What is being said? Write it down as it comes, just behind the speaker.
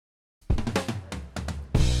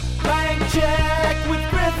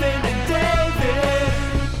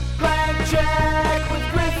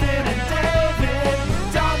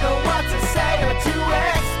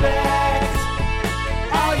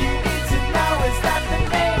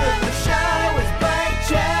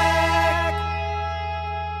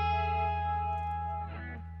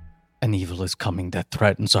evil is coming that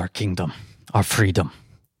threatens our kingdom, our freedom.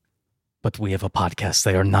 But we have a podcast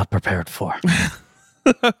they are not prepared for.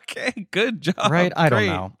 Okay, good job. Right? I don't Great.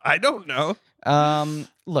 know. I don't know.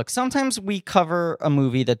 Look, sometimes we cover a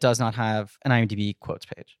movie that does not have an IMDb quotes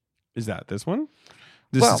page. Is that this one?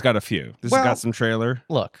 This Well- has got a few. This well- has got some trailer.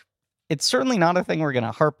 Look, it's certainly not a thing we're going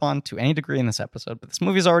to harp on to any degree in this episode, but this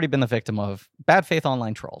movie's already been the victim of bad faith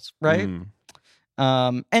online trolls, right?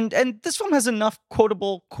 Mm, And this film has enough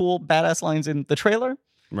quotable, cool, badass lines in the trailer.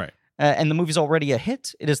 right. And the movie's already a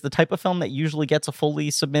hit. It is the type of film that usually gets a fully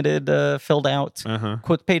submitted, filled out Uh-huh.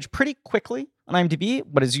 quote page pretty quickly on IMDb,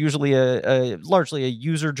 but is usually a largely a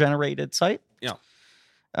user-generated site. Yeah.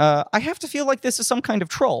 I have to feel like this is some kind of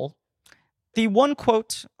troll. The one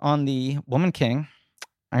quote on the Woman King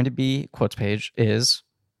IMDb quotes page is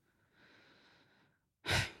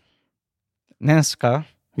Nesca,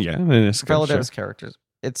 Yeah. It's good, Veladetta's characters.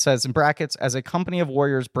 It says in brackets, as a company of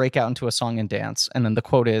warriors break out into a song and dance. And then the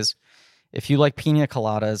quote is, if you like pina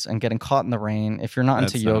coladas and getting caught in the rain, if you're not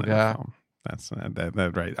That's into not in the yoga, film. That's not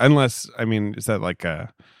that right. Unless, I mean, is that like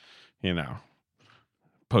a,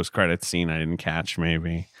 post-credit scene I didn't catch?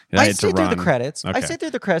 Maybe I had to say through the run. credits. I Okay. say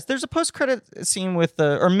through the credits. There's a post-credit scene with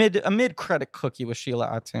a mid-credit cookie with Sheila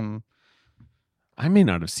Atim. I may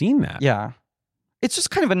not have seen that. Yeah. It's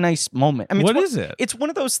just kind of a nice moment. I mean, What it's is it? It's one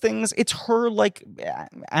of those things. It's her like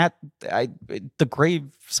at the grave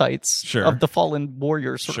sites Sure. of the fallen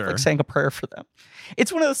warriors, sort of Sure. like saying a prayer for them.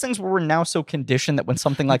 It's one of those things where we're now so conditioned that when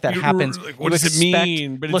something like that You're happens, like, you what does it expect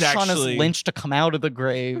mean? But it's Lashauna's actually Lynch to come out of the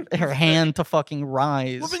grave, her hand to fucking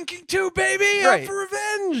rise. Woman King 2, baby, Right. out for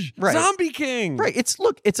revenge. Right. Zombie King. Right.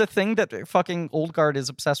 It's a thing that fucking Old Guard is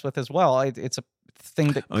obsessed with as well. It's a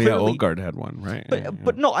thing that Oh clearly, yeah, Old Guard had one, right? But Yeah,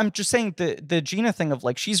 but no, I'm just saying the Gina thing of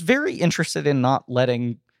like she's very interested in not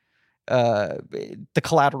letting the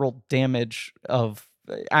collateral damage of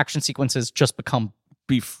action sequences just become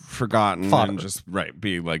be forgotten Fodder. and just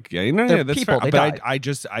be like, They're yeah, that's people, fair. they But died. I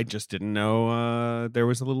just didn't know there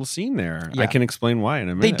was a little scene there. Yeah. I can explain why in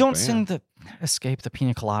a minute. they don't but yeah. sing the Escape the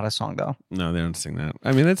Pina Colada song though. No, they don't sing that.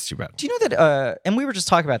 I mean, that's too bad. Do you know that and we were just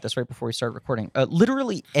talking about this right before we started recording.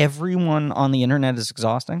 Literally everyone on the internet is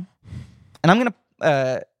exhausting. And I'm going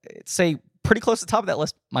to say pretty close to the top of that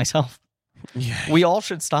list myself. Yeah. We all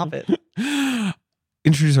should stop it.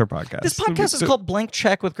 Introduce our podcast. This podcast is called Blank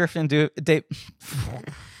Check with Griffin and Dave.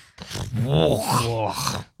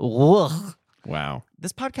 Wow.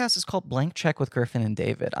 This podcast is called Blank Check with Griffin and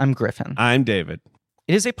David. I'm Griffin. I'm David.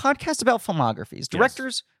 It is a podcast about filmographies,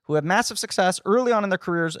 directors who have massive success early on in their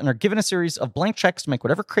careers and are given a series of blank checks to make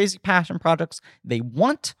whatever crazy passion projects they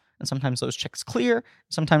want. And sometimes those checks clear,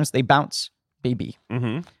 sometimes they bounce, baby.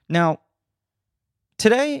 Mm-hmm. Now,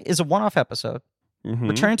 today is a one-off episode, Mm-hmm.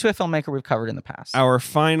 returning to a filmmaker we've covered in the past. Our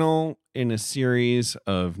final in a series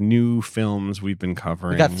of new films we've been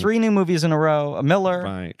covering. We got 3 new movies in a row: a Miller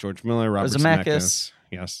by George Miller, Robert Zemeckis. Zemeckis.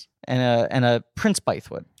 Yes. and a Prince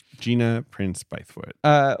Bythewood. Gina Prince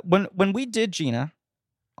Bythewood. When we did Gina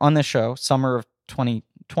on this show, summer of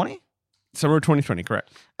 2020, Summer of 2020,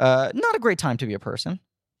 correct. not a great time to be a person.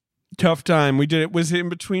 Tough time. We did it. Was it in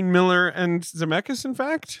between Miller and Zemeckis, in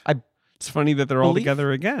fact? It's funny that they're all believe-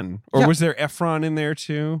 together again. Or Yeah. was there Efron in there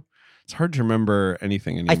too? It's hard to remember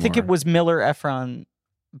anything anymore. I think it was Miller, Efron,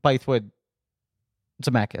 Bythewood,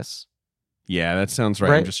 Zemeckis. Yeah, that sounds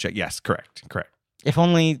right. Right? I'm just checking. Yes, correct. If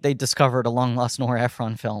only they discovered a long lost Nora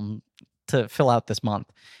Ephron film to fill out this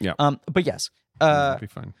month. Yeah. But yes, That'd be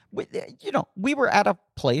fun. we were at a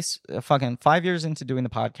place fucking 5 years into doing the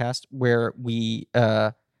podcast where we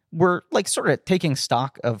were like sort of taking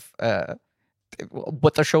stock of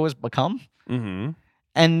what the show has become. Mm-hmm.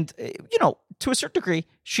 And, to a certain degree,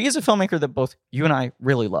 she is a filmmaker that both you and I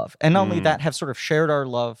really love. And not only that, have sort of shared our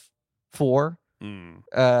love for.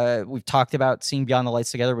 We've talked about seeing Beyond the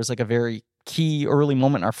Lights together was like a very key early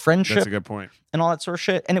moment in our friendship. That's a good point. And all that sort of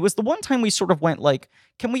shit. And it was the one time we sort of went like,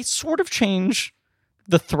 can we sort of change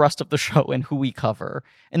the thrust of the show and who we cover?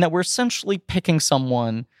 And that we're essentially picking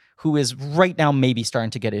someone who is right now maybe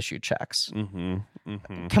starting to get issue checks. Mm-hmm.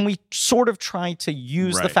 Mm-hmm. Can we sort of try to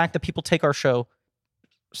use the Right. fact that people take our show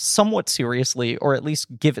somewhat seriously, or at least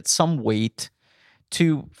give it some weight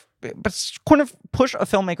to but kind of push a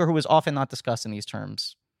filmmaker who is often not discussed in these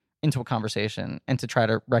terms into a conversation and to try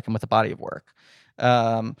to reckon with a body of work.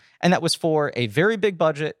 And that was for a very big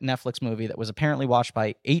budget Netflix movie that was apparently watched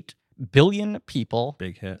by 8 billion people,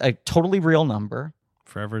 Big hit. a totally real number.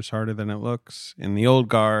 Forever's Harder Than It Looks. In the Old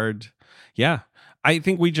Guard. Yeah. I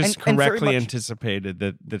think we just And very correctly much- anticipated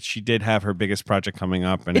that she did have her biggest project coming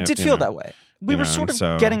up, and It did feel that way. We were sort of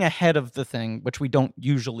so- getting ahead of the thing, which we don't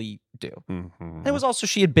usually do. Mm-hmm. It was also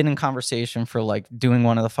she had been in conversation for like doing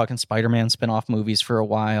one of the fucking Spider-Man spin-off movies for a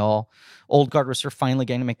while. Old Guard was her finally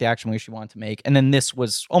getting to make the action movie she wanted to make, and then this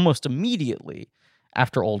was almost immediately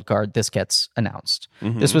after Old Guard. This gets announced.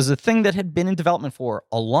 This was a thing that had been in development for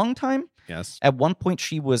a long time. Yes. At one point,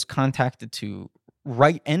 she was contacted to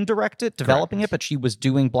write and direct it, developing Correct. it, but she was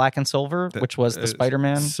doing Black and Silver, which was the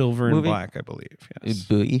Spider-Man Silver movie. and Black, I believe. Yes.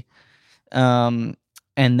 Booey.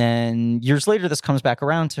 And then years later, this comes back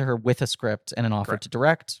around to her with a script and an offer Correct. to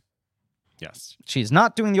direct. Yes. She's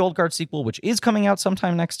not doing the Old Guard sequel, which is coming out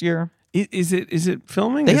sometime next year. Is it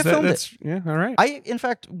filming? They Is have filmed that's, Yeah. All right. I, in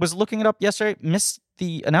fact, was looking it up yesterday, missed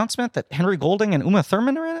the announcement that Henry Golding and Uma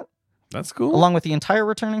Thurman are in it, That's cool. along with the entire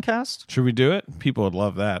returning cast. Should we do it? People would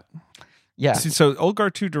love that. Yeah. So Old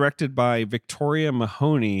Guard 2 directed by Victoria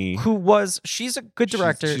Mahoney. She's a good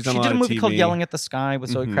director. She's done She a did lot a of movie called TV. Yelling at the Sky with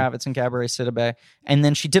Zoe Mhm. Kravitz and Gabourey Sidibe. And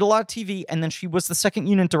then she did a lot of TV, and then she was the second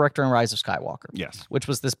unit director in Rise of Skywalker. Yes. Which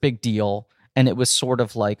was this big deal. And it was sort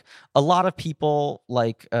of like a lot of people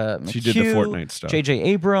like She did the McHugh, Fortnite stuff. J.J.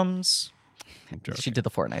 Abrams. I'm joking. She did the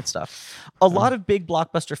Fortnite stuff. A lot of big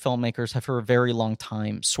blockbuster filmmakers have for a very long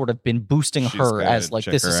time sort of been boosting She's her good. as like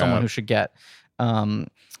Check this her is someone out. who should get.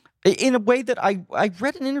 In a way that I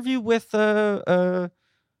read an interview with Prince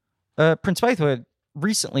Bythewood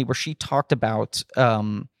recently where she talked about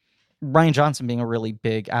Ryan Johnson being a really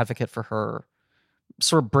big advocate for her,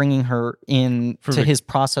 sort of bringing her in to his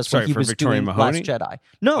process when he for was Victoria doing Mahoney? Last Jedi.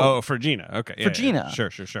 No, Oh, for Gina. Okay. For Gina. Sure.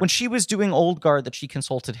 when she was doing Old Guard, that she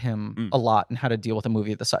consulted him a lot in how to deal with a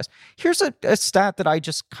movie of this size. Here's a stat that I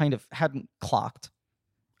just kind of hadn't clocked.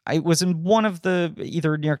 I was in one of the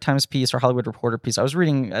either New York Times piece or Hollywood Reporter piece. I was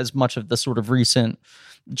reading as much of the sort of recent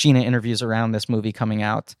Gina interviews around this movie coming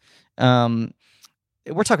out.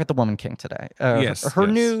 We're talking about The Woman King today. Her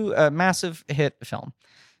new massive hit film.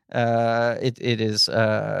 It is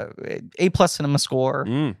A+ cinema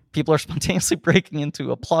score. People are spontaneously breaking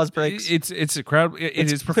into applause breaks. It's a crowd.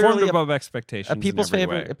 It is clearly performed above expectations. A people's in every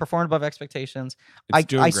favorite. way. It performed above expectations. It's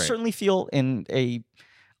doing I great. certainly feel in a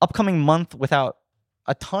upcoming month without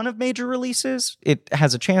a ton of major releases, it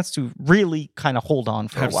has a chance to really kind of hold on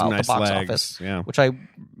for Have a while some at nice the box legs, office, yeah. which I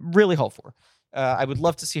really hope for. I would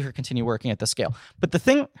love to see her continue working at this scale. But the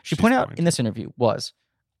thing she pointed out in this interview was,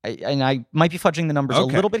 and I might be fudging the numbers a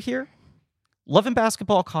little bit here, Love and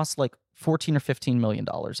Basketball costs like $14 or $15 million,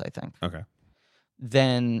 I think. Okay.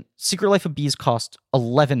 Then Secret Life of Bees cost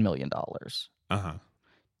 $11 million. Uh-huh.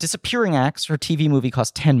 Disappearing Acts, her TV movie,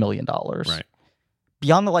 cost $10 million. Right.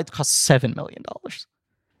 Beyond the Lights cost $7 million.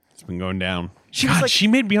 It's been going down. She God, was like, she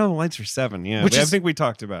made Beyond the Lights for 7. Yeah, Which I is think we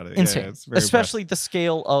talked about it. insane. Yeah, it's very Especially the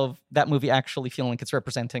scale of that movie actually feeling like it's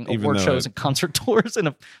representing Even award though shows and concert tours and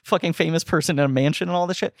a fucking famous person in a mansion and all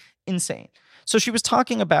this shit. Insane. So she was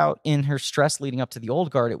talking about in her stress leading up to the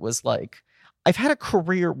Old Guard, it was like, I've had a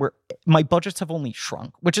career where my budgets have only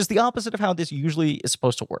shrunk, which is the opposite of how this usually is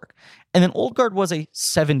supposed to work. And then Old Guard was a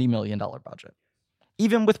 $70 million budget.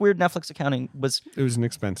 Even with weird Netflix accounting, was It was an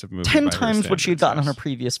expensive movie. 10 by her times what she had gotten on her standards,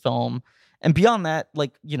 previous film. And beyond that,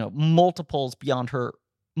 like, you know, multiples beyond her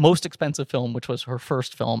most expensive film, which was her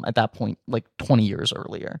first film at that point, like 20 years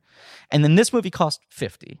earlier. And then this movie cost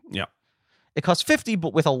 50. Yeah. It cost 50,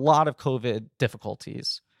 but with a lot of COVID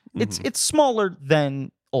difficulties. It's smaller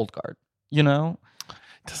than Old Guard, you know? It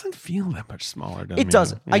doesn't feel that much smaller, does It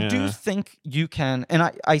doesn't. I Yeah. do think you can,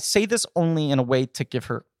 and I say this only in a way to give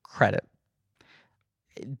her credit.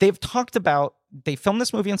 They've talked about, they filmed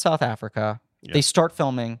this movie in South Africa. Yeah. They start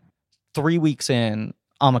filming 3 weeks in,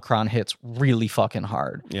 Omicron hits really fucking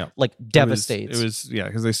hard. Yeah. Like devastates. It was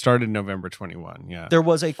because they started November 21. Yeah. There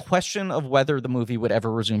was a question of whether the movie would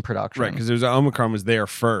ever resume production. Right, because it was Omicron was there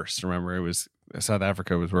first. Remember, it was South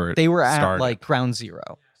Africa was where it they were at started. like ground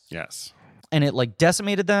zero. Yes. And it like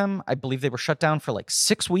decimated them. I believe they were shut down for like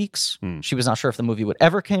 6 weeks. Hmm. She was not sure if the movie would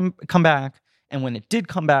ever come back. And when it did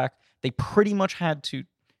come back, they pretty much had to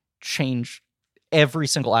change every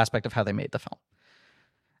single aspect of how they made the film.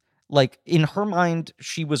 Like in her mind,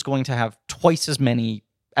 she was going to have twice as many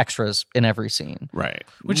extras in every scene. Right.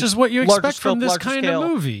 Which is what you Larger expect from scope, this larger kind scale. of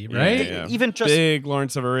movie, right? Yeah. Even just big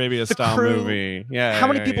Lawrence of Arabia style crew, movie. Yeah. how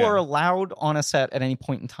many yeah, people yeah. are allowed on a set at any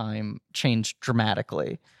point in time changed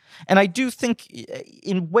dramatically. And I do think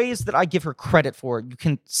in ways that I give her credit for, you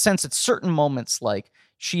can sense at certain moments like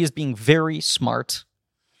she is being very smart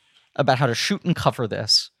about how to shoot and cover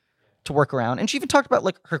this to work around. And she even talked about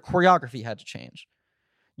like her choreography had to change.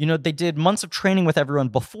 You know, they did months of training with everyone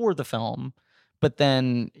before the film, but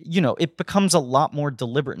then, it becomes a lot more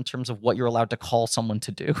deliberate in terms of what you're allowed to call someone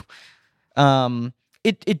to do.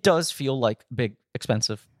 It does feel like a big,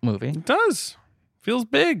 expensive movie. It does. Feels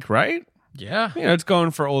big, right? Yeah. It's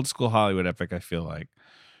going for old school Hollywood epic, I feel like.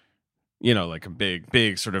 Like a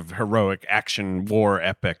big sort of heroic action war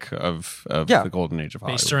epic of the golden age of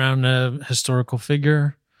Hollywood. Based around a historical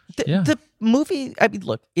figure. The movie,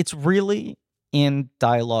 look, it's really in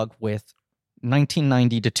dialogue with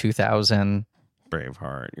 1990 to 2000.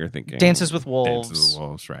 Braveheart, you're thinking. Dances with Wolves. Dances with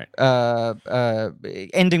Wolves, right.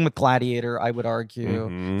 Ending with Gladiator, I would argue.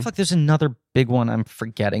 Mm-hmm. I feel like there's another big one I'm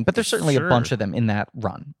forgetting, but there's certainly a bunch of them in that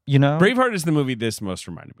run, Braveheart is the movie this most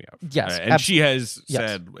reminded me of. Yes. And she has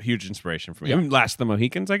said huge inspiration for me. Yeah. Last of the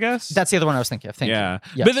Mohicans, I guess. That's the other one I was thinking of. Thank you.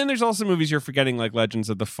 Yes. But then there's also movies you're forgetting, like Legends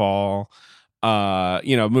of the Fall.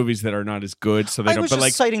 Movies that are not as good, so they I don't. was But just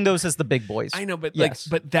like citing those as the big boys. I know, but Yes.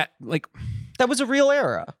 that was a real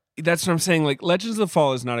era. that's what I'm saying. Like Legends of the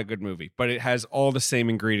Fall is not a good movie, but it has all the same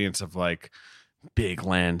ingredients of like big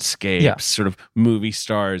landscapes, sort of movie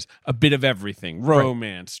stars, a bit of everything,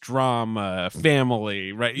 romance, drama,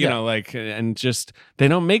 family, right? And just they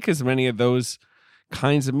don't make as many of those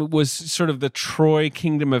kinds of was sort of the Troy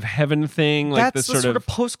Kingdom of Heaven thing, like that's the sort of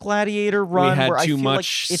post Gladiator run we had where I too feel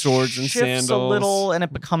much like it swords and shifts sandals a little and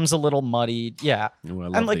it becomes a little muddied. Yeah. Ooh, I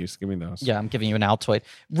love these. Give me those. Yeah, I'm giving you an Altoid.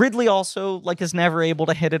 Ridley also is never able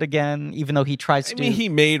to hit it again, even though he tries to. I mean, he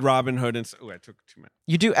made Robin Hood and I took too much.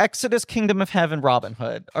 You do Exodus, Kingdom of Heaven, Robin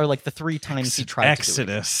Hood, are like the 3 times he tried to do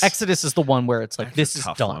it. Exodus is the one where it's like, this is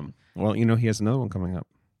done. Well, he has another one coming up.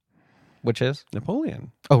 Which is?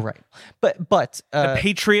 Napoleon. Oh, right. But The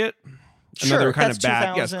Patriot. Another kind that's of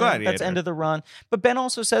bad. Yes, Gladiator. That's end of the run. But Ben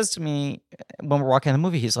also says to me when we're walking in the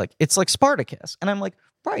movie, he's like, it's like Spartacus. And I'm like,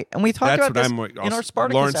 right. And we talked about this in our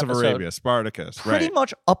Spartacus Lawrence episode. of Arabia, Spartacus. Pretty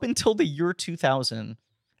much up until the year 2000,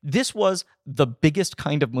 this was the biggest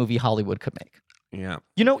kind of movie Hollywood could make. Yeah.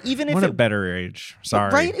 Even if what a better age.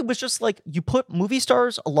 Sorry. Right? It was just like you put movie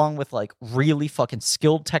stars along with like really fucking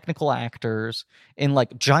skilled technical actors in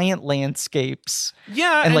like giant landscapes.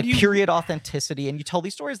 Yeah. And like period authenticity. And you tell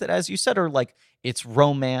these stories that, as you said, are like it's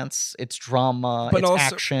romance, it's drama, but it's also,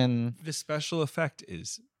 action. The special effect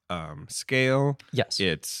is scale. Yes.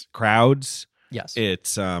 It's crowds. Yes.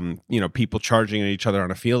 It's people charging at each other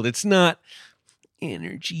on a field. It's not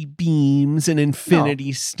energy beams and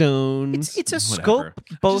infinity stones. It's a Whatever.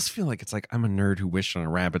 scope. Both. I just feel like it's like I'm a nerd who wished on a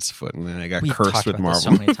rabbit's foot, and then I got We've cursed talked with about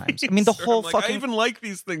Marvel this so many times. I mean, the whole I fucking even like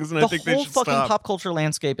these things, and I think they should fucking stop. pop culture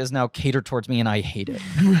landscape is now catered towards me, and I hate it.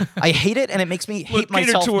 I hate it, and it makes me hate catered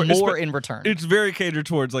myself toward- more in return. It's very catered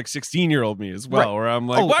towards like 16-year-old me as well, Right. where I'm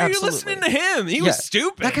like, Oh, why are absolutely. you listening to him? He was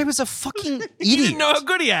stupid. That guy was a fucking idiot. He didn't know how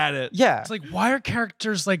good he had it. Yeah. It's like, why are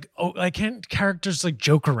characters can't characters like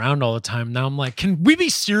joke around all the time? Now I'm like, can we be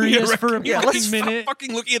serious for a Yeah, fucking let's minute?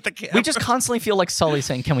 Fucking looking at the camera. We just constantly feel like Sully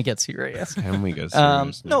saying, "Can we get serious?" Can we go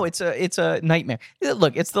serious? No, it's a nightmare.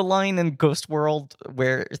 Look, it's the line in Ghost World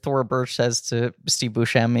where Thora Birch says to Steve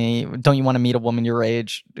Buscemi, "Don't you want to meet a woman your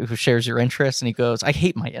age who shares your interests?" And he goes, "I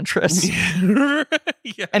hate my interests."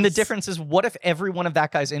 Yes. And the difference is, what if every one of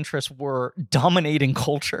that guy's interests were dominating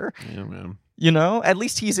culture? Yeah, man. At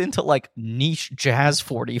least he's into like niche jazz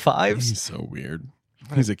 45s. He's so weird.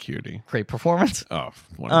 He's a cutie. Great performance. Oh,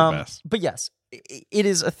 one of the best. But yes, it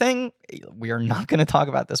is a thing. We are not going to talk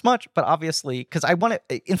about this much, but obviously, because I want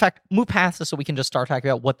to, in fact, move past this so we can just start talking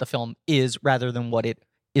about what the film is rather than what it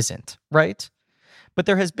isn't, right? But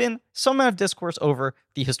there has been some amount of discourse over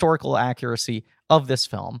the historical accuracy of this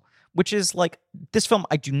film, which is like, this film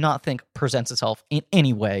I do not think presents itself in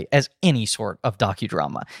any way as any sort of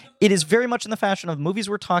docudrama. It is very much in the fashion of movies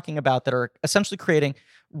we're talking about that are essentially creating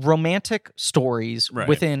romantic stories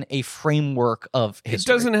within a framework of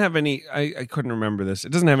history. It doesn't have any, I couldn't remember this.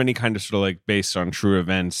 It doesn't have any kind of sort of like based on true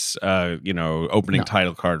events, opening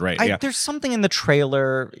title card, right? Yeah. There's something in the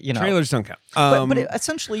trailer, Trailers don't count. But it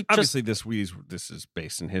essentially obviously this is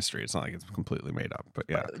based in history. It's not like it's completely made up, but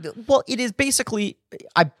yeah. Well, it is basically,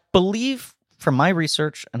 I believe from my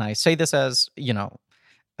research, and I say this as,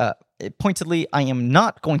 pointedly, I am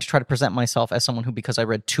not going to try to present myself as someone who, because I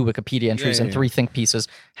read 2 Wikipedia entries and 3 think pieces,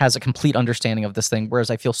 has a complete understanding of this thing, whereas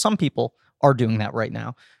I feel some people are doing that right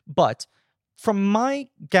now. But from my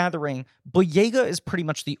gathering, Boyega is pretty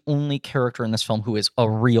much the only character in this film who is a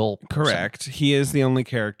real person. Correct. He is the only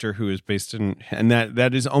character who is based in, and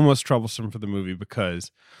that is almost troublesome for the movie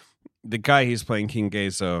because the guy he's playing, King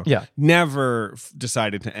Gezo, never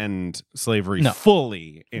decided to end slavery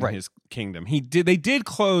fully in his kingdom. They did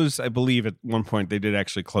close, I believe, at one point. They did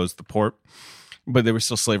actually close the port, but there was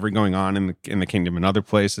still slavery going on in the kingdom and other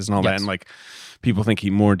places and all that. And like people think he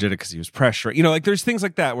more did it because he was pressured. Like there's things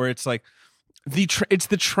like that where it's like, it's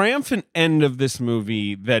the triumphant end of this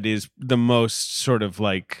movie that is the most sort of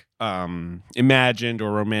like imagined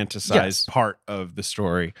or romanticized part of the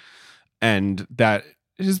story, and that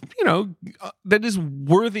is, that is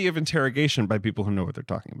worthy of interrogation by people who know what they're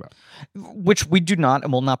talking about, which we do not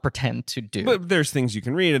and will not pretend to do. But there's things you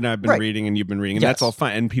can read, and I've been reading, and you've been reading, and that's all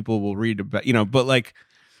fine, and people will read about,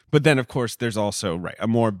 but then of course there's also a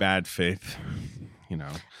more bad faith,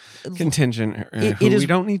 contingent we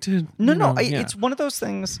don't need to. It's one of those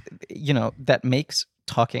things, that makes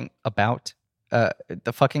talking about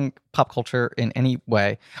the fucking pop culture in any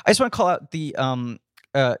way. I just want to call out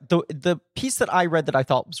the piece that I read that I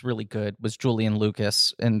thought was really good was Julian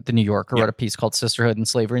Lucas in The New Yorker wrote a piece called Sisterhood and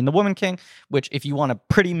Slavery and the Woman King, which, if you want a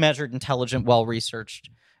pretty measured, intelligent, well-researched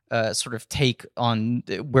sort of take on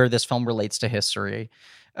where this film relates to history,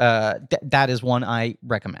 that is one I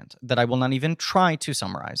recommend, that I will not even try to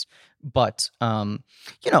summarize. But,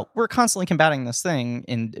 we're constantly combating this thing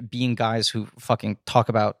in being guys who fucking talk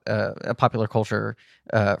about popular culture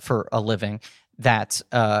for a living, that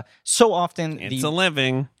so often... It's a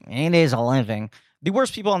living. It is a living. The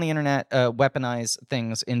worst people on the internet weaponize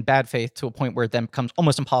things in bad faith to a point where it then becomes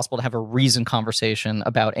almost impossible to have a reasoned conversation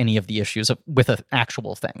about any of the issues with an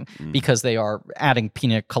actual thing, because they are adding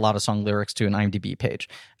Pina Colada song lyrics to an IMDb page.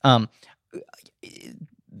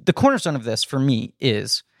 The cornerstone of this, for me,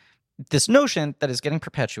 is this notion that is getting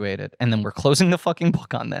perpetuated, and then we're closing the fucking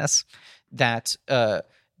book on this, that...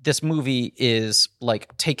 this movie is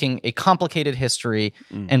like taking a complicated history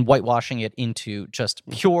and whitewashing it into just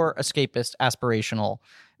pure escapist, aspirational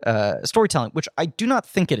storytelling, which I do not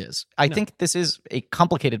think it is. I think this is a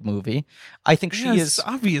complicated movie. I think she is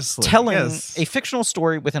obviously telling a fictional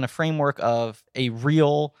story within a framework of a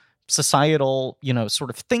real societal, sort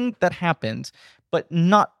of thing that happened, but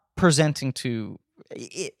not presenting to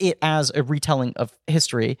it as a retelling of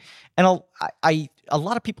history. And a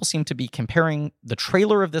lot of people seem to be comparing the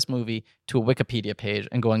trailer of this movie to a Wikipedia page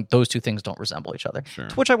and going, those two things don't resemble each other. Sure.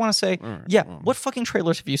 To which I want to say, what fucking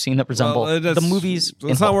trailers have you seen that resemble the movies?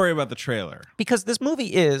 Let's not worry about the trailer. Because this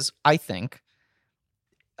movie is, I think,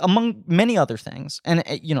 among many other things, and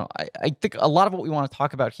I think a lot of what we want to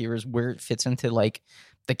talk about here is where it fits into like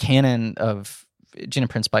the canon of Gina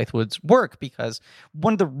Prince Bythewood's work, because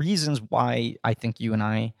one of the reasons why I think you and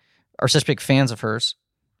I are such big fans of hers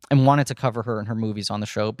and wanted to cover her and her movies on the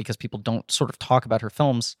show, because people don't sort of talk about her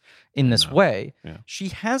films in this way. Yeah. She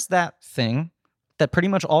has that thing that pretty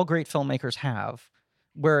much all great filmmakers have,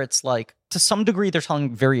 where it's like, to some degree, they're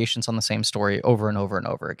telling variations on the same story over and over and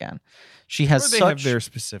over again. She has have their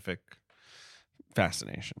specific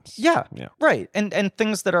fascinations. Yeah, right. And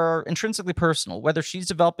things that are intrinsically personal, whether she's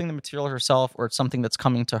developing the material herself or it's something that's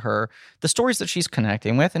coming to her, the stories that she's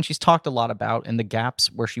connecting with, and she's talked a lot about in the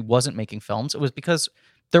gaps where she wasn't making films, it was because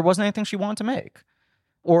there wasn't anything she wanted to make.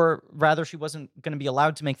 Or rather, she wasn't going to be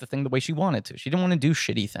allowed to make the thing the way she wanted to. She didn't want to do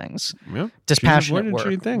shitty things, dispassionate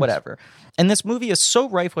work, whatever. And this movie is so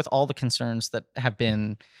rife with all the concerns that have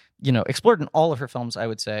been, explored in all of her films, I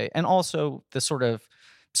would say, and also the sort of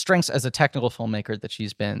strengths as a technical filmmaker that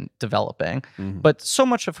she's been developing. But so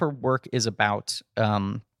much of her work is about,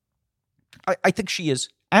 I think she is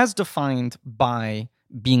as defined by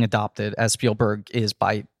being adopted as Spielberg is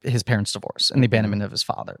by his parents' divorce and the abandonment of his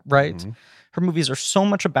father, right? Her movies are so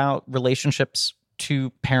much about relationships to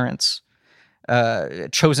parents,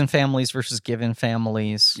 chosen families versus given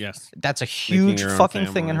families. Yes. That's a huge fucking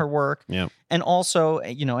thing in her work. Yeah. And also,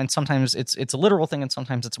 and sometimes it's a literal thing and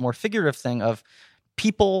sometimes it's a more figurative thing of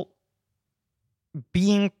people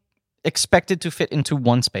being expected to fit into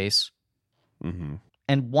one space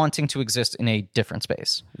and wanting to exist in a different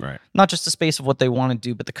space. Right. Not just the space of what they want to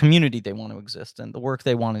do, but the community they want to exist in, the work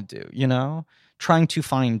they want to do, trying to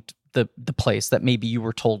find the place that maybe you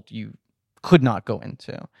were told you could not go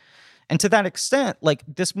into. And to that extent, like,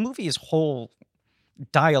 this movie's whole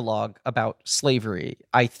dialogue about slavery,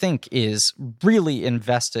 I think, is really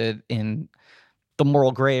invested in the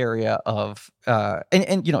moral gray area of, and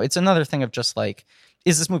it's another thing of just like,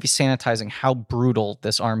 is this movie sanitizing how brutal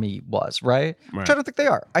this army was, right? Which I don't think they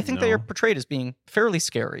are. I think they are portrayed as being fairly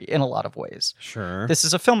scary in a lot of ways. Sure. This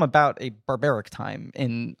is a film about a barbaric time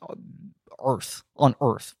on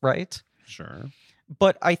Earth, right? Sure.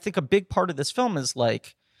 But I think a big part of this film is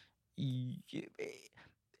like,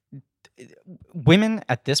 women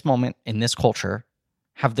at this moment in this culture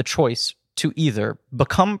have the choice to either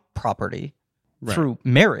become property through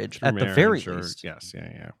marriage the very least. Yes,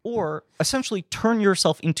 yeah. Or essentially turn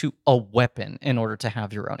yourself into a weapon in order to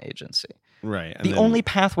have your own agency. Right. And the only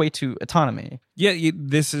pathway to autonomy. Yeah,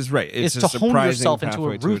 this is right. It's to hone yourself into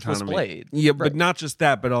a ruthless blade. Yeah, but not just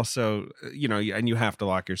that, but also, and you have to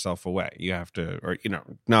lock yourself away. You have to, or,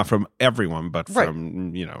 not from everyone, but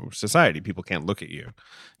from, society. People can't look at you.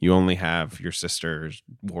 You only have your sisters,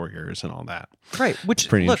 warriors, and all that. Right. Which,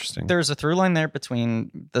 pretty interesting. There's a through line there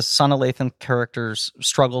between the Sanaa Lathan character's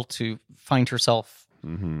struggle to find herself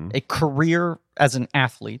a career as an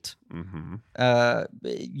athlete.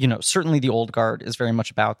 Certainly the Old Guard is very much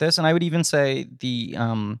about this. And I would even say the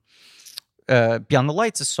Beyond the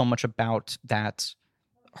Lights is so much about that,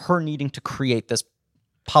 her needing to create this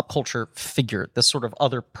pop culture figure, this sort of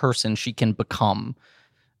other person she can become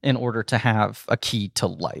in order to have a key to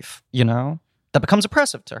life, that becomes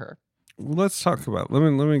oppressive to her. Let's talk about,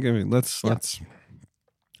 let's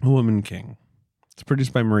Woman King. It's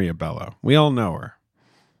produced by Maria Bello. We all know her.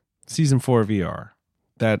 Season 4 of ER.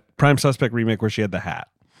 That Prime Suspect remake where she had the hat.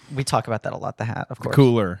 We talk about that a lot, the hat, of course.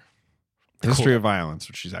 The History of Violence,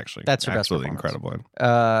 which she's actually absolutely incredible in.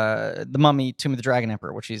 The Mummy, Tomb of the Dragon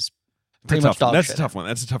Emperor, which she's pretty much dog shit. That's a tough one.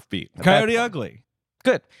 That's a tough beat. Coyote Ugly.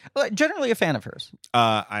 Good. Generally a fan of hers.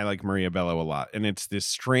 I like Maria Bello a lot. And it's this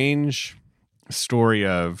strange story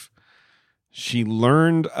of she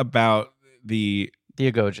learned about the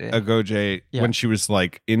Agoge when she was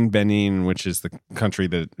like in Benin, which is the country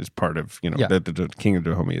that is part of, the King of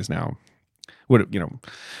Dahomey is now.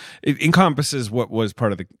 It encompasses what was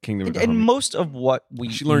part of the Kingdom of Dahomey. And most of what we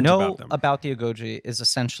know about the Agoge is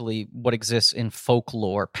essentially what exists in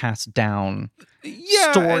folklore passed down.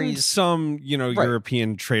 Stories. And some,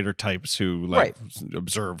 European trader types who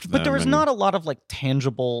observed them. But there is not a lot of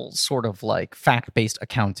tangible sort of fact-based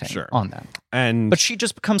accounting on them. But she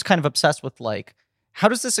just becomes kind of obsessed with how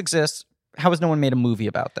does this exist? How has no one made a movie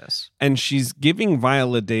about this? And she's giving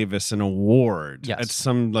Viola Davis an award at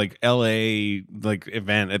some LA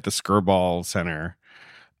event at the Skirball Center.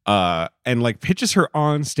 And pitches her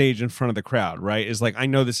on stage in front of the crowd, right? Is I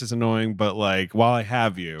know this is annoying, but while I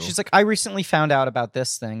have you. She's I recently found out about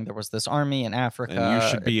this thing. There was this army in Africa and you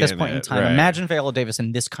should be at this point in time. Right. Imagine Viola Davis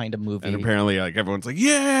in this kind of movie. And apparently everyone's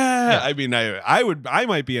yeah. I mean, I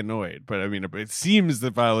might be annoyed, but I mean, it seems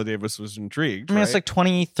that Viola Davis was intrigued. I mean, it's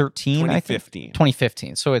 2013, 2015. I think.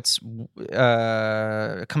 2015. So it's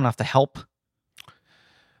coming off The Help.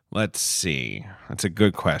 Let's see. That's a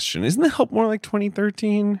good question. Isn't The Help more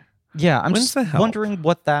 2013? Yeah, I'm just wondering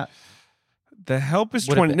what that. The Help is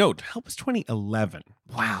 20. No, The Help is 2011.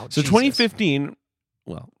 Wow. So 2015.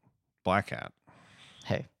 Well, Black Hat.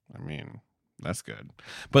 Hey, I mean, that's good.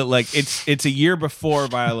 But it's a year before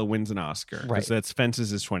Viola wins an Oscar, right? That's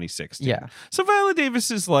Fences is 2016. Yeah. So Viola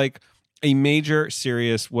Davis is a major,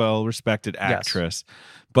 serious, well-respected actress,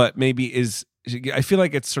 but maybe I feel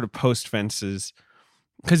like it's sort of post Fences.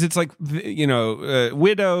 Because it's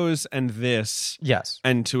Widows and this, yes,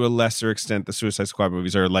 and to a lesser extent, the Suicide Squad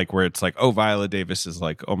movies are where it's Viola Davis is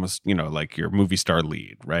almost your movie star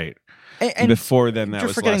lead, right? And before then, that you're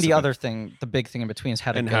was forgetting the other thing. The big thing in between is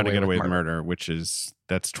How to Get Away with Murder, which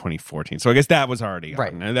that's 2014. So I guess that was already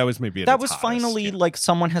right. on. And that was maybe that was finally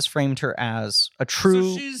someone has framed her as a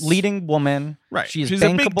true leading woman. Right, she's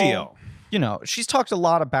bankable. A big deal. She's talked a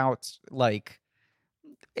lot about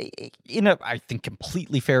in a, I think,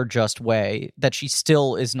 completely fair, just way that she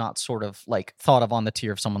still is not sort of thought of on the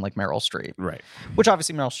tier of someone like Meryl Streep. Right. Which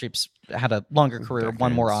obviously Meryl Streep's had a longer career,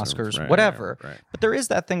 won more Oscars, whatever. Right. But there is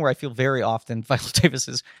that thing where I feel very often Viola Davis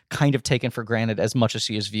is kind of taken for granted as much as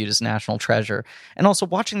she is viewed as national treasure. And also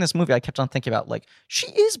watching this movie, I kept on thinking about she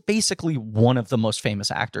is basically one of the most famous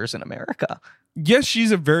actors in America. Yes,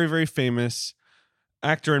 she's a very, very famous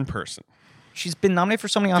actor in person. She's been nominated for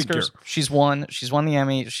so many Oscars. She's won the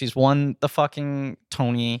Emmy. She's won the fucking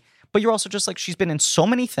Tony. But you're also just she's been in so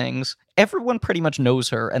many things. Everyone pretty much knows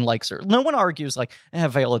her and likes her. No one argues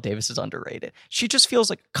Viola Davis is underrated. She just feels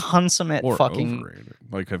like consummate or fucking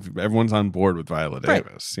overrated. Everyone's on board with Viola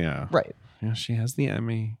Davis. Yeah. Right. Yeah, she has the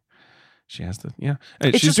Emmy. She has the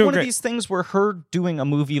It's she's just one great. of these things where her doing a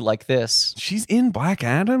movie like this. She's in Black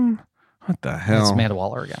Adam? What the hell? It's Amanda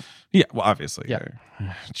Waller again. Yeah, well, obviously. Yeah.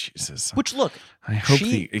 Jesus. Which, look, I hope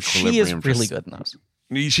she is really good in those.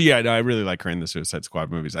 I really like her in the Suicide Squad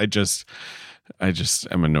movies. I just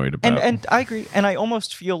am annoyed about it. And I agree. And I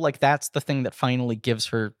almost feel like that's the thing that finally gives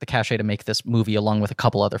her the cachet to make this movie, along with a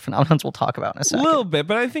couple other phenomenons we'll talk about in a second. A little bit,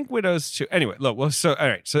 but I think Widows too. Anyway, look, all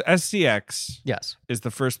right. So SCX is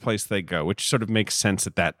the first place they go, which sort of makes sense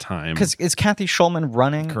at that time. Because is Kathy Schulman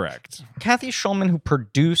running? Correct. Kathy Schulman, who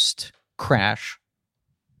produced Crash,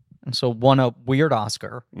 and so won a weird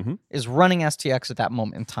Oscar, is running STX at that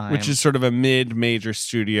moment in time. Which is sort of a mid-major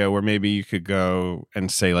studio where maybe you could go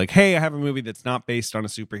and say, like, hey, I have a movie that's not based on a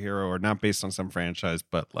superhero or not based on some franchise,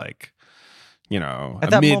 but like, you know,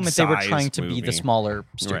 at that moment they were trying to be the smaller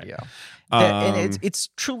studio. Right. And it's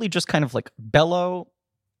truly just kind of like Bello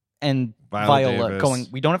and Viola going,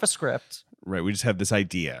 we don't have a script. Right, we just have this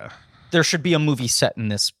idea. There should be a movie set in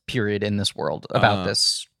this period, in this world, about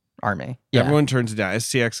this army. Yeah. Everyone turns it down.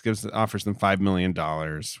 STX offers them $5 million,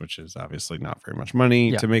 which is obviously not very much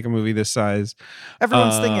money to make a movie this size.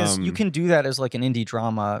 Everyone's thing is, you can do that as like an indie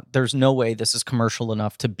drama. There's no way this is commercial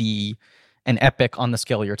enough to be an epic on the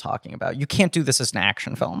scale you're talking about. You can't do this as an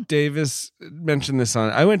action film. Davis mentioned this on...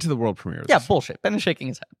 I went to the world premiere of this bullshit. Ben is shaking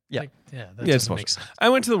his head. That doesn't make sense. I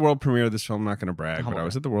went to the world premiere of this film. I'm not going to brag, but I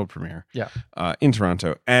was at the world premiere in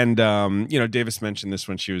Toronto. And, Davis mentioned this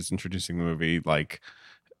when she was introducing the movie. Like,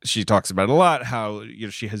 she talks about it a lot, how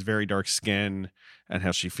she has very dark skin and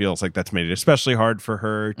how she feels like that's made it especially hard for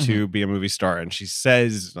her to be a movie star. And she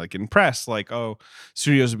says, like, in press, like, oh,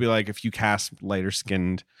 studios would be like, if you cast lighter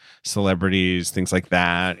skinned celebrities, things like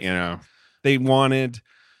that, they wanted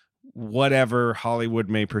whatever Hollywood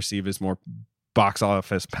may perceive as more box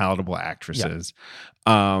office palatable actresses.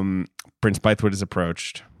 Prince Bythewood is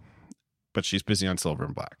approached, but she's busy on Silver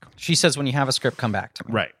and Black. She says, when you have a script, come back to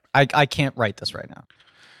me. Right. I can't write this right now.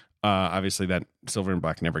 Obviously, that Silver and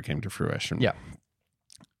Black never came to fruition. Yeah.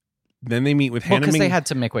 Then they meet with Hannah because they had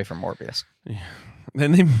to make way for Morbius. Yeah.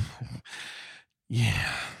 Then they...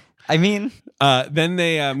 Yeah. I mean... then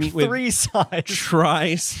they meet with... Three sides.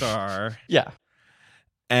 TriStar. Yeah.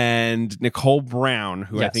 And Nicole Brown,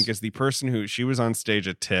 who I think is the person who... She was on stage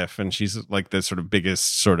at TIFF, and she's like the sort of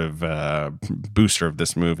biggest sort of booster of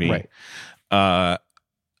this movie. Right.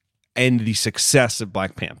 And the success of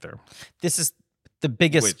Black Panther. This is... the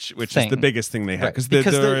biggest which thing. Is the biggest thing they have. Because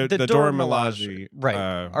the Dora Milaje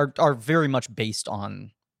are very much based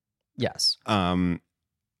on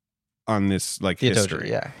on this like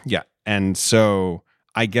history. Yeah. And so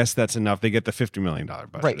I guess that's enough. They get the $50 million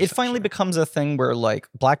budget. Right. It finally becomes a thing where like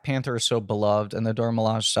Black Panther is so beloved and the Dora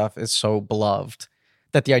Milaje stuff is so beloved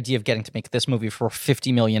that the idea of getting to make this movie for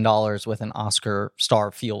 $50 million with an Oscar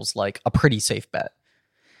star feels like a pretty safe bet.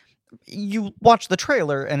 You watch the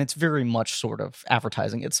trailer and it's very much sort of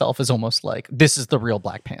advertising itself as almost like this is the real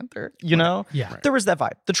Black Panther, know? Yeah. There was that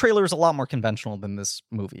vibe. The trailer is a lot more conventional than this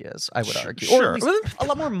movie is, I would argue. Or at least a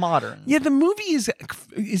lot more modern. Yeah, the movie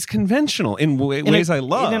is conventional in ways I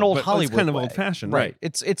love. In an old Hollywood it's kind of way. old-fashioned, right?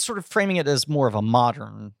 It's sort of framing it as more of a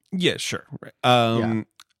modern... Yeah, sure. Right. And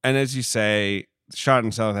as you say, shot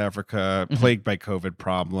in South Africa, plagued by COVID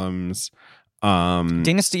problems...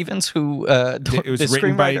 Dana Stevens, who it was the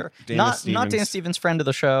written screenwriter, by not Dana Stevens, friend of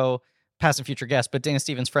the show, past and future guest, but Dana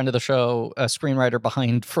Stevens, friend of the show, screenwriter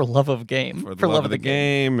behind For Love of Game, For Love of the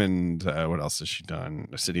Game, and what else has she done?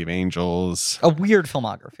 The City of Angels. A weird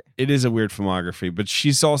filmography. It is a weird filmography, but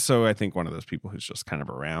she's also, I think, one of those people who's just kind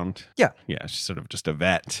of around. Yeah, she's sort of just a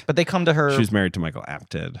vet. But they come to her. She was married to Michael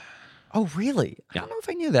Apted. Oh, really? Yeah. I don't know if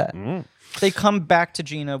I knew that. They come back to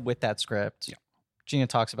Gina with that script. Yeah. Gina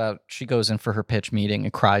talks about she goes in for her pitch meeting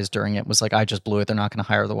and cries during it. Was like, I just blew it. They're not going to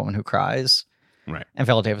hire the woman who cries. Right. And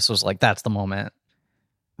Viola Davis was like, that's the moment.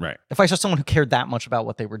 Right. If I saw someone who cared that much about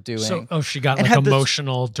what they were doing. So, she got like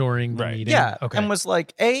emotional during the meeting. Yeah. Okay. And was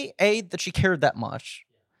like, A, that she cared that much.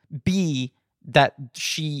 B, that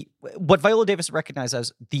what Viola Davis recognized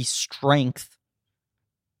as the strength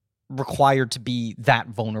required to be that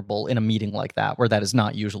vulnerable in a meeting like that, where that is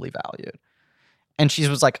not usually valued. And she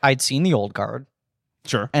was like, I'd seen The Old Guard.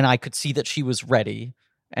 Sure. And I could see that she was ready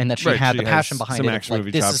and that she had the passion behind some it. Action like,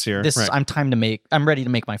 movie chops here. I'm ready to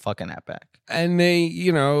make my fucking epic. And they,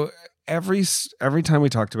 every time we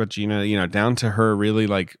talked about Gina, down to her really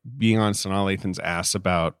like being on Sanaa Lathan's ass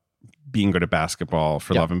about being good at basketball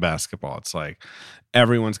for Love and Basketball. It's like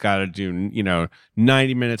everyone's got to do,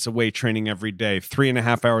 90 minutes of weight training every day,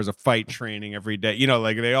 3.5 hours of fight training every day.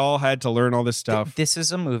 Like they all had to learn all this stuff. This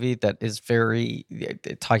is a movie that is very,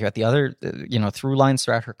 talking about the other, through lines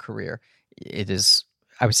throughout her career. It is,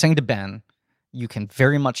 I was saying to Ben, you can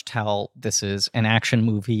very much tell this is an action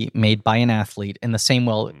movie made by an athlete in the same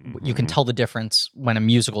way you can tell the difference when a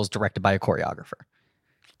musical is directed by a choreographer.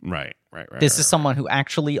 Right. This is someone who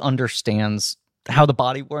actually understands how the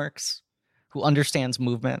body works, who understands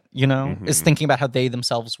movement, is thinking about how they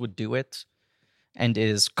themselves would do it, and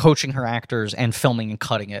is coaching her actors and filming and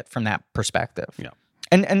cutting it from that perspective. Yeah.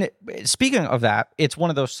 And speaking of that, it's one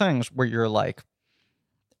of those things where you're like,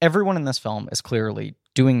 everyone in this film is clearly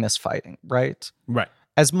doing this fighting, right? Right.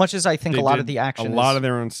 As much as I think a lot of the action, a lot of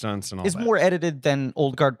their own stunts and all is that. more edited than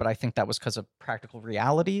Old Guard, but I think that was because of practical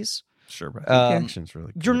realities. Sure, but the action's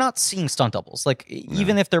really good. You're not seeing stunt doubles. Like,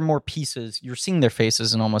 even if they're more pieces, you're seeing their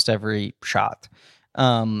faces in almost every shot.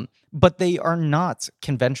 But they are not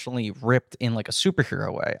conventionally ripped in like a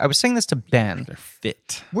superhero way. I was saying this to Ben. They're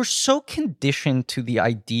fit. We're so conditioned to the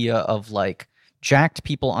idea of like jacked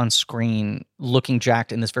people on screen looking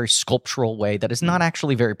jacked in this very sculptural way that is not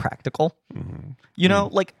actually very practical. Mm-hmm. You know,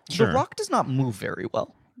 like Sure. The Rock does not move very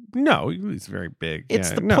well. No, he's very big.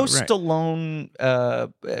 It's the post-Stallone,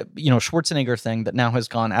 Schwarzenegger thing that now has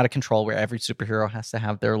gone out of control, where every superhero has to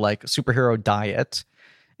have their like superhero diet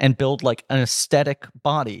and build like an aesthetic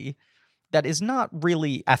body that is not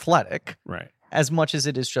really athletic, right? As much as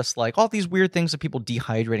it is just like all these weird things of people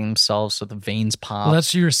dehydrating themselves so the veins pop. Well, that's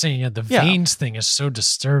what you were saying. Yeah, the veins thing is so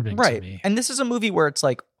disturbing to me. And this is a movie where it's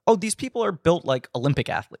like, oh, these people are built like Olympic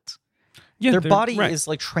athletes. Yeah, their body is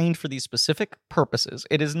like trained for these specific purposes.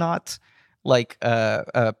 It is not like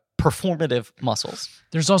performative muscles.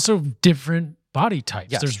 There's also different body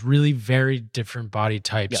types. Yes. There's really very different body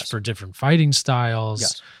types for different fighting styles.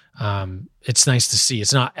 Yes. It's nice to see.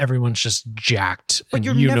 It's not everyone's just jacked but and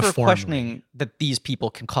you're uniformly. never questioning that these people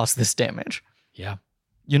can cause this damage. Yeah.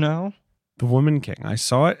 You know? The Woman King. I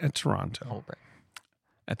saw it at Toronto. Oh, right.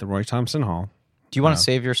 At the Roy Thompson Hall. Do you want to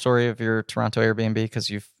save your story of your Toronto Airbnb? Because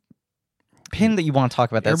you've pinned that you want to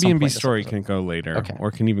talk about that. Airbnb story can go later,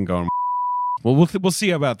 or can even go on. Well, we'll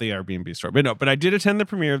see about the Airbnb story. But I did attend the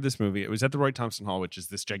premiere of this movie. It was at the Roy Thompson Hall, which is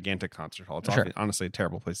this gigantic concert hall. It's honestly a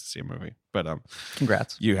terrible place to see a movie. But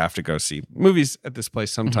congrats. You have to go see movies at this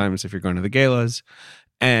place sometimes if you're going to the galas.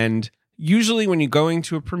 And usually when you're going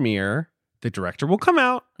to a premiere, the director will come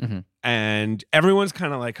out and everyone's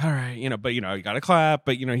kind of like, all right, but you got to clap.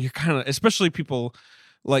 But, you're kind of, especially people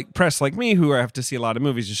like press like me who have to see a lot of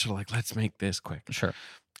movies, just sort of like, let's make this quick. Sure.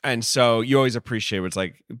 And so you always appreciate what's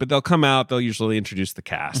like, but they'll come out, they'll usually introduce the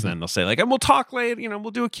cast, and then they'll say like, and we'll talk later,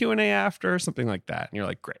 we'll do a Q&A after, or something like that. And you're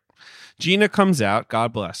like, great. Gina comes out,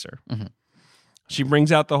 God bless her. She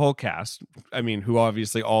brings out the whole cast, who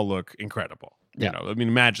obviously all look incredible. Yeah.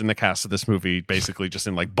 Imagine the cast of this movie basically just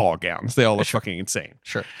in like ball gowns. They all look fucking insane.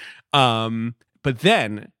 Sure. But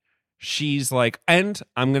then she's like, and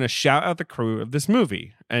I'm going to shout out the crew of this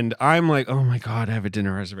movie. And I'm like, oh my God, I have a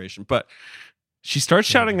dinner reservation. But she starts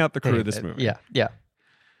shouting out the crew of this movie. Yeah.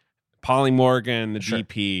 Polly Morgan, the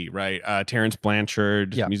DP, right? Terrence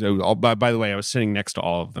Blanchard. Yeah. By the way, I was sitting next to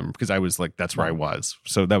all of them because I was like, that's where I was.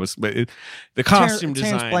 So that was the costume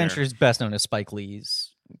designer. Terrence Blanchard is best known as Spike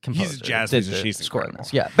Lee's composer. He's a jazz musician. He's incredible.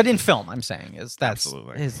 Yeah, but in film, I'm saying that's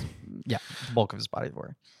absolutely the bulk of his body of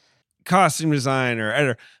work. Costume designer,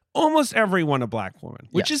 editor, almost everyone a black woman,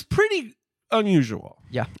 which is pretty unusual.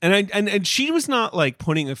 Yeah. And she was not like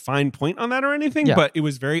putting a fine point on that or anything, but it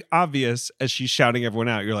was very obvious as she's shouting everyone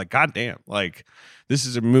out. You're like, God damn, like this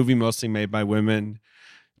is a movie mostly made by women.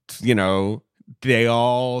 They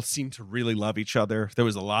all seem to really love each other. There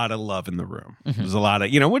was a lot of love in the room. There was a lot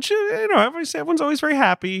of, which, everyone's always very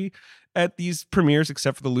happy at these premieres,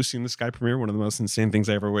 except for the Lucy in the Sky premiere, one of the most insane things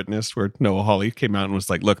I ever witnessed, where Noah Hawley came out and was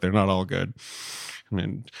like, look, they're not all good.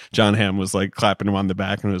 And John Hamm was like clapping him on the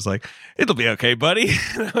back and was like, it'll be okay, buddy.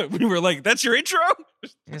 We were like, that's your intro?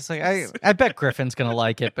 It's like, I bet Griffin's going to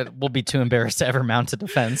like it, but we'll be too embarrassed to ever mount a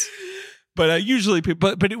defense. But usually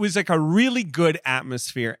people, but it was like a really good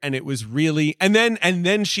atmosphere, and it was really, and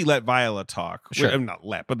then she let Viola talk. Sure. Well, not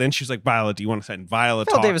let, but then she was like, Viola, do you want to send Viola Viola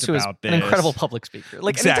talked Davis, who is about an this? incredible public speaker.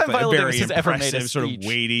 Like exactly, anytime Viola very Davis has ever made a speech, sort of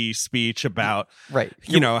weighty speech about, right?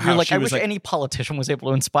 How you're like, she I was wish like, any politician was able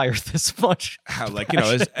to inspire this much. How like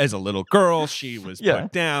as a little girl she was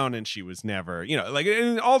put down, and she was never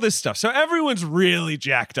and all this stuff. So everyone's really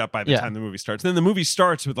jacked up by the time the movie starts. Then the movie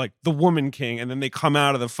starts with like the Woman King, and then they come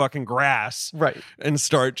out of the fucking grass, right? And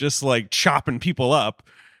start just like chopping people up,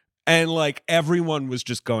 and like everyone was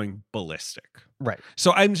just going ballistic, right?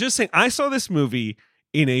 So I'm just saying, I saw this movie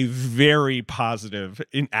in a very positive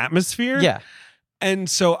atmosphere, and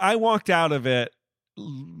so I walked out of it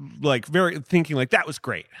like very thinking like that was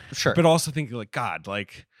great, sure, but also thinking like, God,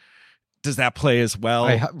 like does that play as well,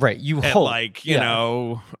 right? You at hope, like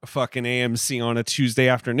fucking AMC on a Tuesday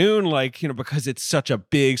afternoon, like because it's such a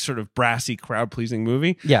big sort of brassy crowd pleasing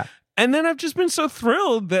movie, And then I've just been so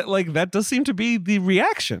thrilled that like that does seem to be the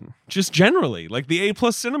reaction, just generally, like the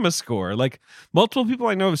A+ cinema score. Like multiple people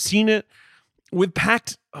I know have seen it with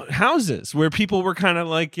packed houses where people were kind of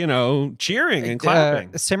like, cheering and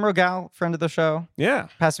clapping. Sam Rogal, friend of the show,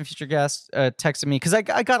 past and future guest, texted me because I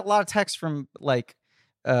got a lot of texts from like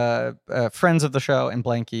friends of the show and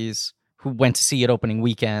Blankies who went to see it opening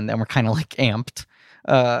weekend and were kind of like amped.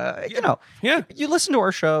 You listen to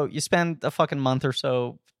our show, you spend a fucking month or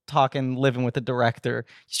so talking, living with the director,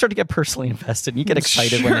 you start to get personally invested and you get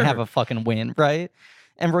excited when you have a fucking win, right?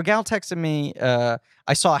 And Regal texted me,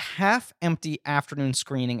 I saw a half-empty afternoon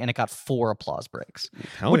screening and it got 4 applause breaks.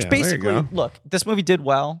 Which basically, look, this movie did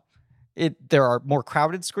well. There are more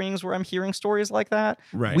crowded screenings where I'm hearing stories like that.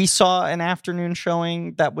 Right. We saw an afternoon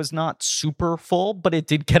showing that was not super full, but it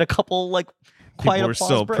did get a couple like quiet people were applause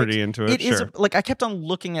still breaks. Pretty into it. Is like I kept on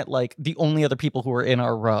looking at like the only other people who were in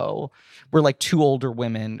our row were like 2 older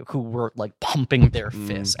women who were like pumping their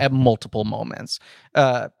fists at multiple moments.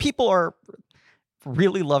 People are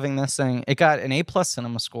really loving this thing. It got an A+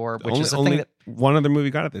 cinema score, which is a thing that one other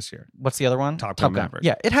movie got it this year. What's the other one? Top Gun Maverick.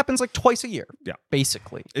 Yeah, it happens like twice a year. Yeah,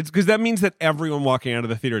 basically. It's because that means that everyone walking out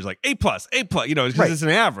of the theater is like A+, you know, because it's an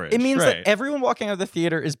average. It means that everyone walking out of the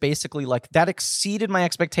theater is basically like that exceeded my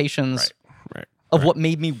expectations of what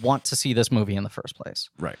made me want to see this movie in the first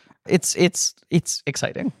place. Right. It's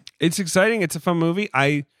exciting. It's exciting. It's a fun movie.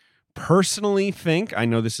 I personally think, I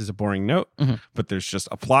know this is a boring note, but there's just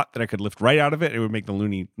a plot that I could lift right out of it. It would make the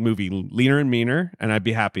Looney movie leaner and meaner, and I'd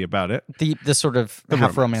be happy about it. The sort of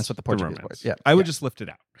half romance with the Portuguese boys. Yeah, I would just lift it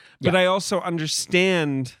out. But I also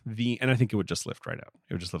understand and I think it would just lift right out.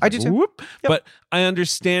 It would just lift. I do too. Whoop. Yep. But I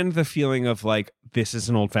understand the feeling of like, this is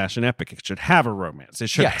an old-fashioned epic. It should have a romance. It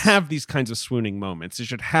should have these kinds of swooning moments. It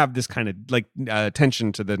should have this kind of like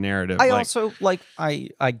attention to the narrative.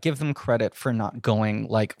 I give them credit for not going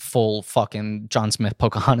like full fucking John Smith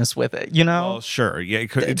Pocahontas with it. You know? Well, sure. Yeah,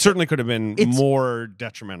 it certainly could have been more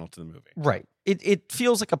detrimental to the movie. Right. It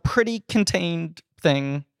feels like a pretty contained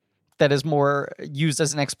thing that is more used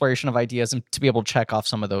as an exploration of ideas and to be able to check off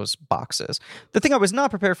some of those boxes. The thing I was not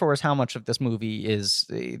prepared for is how much of this movie is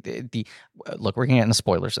the look, we're going to get into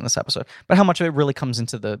spoilers in this episode, but how much of it really comes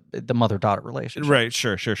into the mother-daughter relationship. Right,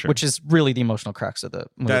 sure. Which is really the emotional crux of the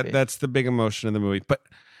movie. That's the big emotion of the movie. But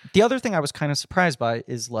the other thing I was kind of surprised by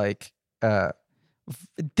is like,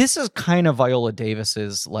 this is kind of Viola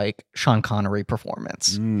Davis's like Sean Connery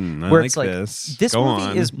performance, where it's like this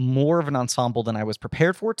movie is more of an ensemble than I was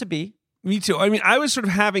prepared for it to be. Me too. I mean, I was sort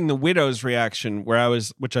of having the Widow's reaction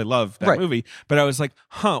which I love that movie, but I was like,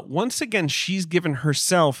 once again, she's given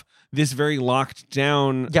herself this very locked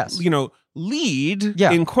down, lead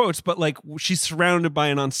in quotes, but like she's surrounded by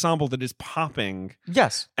an ensemble that is popping.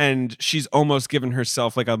 Yes. And she's almost given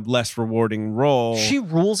herself like a less rewarding role. She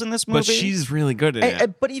rules in this movie. But she's really good at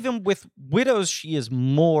it. But even with Widows, she is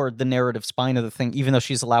more the narrative spine of the thing, even though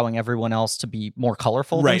she's allowing everyone else to be more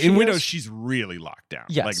colorful. Right. In Widows, she's really locked down.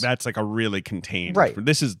 Yes. Like that's like a really contained. Right.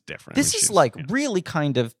 This is different. This is like really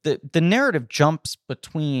kind of the narrative jumps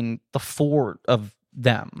between the 4 of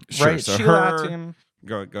them. Sure. Right. So Sheila Atim,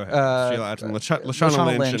 Go ahead. Sheila Atim,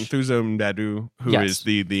 Lashana Lynch, and Thuzo Mdadu, who is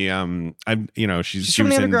she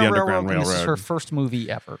was in the Underground Railroad. This is her first movie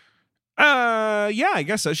ever. Yeah, I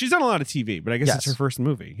guess so. She's done a lot of TV, but I guess it's her first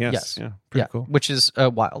movie. Yes. Yeah. Pretty cool. Which is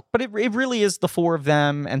wild. But it really is the 4 of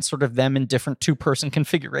them and sort of them in different 2-person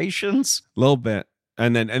configurations. A little bit.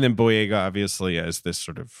 And then Boyega obviously as this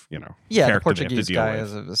sort of, character the Portuguese guy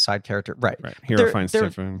as a side character. Right. Hero finds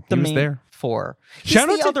Tiffin. The he was main there. 4. He's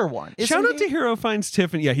the other one. Shout out to Hero finds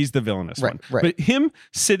Tiffin. Yeah, he's the villainous one. Right. But him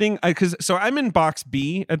sitting, so I'm in box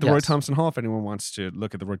B at the Roy Thompson Hall. If anyone wants to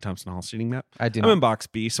look at the Roy Thompson Hall seating map, I do. I'm in box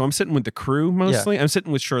B, so I'm sitting with the crew mostly. I'm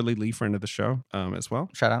sitting with Shirley Lee, friend of the show, as well.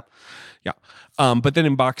 Shout out. Yeah. But then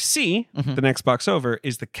in box C, the next box over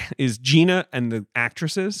is Gina and the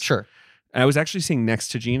actresses. Sure. I was actually sitting next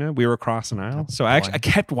to Gina. We were across an aisle. So I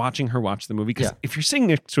kept watching her watch the movie because if you're sitting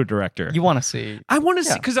next to a director, you want to see. I want to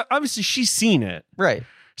see, because obviously she's seen it. Right.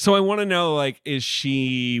 So I want to know, like, is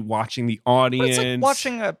she watching the audience? But it's like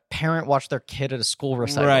watching a parent watch their kid at a school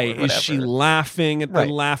recital. Right. Is she laughing at the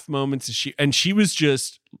laugh moments? She was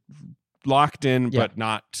just locked in, but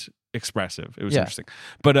not expressive. It was interesting.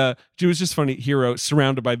 But it was just funny. Hero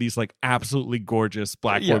surrounded by these like absolutely gorgeous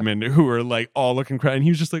black women who are like all looking crazy, and he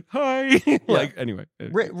was just like, hi. Anyway.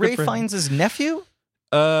 Ray Fiennes' his nephew?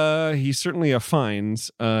 He's certainly a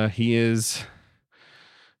Fiennes. He is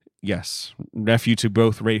nephew to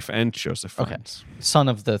both Rafe and Joseph Fiennes. Okay. Son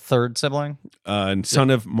of the 3rd sibling? And son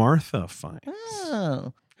of Martha Fiennes.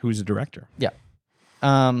 Oh. Who's a director. Yeah.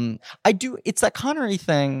 It's that Connery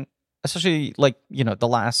thing, especially like, the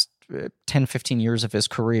last 10, 15 years of his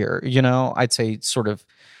career, I'd say sort of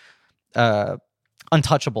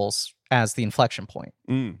Untouchables as the inflection point,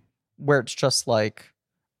 where it's just like,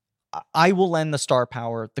 I will lend the star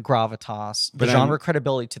power, the gravitas, the genre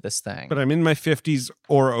credibility to this thing. But I'm in my 50s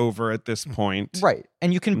or over at this point. Right.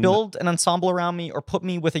 And you can build an ensemble around me or put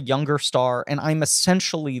me with a younger star, and I'm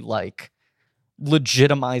essentially like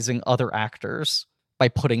legitimizing other actors by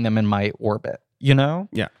putting them in my orbit, you know?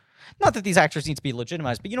 Yeah. Not that these actors need to be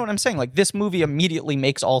legitimized, but you know what I'm saying? Like, this movie immediately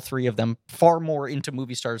makes all three of them far more into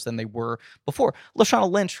movie stars than they were before. Lashana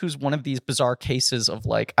Lynch, who's one of these bizarre cases of,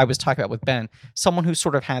 like, I was talking about with Ben, someone who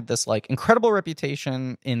sort of had this, like, incredible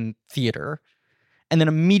reputation in theater and then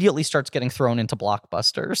immediately starts getting thrown into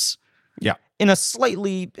blockbusters. Yeah. In a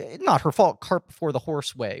slightly, not her fault, cart before the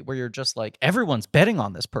horse way, where you're just like, everyone's betting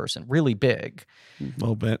on this person really big. A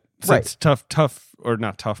little bit. So right. It's tough, or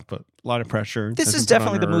not tough, but a lot of pressure. This is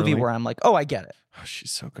definitely the movie where I'm like, oh, I get it. Oh,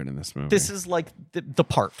 she's so good in this movie. This is like the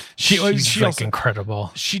part. She's like also,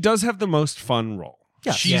 incredible. She does have the most fun role.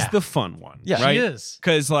 Yeah. She's the fun one. Yeah. Right? She is.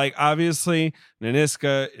 Because, like, obviously,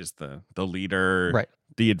 Nanisca is the leader. Right.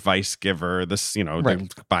 The advice giver, this,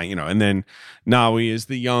 right. And then Nawi is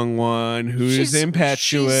the young one who's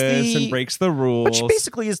impetuous and breaks the rules. But she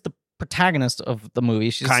basically is the protagonist of the movie.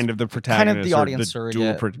 She's kind of the protagonist, kind of the audience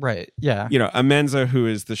surrogate, right? Yeah. Amenza, who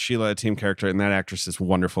is the Sheila Atim character, and that actress is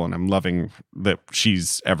wonderful, and I'm loving that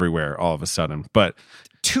she's everywhere all of a sudden. But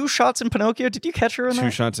 2 shots in Pinocchio. Did you catch her in that?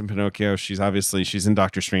 2 shots in Pinocchio. She's in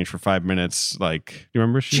Doctor Strange for 5 minutes. Like, you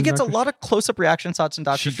remember? She gets a lot of close-up reaction shots in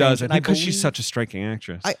Doctor Strange. She does, because she's such a striking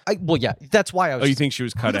actress. Well, yeah, that's why I was. Oh, you think she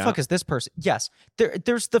was cut out? Who the fuck is this person? Yes,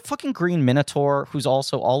 there's the fucking Green Minotaur who's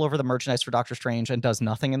also all over the merchandise for Doctor Strange and does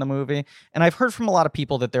nothing in the movie. And I've heard from a lot of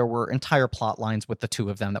people that there were entire plot lines with the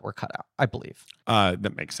 2 of them that were cut out. I believe.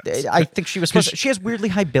 That makes sense. I think she was supposed to. She has weirdly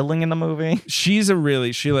high billing in the movie. Sheila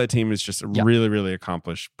Atim is just a really, really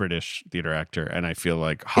accomplished British theater actor, and I feel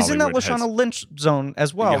like Hollywood isn't that Lashana Lynch zone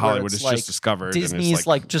as well? Hollywood has just discovered Disney's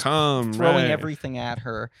like just throwing everything at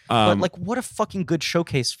her. But like, what a fucking good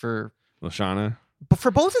showcase for Lashana. But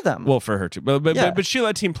for both of them. Well, for her too. But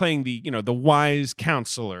Sheila Atim playing the wise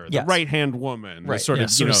counselor, the right-hand woman, right. the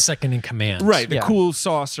sort of second in command. Right, the cool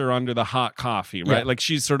saucer under the hot coffee, right? Yeah. Like,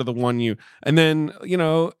 she's sort of the one and then,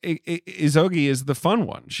 Izogi is the fun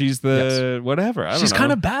one. She's the whatever. She's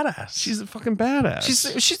kind of badass. She's a fucking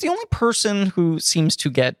badass. She's the only person who seems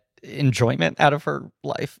to get enjoyment out of her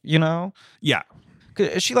life, Yeah.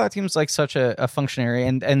 Sheila Atim's like such a functionary,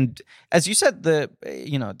 and as you said, the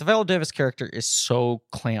Viola Davis character is so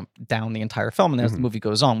clamped down the entire film, and as the movie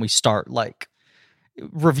goes on, we start like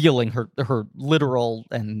revealing her literal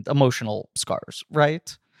and emotional scars,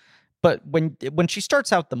 right? But when she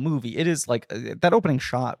starts out the movie, it is like that opening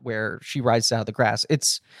shot where she rises out of the grass.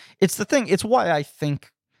 It's the thing. It's why I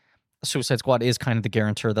think Suicide Squad is kind of the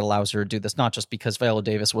guarantor that allows her to do this, not just because Viola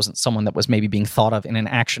Davis wasn't someone that was maybe being thought of in an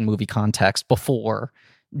action movie context before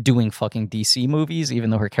doing fucking DC movies, even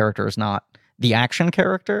though her character is not the action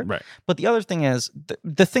character. Right. But the other thing is,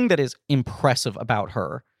 the thing that is impressive about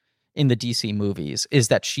her in the DC movies is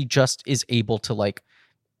that she just is able to like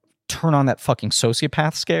turn on that fucking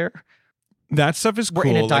sociopath scare. That stuff is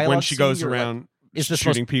cool. Like when she goes around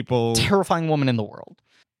shooting people. Terrifying woman in the world.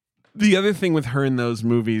 The other thing with her in those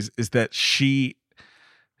movies is that she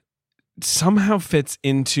somehow fits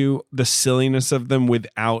into the silliness of them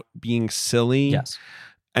without being silly. Yes.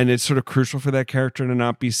 And it's sort of crucial for that character to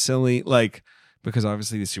not be silly. Like, because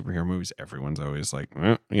obviously the superhero movies, everyone's always like,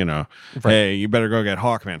 right. Hey, you better go get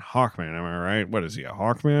Hawkman. Hawkman, am I right? What is he, a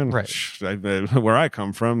Hawkman? Right. Where I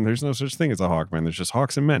come from, there's no such thing as a Hawkman. There's just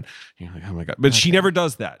hawks and men. You're like, oh my God. But she never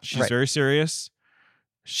does that. She's very serious.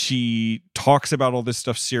 She talks about all this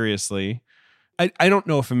stuff seriously. I don't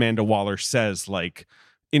know if Amanda Waller says like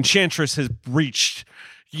Enchantress has breached,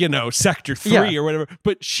 Sector 3 or whatever,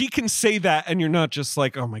 but she can say that and you're not just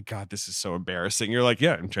like, oh my God, this is so embarrassing. You're like,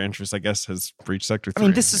 yeah, Enchantress, I guess, has breached Sector 3. I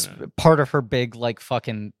mean, this is part of her big, like,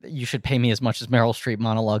 fucking, you should pay me as much as Meryl Streep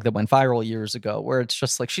monologue that went viral years ago, where it's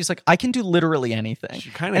just like, she's like, I can do literally anything.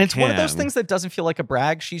 She kind of And it's one of those things that doesn't feel like a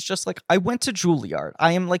brag. She's just like, I went to Juilliard.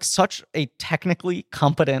 I am like such a technically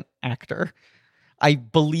competent actor. I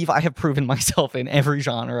believe I have proven myself in every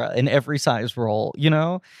genre, in every size role,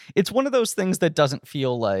 It's one of those things that doesn't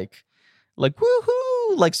feel like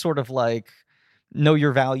woohoo, like sort of like know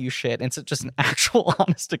your value shit. It's just an actual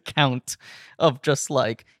honest account of just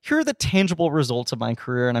like, here are the tangible results of my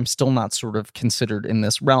career, and I'm still not sort of considered in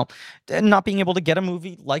this realm. And not being able to get a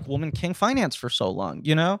movie like Woman King financed for so long,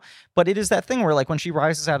 But it is that thing where like when she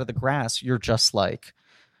rises out of the grass, you're just like,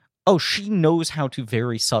 oh, she knows how to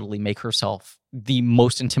very subtly make herself the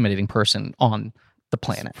most intimidating person on the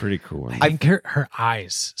planet. It's pretty cool. I think her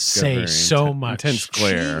eyes say so much. Intense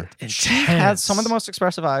glare. She has some of the most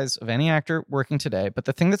expressive eyes of any actor working today. But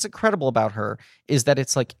the thing that's incredible about her is that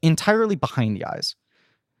it's like entirely behind the eyes.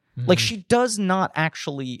 Like she does not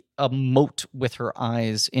actually emote with her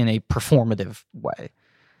eyes in a performative way.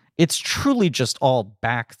 It's truly just all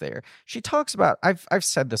back there. She talks about, I've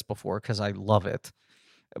said this before because I love it.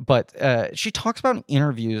 But she talks about in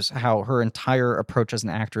interviews how her entire approach as an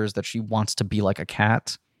actor is that she wants to be like a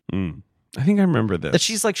cat. I think I remember this. That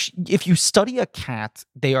she's like, if you study a cat,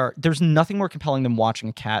 there's nothing more compelling than watching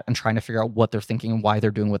a cat and trying to figure out what they're thinking and why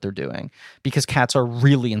they're doing what they're doing. Because cats are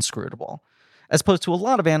really inscrutable. As opposed to a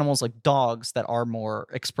lot of animals like dogs that are more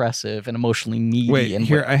expressive and emotionally needy. Wait, and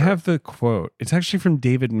here, whatever. I have the quote. It's actually from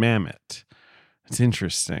David Mamet. It's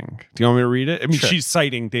interesting. Do you want me to read it? I mean, she's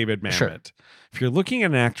citing David Mamet. Sure. If you're looking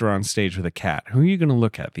at an actor on stage with a cat, who are you going to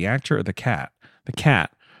look at? The actor or the cat? The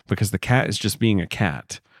cat, because the cat is just being a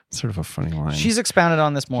cat. It's sort of a funny line. She's expounded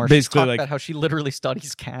on this more. She's talked about how she literally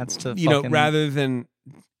studies cats to rather than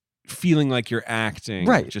feeling like you're acting,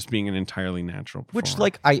 right? Just being an entirely natural performer. Which,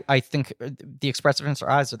 like, I think the expressiveness in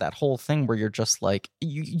her eyes are that whole thing where you're just like,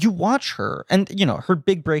 you watch her, and her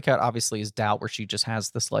big breakout obviously is Doubt, where she just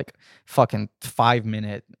has this like fucking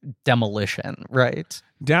 5-minute demolition, right?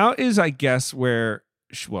 Doubt is, I guess, it's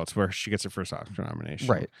where she gets her first Oscar nomination,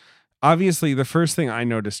 right? Obviously, the first thing I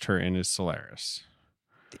noticed her in is Solaris.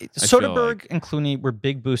 Soderbergh and Clooney were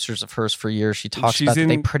big boosters of hers for years. She talks about that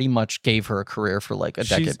they pretty much gave her a career for like a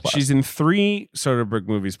decade plus. She's in 3 Soderbergh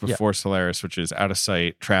movies before Solaris, which is Out of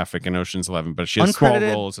Sight, Traffic, and Ocean's 11. But she has small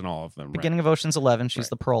roles in all of them. Beginning of Ocean's 11, she's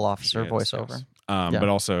the parole officer voiceover. But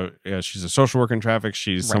also, she's a social worker in Traffic.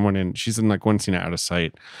 She's she's in like one scene Out of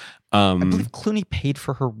Sight. I believe Clooney paid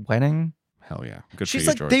for her wedding. Hell yeah. Good She's for you,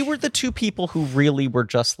 like, George. they were the 2 people who really were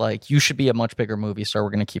just like, you should be a much bigger movie star. We're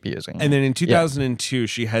going to keep using you. And then in 2002,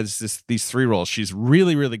 she has these 3 roles. She's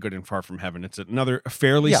really, really good in Far From Heaven. It's another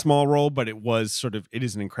fairly small role, but it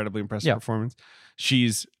is an incredibly impressive performance.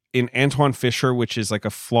 She's in Antoine Fisher, which is like a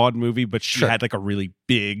flawed movie, but she had like a really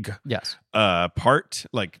big part,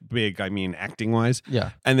 like big, I mean, acting wise. Yeah.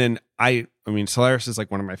 And then I mean, Solaris is like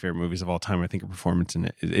one of my favorite movies of all time. I think her performance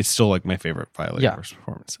in it's still like my favorite Viola Davis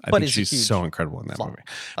performance. I think she's so incredible in that movie.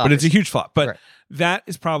 But it's a huge flop. But that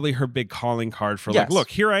is probably her big calling card for like, look,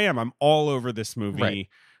 here I am. I'm all over this movie,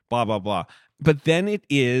 blah, blah, blah. But then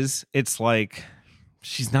it's like,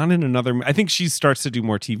 she's not in another, I think she starts to do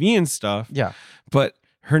more TV and stuff. Yeah. But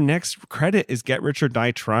her next credit is Get Rich or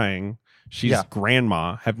Die Trying. She's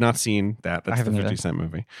grandma. Have not seen that. That's the 50 Cent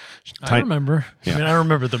movie. I remember. I mean, I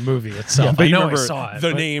remember the movie itself. But I know I saw it.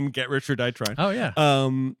 The name Get Rich or Die Trying. Oh, yeah.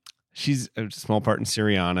 She's a small part in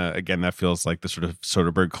Syriana. Again, that feels like the sort of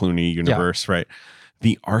Soderbergh Clooney universe, right?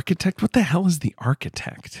 The Architect. What the hell is The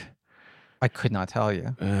Architect? I could not tell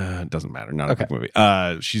you. It doesn't matter. Not a big movie.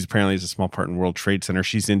 She's apparently has a small part in World Trade Center.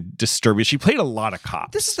 She's in Disturbia. She played a lot of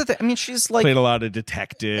cops. This is the thing. I mean, she's like played a lot of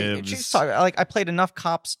detectives. She's like, I played enough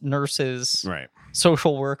cops, nurses, right,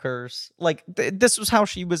 social workers. Like this was how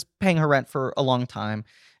she was paying her rent for a long time,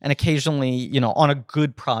 and occasionally, on a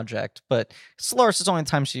good project. But Solaris is the only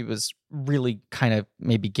time she was really kind of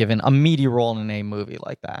maybe given a meaty role in a movie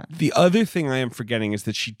like that. The other thing I am forgetting is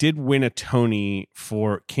that she did win a Tony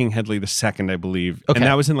for King Hedley II, I believe. And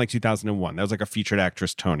that was in like 2001. That was like a featured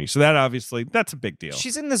actress Tony. So that obviously, that's a big deal.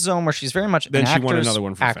 She's in the zone where she's very much then an she won another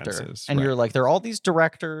one for actor. Fences. And you're like, there are all these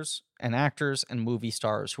directors and actors and movie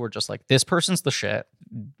stars who are just like, this person's the shit.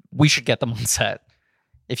 We should get them on set.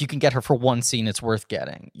 If you can get her for one scene, it's worth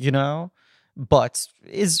getting, but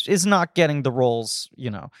is not getting the roles,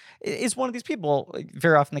 is one of these people, like,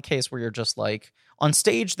 very often the case where you're just like, on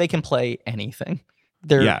stage, they can play anything.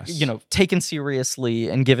 They're, taken seriously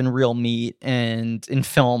and given real meat. And in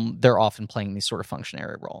film, they're often playing these sort of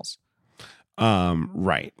functionary roles.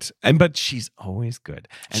 Right. But she's always good.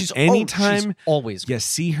 And she's always good. You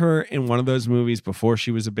see her in one of those movies before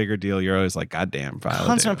she was a bigger deal, you're always like, God damn, Viola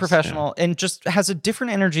Consummate professional, and just has a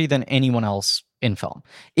different energy than anyone else in film.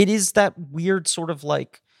 It is that weird sort of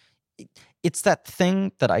like, it's that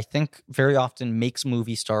thing that I think very often makes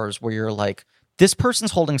movie stars where you're like, this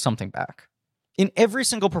person's holding something back. In every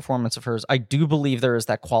single performance of hers, I do believe there is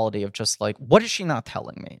that quality of just like, what is she not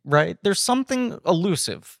telling me, right? There's something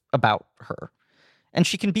elusive about her. And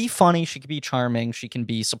she can be funny, she can be charming, she can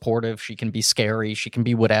be supportive, she can be scary, she can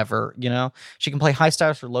be whatever, She can play high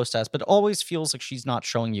status or low status, but it always feels like she's not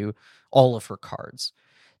showing you all of her cards.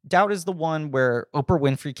 Doubt is the one where Oprah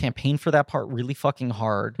Winfrey campaigned for that part really fucking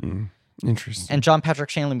hard. Interesting. And John Patrick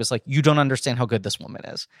Shanley was like, you don't understand how good this woman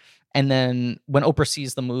is. And then when Oprah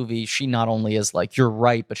sees the movie, she not only is like, you're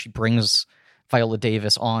right, but she brings Viola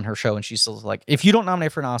Davis on her show, and she's still like, if you don't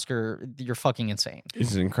nominate for an Oscar, you're fucking insane.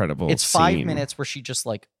 It's incredible. It's 5 minutes where she just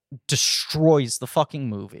like destroys the fucking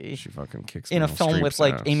movie. She fucking kicks in a film Streep's with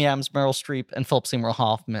like ass. Amy Adams, Meryl Streep, and Philip Seymour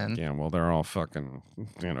Hoffman. Yeah, well, they're all fucking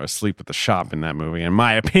asleep at the shop in that movie. In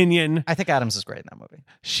my opinion, I think Adams is great in that movie.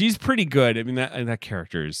 She's pretty good. I mean, that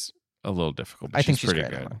character is a little difficult. But I think she's pretty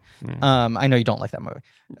great. good. I know you don't like that movie.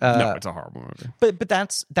 No, it's a horrible movie. But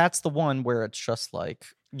that's the one where it's just like,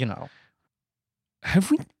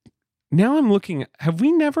 Have we? Now I'm looking. Have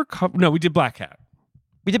we never covered? No, we did Black Cat.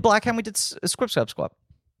 We did Black Cat. We did Squib Squad.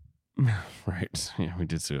 Right. Yeah, we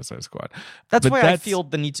did Suicide Squad. That's why I feel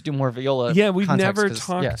the need to do more Viola. Yeah, we've never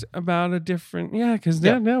talked about a different. Yeah, because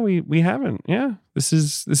no, we haven't. Yeah, this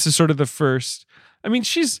is sort of the first. I mean,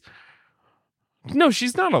 she's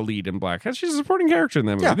not a lead in Black Cat. She's a supporting character in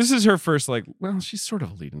that movie. Yeah. This is her first she's sort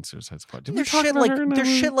of a lead in Suicide Squad. Did we talk about her in that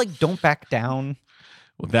movie? Shit like Don't Back Down.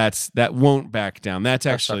 Well, that Won't Back Down. That's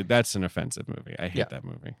an offensive movie. I hate that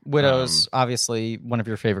movie. Widows, obviously one of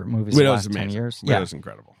your favorite movies in the last 10 years. Widow's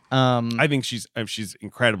incredible. I think she's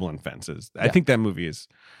incredible in Fences. I think that movie is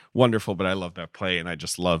wonderful, but I love that play, and I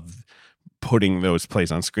just love putting those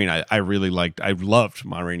plays on screen. I loved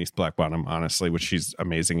Ma Rainey's Black Bottom, honestly, which she's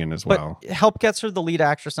amazing in as well. But Help gets her the lead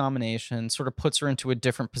actress nomination, sort of puts her into a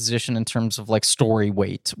different position in terms of like story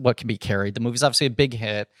weight, what can be carried. The movie's obviously a big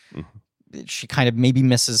hit. Mm-hmm. She kind of maybe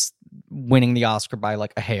misses winning the Oscar by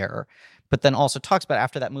like a hair, but then also talks about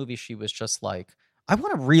after that movie, she was just like, I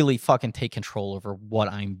want to really fucking take control over what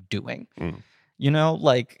I'm doing.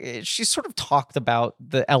 She sort of talked about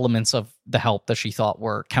the elements of The Help that she thought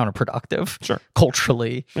were counterproductive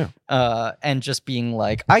culturally. And just being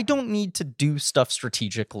like, I don't need to do stuff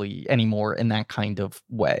strategically anymore in that kind of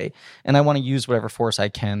way. And I want to use whatever force I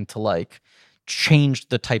can to like change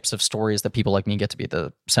the types of stories that people like me get to be at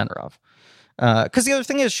the center of. Because the other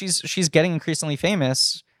thing is she's getting increasingly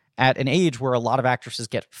famous at an age where a lot of actresses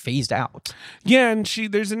get phased out. Yeah, and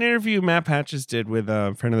there's an interview Matt Patches did with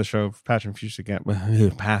a friend of the show, past and future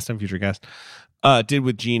guest, did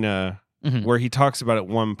with Gina, where he talks about at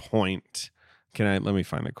one point. Let me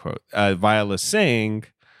find the quote. Viola saying,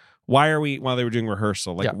 while they were doing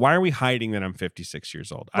rehearsal, why are we hiding that I'm 56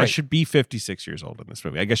 years old? Right. I should be 56 years old in this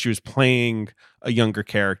movie. I guess she was playing a younger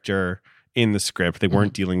character in the script. They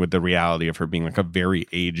weren't dealing with the reality of her being like a very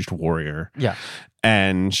aged warrior. Yeah.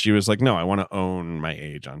 And she was like, no, I want to own my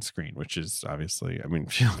age on screen, which is obviously, I mean,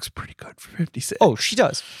 she looks pretty good for 56. Oh, she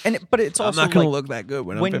does. But it's also I'm not going to look that good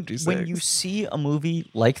when I'm 56. When you see a movie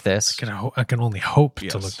like this, I can only hope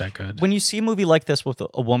to look that good. When you see a movie like this with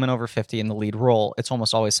a woman over 50 in the lead role, it's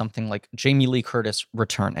almost always something like Jamie Lee Curtis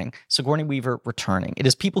returning, Sigourney Weaver returning. It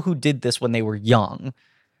is people who did this when they were young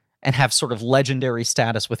and have sort of legendary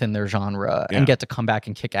status within their genre and get to come back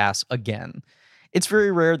and kick ass again. It's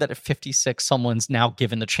very rare that at 56, someone's now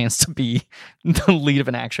given the chance to be the lead of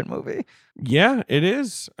an action movie. Yeah, it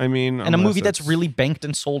is. I mean, and a movie that's really banked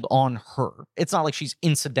and sold on her. It's not like she's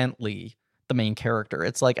incidentally the main character.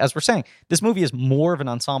 It's like, as we're saying, this movie is more of an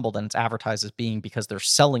ensemble than it's advertised as being because they're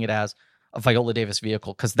selling it as a Viola Davis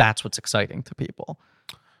vehicle because that's what's exciting to people.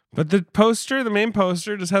 But the main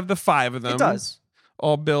poster, does have the 5 of them. It does.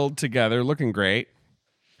 All billed together, looking great.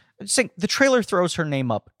 Saying the trailer throws her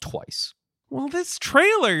name up twice. Well, this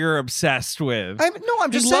trailer you're obsessed with.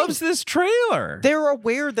 I'm just saying. Loves this trailer. They're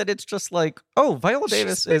aware that it's just like, oh, Viola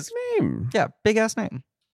Davis is name. Yeah, big ass name.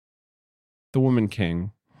 The Woman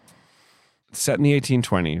King. Set in the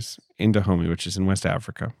 1820s in Dahomey, which is in West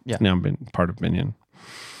Africa. Yeah. It's now been part of Benin.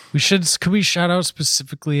 Could we shout out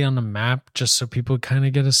specifically on the map just so people kind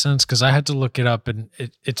of get a sense? Because I had to look it up, and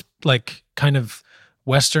it's like kind of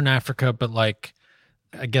Western Africa, but like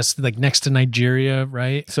I guess like next to Nigeria,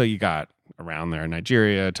 right? So you got around there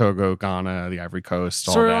Nigeria, Togo, Ghana, the Ivory Coast,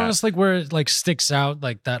 all that. So almost like where it like sticks out,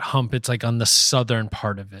 like that hump. It's like on the southern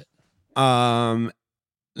part of it.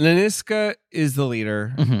 Leniska is the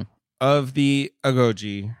leader of the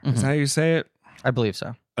Agoji. Is that how you say it? I believe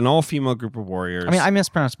so. An all-female group of warriors. I mean, I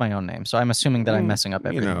mispronounced my own name, so I'm assuming that I'm messing up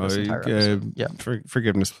everything this entire episode. Yeah.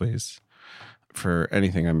 Forgiveness, please, for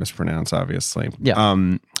anything I mispronounce, obviously.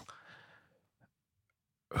 Yeah.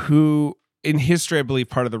 Who, in history, I believe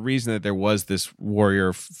part of the reason that there was this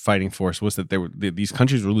warrior fighting force was that these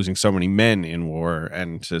countries were losing so many men in war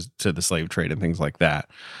and to the slave trade and things like that,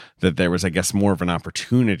 that there was, I guess, more of an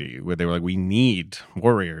opportunity where they were like, we need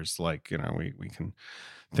warriors. Like, we can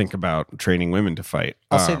think about training women to fight.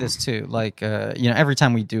 I'll say this too, like every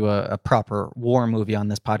time we do a proper war movie on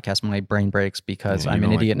this podcast, my brain breaks because I'm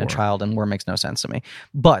an idiot and a child, and war makes no sense to me.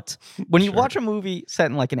 But when you watch a movie set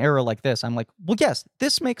in like an era like this, I'm like, well, yes,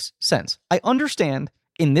 this makes sense. I understand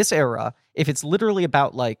in this era, if it's literally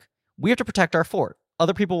about like, we have to protect our fort,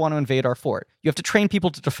 other people want to invade our fort, you have to train people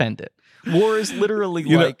to defend it. War is literally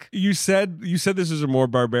you said this is a more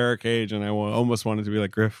barbaric age, and I almost wanted to be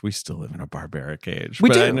like, Griff, we still live in a barbaric age. We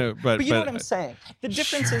do. I know, but you know what I'm saying? The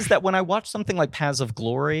difference is that when I watch something like Paths of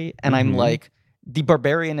Glory, and I'm like, the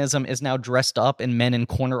barbarianism is now dressed up in men in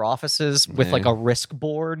corner offices with like a risk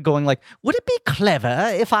board going like, would it be clever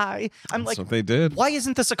if I'm That's like, what they did. Why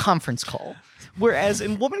isn't this a conference call? Whereas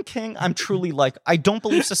in Woman King, I'm truly like, I don't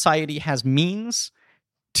believe society has means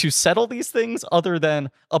to settle these things other than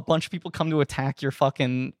a bunch of people come to attack your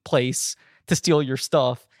fucking place to steal your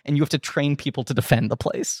stuff and you have to train people to defend the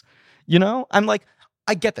place. You know? I'm like,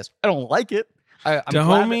 I get this. I don't like it.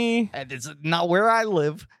 Dahomey, it's not where I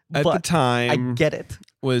live. At the time, I get it.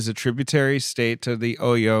 Was a tributary state to the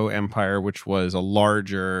Oyo Empire, which was a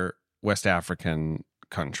larger West African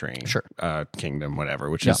country, kingdom, whatever,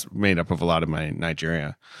 which is made up of a lot of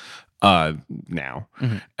Nigeria now.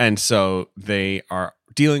 And so they are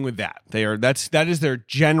dealing with that. That is their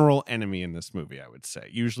general enemy in this movie, I would say.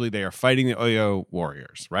 Usually they are fighting the Oyo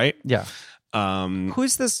warriors, right? Yeah. Who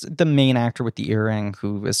is the main actor with the earring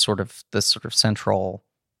who is sort of central?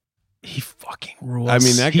 He fucking rules. I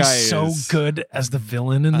mean, that guy is so good as the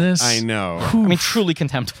villain in this. I know. I mean, truly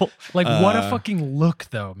contemptible. Like, what a fucking look,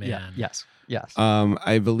 though, man. Yeah. Yes.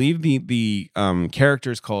 I believe the character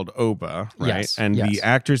is called Oba, right? Yes. And the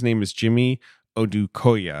actor's name is Jimmy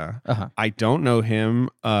Odukoya. I don't know him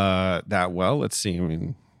that well. Let's see. I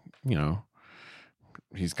mean, you know,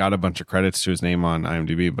 he's got a bunch of credits to his name on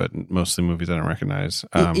IMDb, but mostly movies I don't recognize.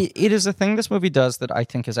 It is a thing this movie does that I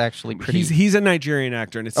think is actually pretty... He's a Nigerian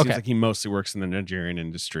actor, and it seems like he mostly works in the Nigerian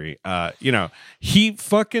industry. You know, he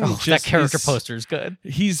fucking that character poster is good.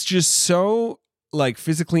 He's just so like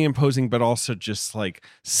physically imposing, but also just like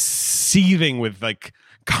seething with like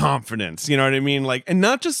confidence. You know what I mean? Like, and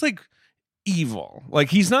not just like evil. Like,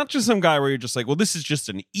 he's not just some guy where you're just like, well, this is just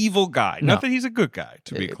an evil guy. No. Not that he's a good guy,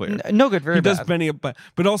 to be clear. No good, very he bad. does many, but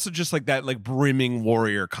also just like that, like brimming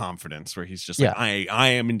warrior confidence, where he's just like, I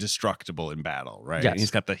am indestructible in battle, right? Yes. And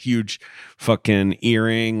he's got the huge fucking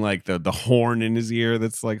earring, like the horn in his ear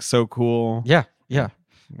that's like so cool. Yeah.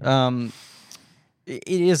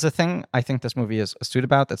 It is a thing I think this movie is astute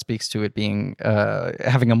about that speaks to it being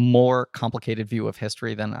having a more complicated view of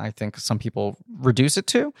history than I think some people reduce it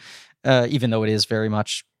to, even though it is very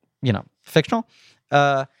much, you know, fictional.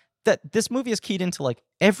 That this movie is keyed into like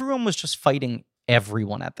everyone was just fighting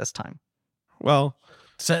everyone at this time. Well,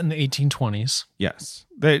 set in the 1820s. Yes,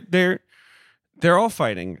 they're all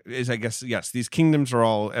fighting. Is I guess yes, these kingdoms are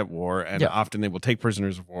all at war, and often they will take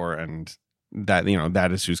prisoners of war, and that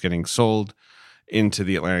that is who's getting sold into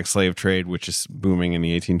the Atlantic slave trade, which is booming in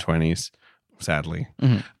the 1820s, sadly.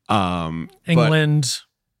 England,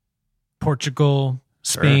 Portugal,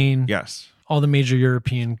 Spain, yes, all the major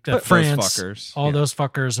European, France, those those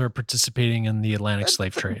fuckers are participating in the Atlantic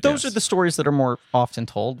slave trade. Those are the stories that are more often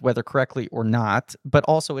told, whether correctly or not. But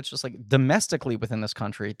also, it's just like domestically within this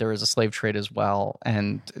country, there is a slave trade as well,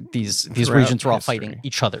 and these regions are all fighting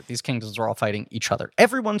each other. These kingdoms are all fighting each other.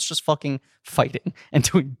 Everyone's just fucking fighting and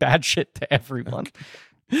doing bad shit to everyone.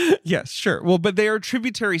 Yes, sure. Well, but they are a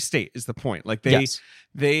tributary state is the point. Like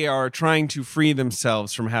they are trying to free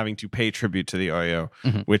themselves from having to pay tribute to the Oyo,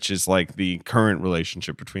 which is like the current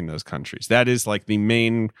relationship between those countries. That is like the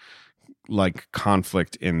main like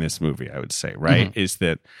conflict in this movie, I would say, right? Is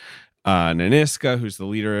that Nanisca, who's the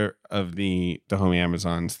leader of the Dahomey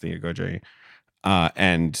Amazons, the Agoje,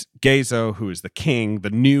 and Gezo, who is the king,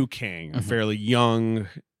 the new king, a fairly young,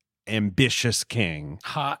 ambitious king.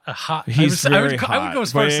 Hot. He's very hot. I would go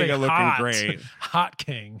as far as say looking hot. Great. Hot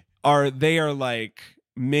king. They are like,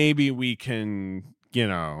 maybe we can, you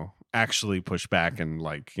know, actually push back and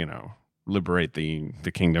like, you know, liberate the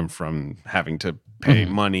kingdom from having to pay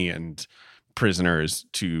money and prisoners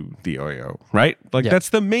to the Oyo, right? Like that's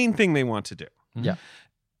the main thing they want to do. Yeah.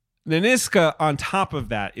 Nanisca, on top of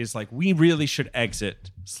that, is like, we really should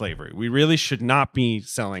exit slavery. We really should not be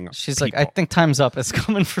selling. She's people. like, I think time's up. It's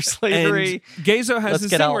coming for slavery. And Gezo has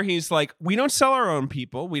this thing where he's like, we don't sell our own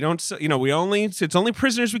people. We don't, you know, it's only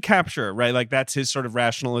prisoners we capture, right? Like that's his sort of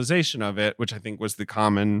rationalization of it, which I think was the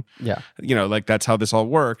common, you know, like that's how this all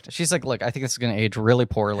worked. She's like, look, I think this is going to age really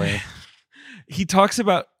poorly. He talks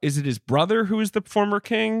about, is it his brother who is the former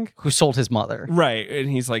king? Who sold his mother. Right. And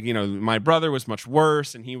he's like, you know, my brother was much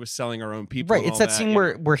worse and he was selling our own people. Right. It's that scene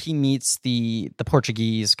where he meets the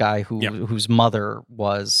Portuguese guy whose mother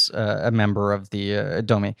was a member of the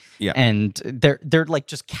Dome. Yeah. And they're like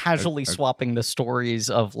just casually swapping the stories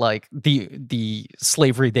of like the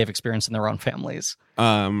slavery they've experienced in their own families.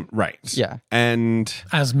 Right. Yeah. And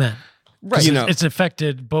as men. Right. You know, it's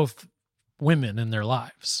affected both women in their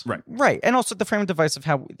lives. Right. And also the frame of device of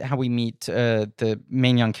how we meet the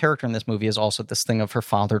main young character in this movie is also this thing of her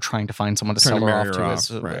father trying to find someone to sell her off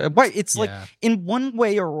to. Right. It's like in one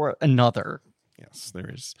way or another, yes, there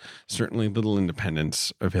is certainly little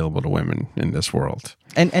independence available to women in this world.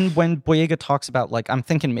 And when Boyega talks about, like, I'm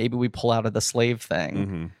thinking maybe we pull out of the slave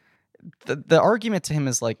thing, the argument to him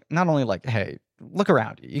is like, not only like, hey, look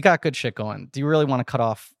around you, you got good shit going. Do you really want to cut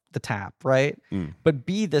off the tap, right? But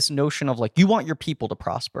B, this notion of like, you want your people to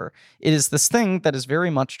prosper. It is this thing that is very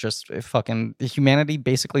much just fucking humanity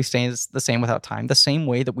basically stays the same without time. The same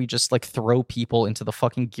way that we just like throw people into the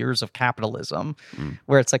fucking gears of capitalism,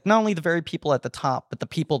 where it's like not only the very people at the top, but the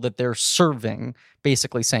people that they're serving,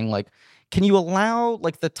 basically saying like, can you allow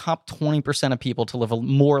like the top 20% of people to live a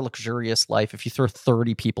more luxurious life if you throw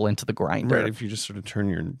 30 people into the grinder? Right. If you just sort of turn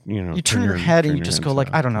your, you turn your head and you just go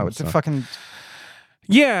like, I don't know, it's a fucking.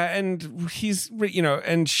 Yeah, and he's,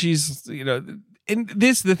 and she's, and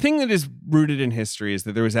the thing that is rooted in history is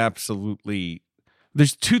that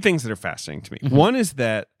there's two things that are fascinating to me. One is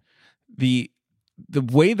that the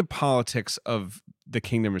way the politics of the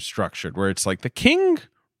kingdom is structured, where it's like the king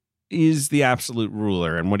is the absolute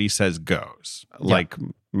ruler and what he says goes, like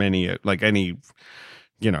any,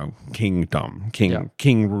 kingdom,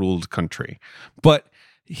 king ruled country. But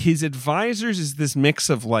his advisors is this mix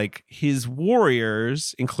of like his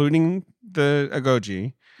warriors, including the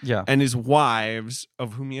Agoji, and his wives,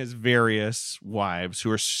 of whom he has various wives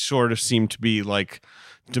who are sort of seem to be like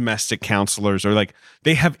domestic counselors, or like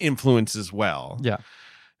they have influence as well. Yeah.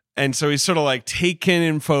 And so he's sort of like taken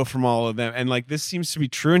info from all of them. And like this seems to be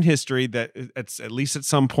true in history, that it's at least at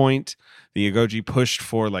some point the Agoji pushed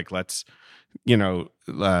for like, let's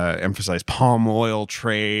emphasize palm oil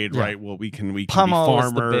trade, right? Well, we can be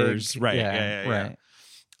farmers, right?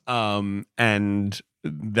 And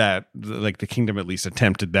that like the kingdom at least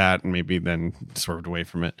attempted that, and maybe then swerved away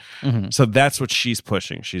from it. So that's what she's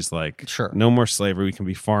pushing. She's like, sure, no more slavery. We can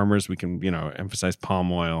be farmers. We can, emphasize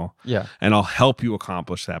palm oil. Yeah, and I'll help you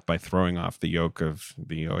accomplish that by throwing off the yoke of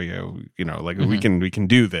the Oyo. We can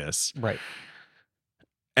do this, right?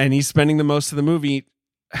 And he's spending the most of the movie.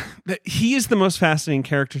 He is the most fascinating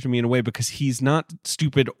character to me in a way because he's not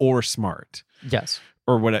stupid or smart. Yes.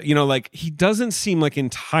 Or what, like he doesn't seem like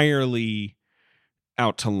entirely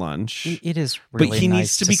out to lunch. It is really but he nice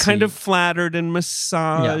needs to be kind of flattered and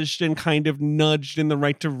massaged and kind of nudged in the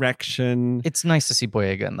right direction. It's nice to see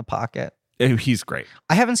Boyega in the pocket. He's great.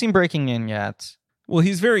 I haven't seen Breaking In yet. Well,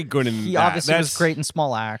 he's very good in He obviously was great in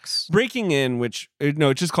Small Axe. Breaking In, which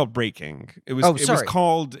it's just called Breaking. It was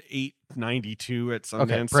called 892 at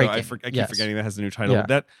Sundance. So I keep forgetting that has a new title.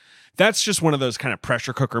 Yeah. That's just one of those kind of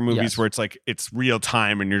pressure cooker movies where it's like it's real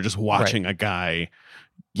time and you're just watching a guy.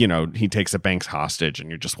 He takes a bank's hostage and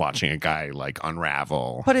you're just watching a guy like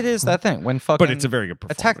unravel. But it is that thing when fucking. But it's a very good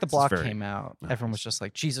performance. Attack the Block came out. Nice. Everyone was just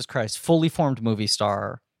like, Jesus Christ, fully formed movie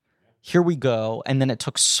star. Here we go. And then it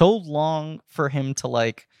took so long for him to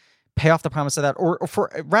like pay off the promise of that, or for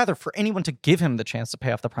anyone to give him the chance to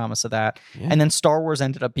pay off the promise of that. Yeah. And then Star Wars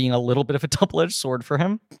ended up being a little bit of a double-edged sword for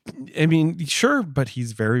him. I mean, sure, but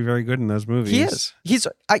he's very, very good in those movies. He is.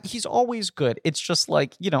 He's always good. It's just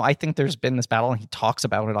like, I think there's been this battle, and he talks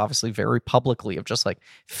about it obviously very publicly, of just like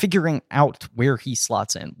figuring out where he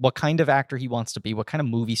slots in, what kind of actor he wants to be, what kind of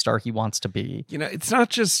movie star he wants to be. It's not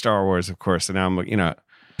just Star Wars, of course. And now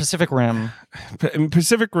Pacific Rim.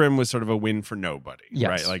 Pacific Rim was sort of a win for nobody,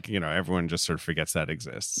 right? Like, everyone just sort of forgets that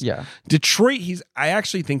exists. Yeah. Detroit, I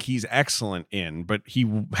actually think he's excellent in, but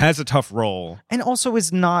he has a tough role. And also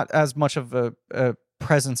is not as much of a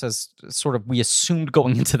presence as sort of we assumed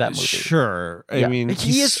going into that movie. Sure. I mean,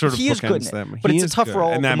 he is good in it, but it's a tough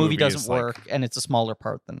role. And the movie doesn't work, and it's a smaller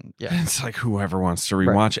part than, It's like whoever wants to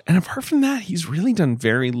rewatch it. And apart from that, he's really done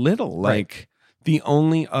very little. Like, the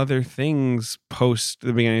only other things post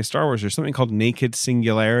the beginning of Star Wars, there's something called Naked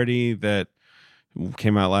Singularity that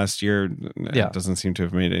came out last year. It doesn't seem to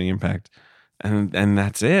have made any impact. And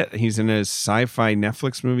that's it. He's in a sci-fi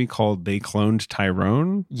Netflix movie called They Cloned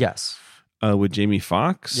Tyrone. Yes. With Jamie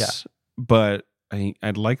Foxx. Yeah. But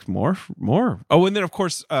I'd like more. Oh, and then of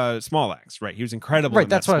course, Small Axe, right? He was incredible. Right,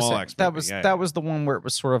 that's what I was saying. That was the one where it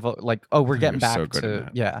was sort of like, we're getting back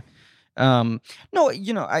to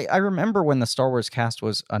I remember when the Star Wars cast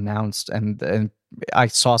was announced, and I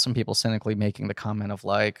saw some people cynically making the comment of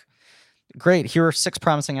like, great, here are 6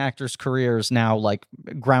 promising actors' careers now like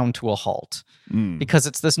ground to a halt, because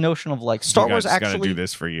it's this notion of like Star Wars actually do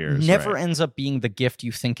this for years, never ends up being the gift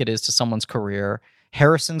you think it is to someone's career.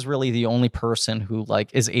 Harrison's really the only person who like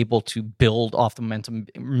is able to build off the momentum,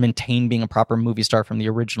 maintain being a proper movie star from the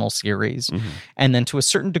original series, and then to a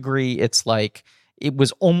certain degree, it's like. It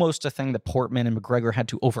was almost a thing that Portman and McGregor had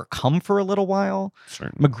to overcome for a little while.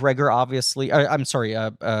 Certainly. McGregor, obviously,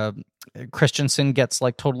 Christensen gets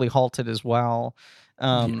like totally halted as well.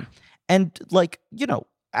 And like,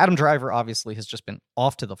 Adam Driver obviously has just been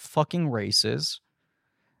off to the fucking races.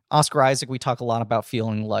 Oscar Isaac, we talk a lot about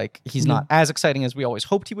feeling like he's not as exciting as we always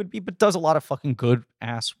hoped he would be, but does a lot of fucking good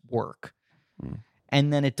ass work.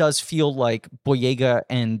 And then it does feel like Boyega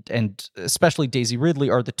and especially Daisy Ridley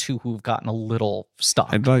are the two who've gotten a little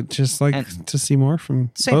stuck. I'd like to see more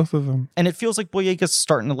from both of them. And it feels like Boyega's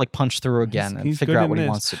starting to like punch through again and figure out what he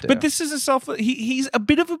wants to do. But this is he's a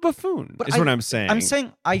bit of a buffoon, is what I'm saying. I'm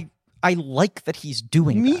saying I like that he's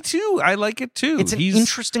doing that. Me too. I like it too. It's an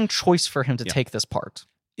interesting choice for him to take this part.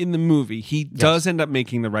 In the movie, he does end up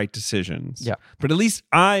making the right decisions. Yeah. But at least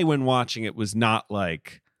when watching it, was not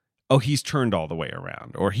like, oh, he's turned all the way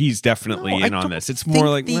around, or he's definitely in on this. It's more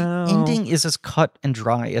like the ending is as cut and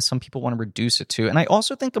dry as some people want to reduce it to. And I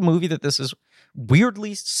also think a movie that this is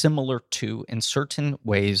weirdly similar to in certain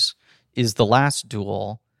ways is The Last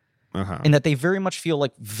Duel, in that they very much feel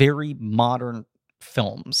like very modern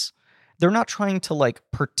films. They're not trying to like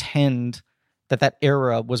pretend that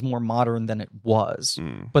era was more modern than it was,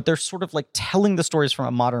 but they're sort of like telling the stories from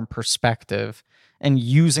a modern perspective and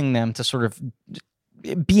using them to sort of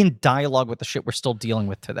be in dialogue with the shit we're still dealing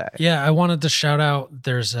with today. Yeah, I wanted to shout out,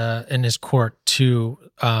 there's in his court too,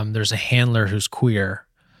 there's a handler who's queer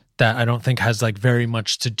that I don't think has like very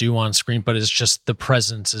much to do on screen, but it's just the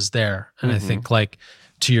presence is there. And I think like,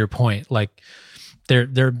 to your point, like they're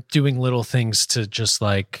doing little things to just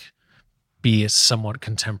like be somewhat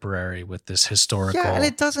contemporary with this historical. Yeah, and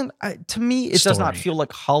it doesn't, to me, it does not feel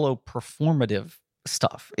like hollow performative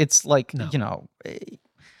stuff. It's like,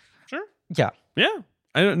 Sure. Yeah. Yeah.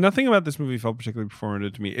 Nothing about this movie felt particularly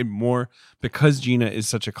performative to me. It more, because Gina is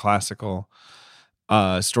such a classical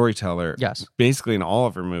storyteller. Yes. Basically in all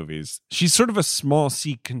of her movies, she's sort of a small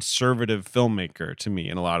C conservative filmmaker to me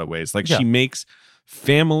in a lot of ways. Like she makes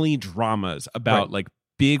family dramas about like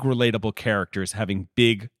big relatable characters having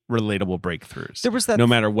big relatable breakthroughs. There was that, no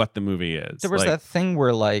matter what the movie is. There was that thing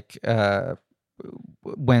where like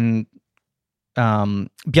when Beyond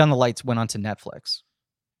the Lights went onto Netflix.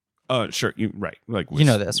 Sure, right. Like you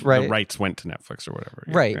know this, right? The rights went to Netflix or whatever.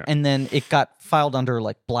 Right. Yeah. And then it got filed under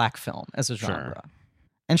like black film as a genre. Sure.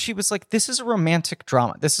 And she was like, this is a romantic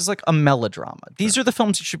drama. This is like a melodrama. These are the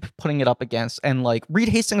films you should be putting it up against. And like Reed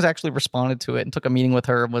Hastings actually responded to it and took a meeting with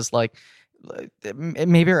her and was like,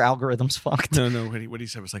 maybe our algorithm's fucked. No. What he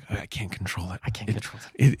said was like, I can't control it. I can't control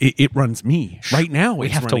it. It runs me right now. We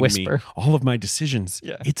have to whisper. Me. All of my decisions.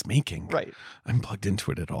 Yeah. It's making. Right. I'm plugged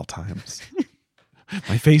into it at all times.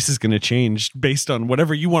 My face is going to change based on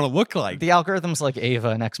whatever you want to look like. The algorithm's like Ava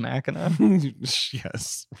and Ex Machina.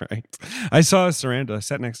 Yes, right. I saw Saranda. I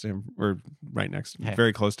sat next to him, or right next,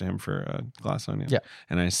 very close to him for Glass Onion. Yeah.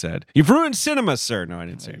 And I said, "You've ruined cinema, sir." No, I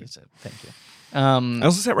didn't say it. Thank you. I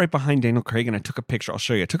also sat right behind Daniel Craig, and I took a picture. I'll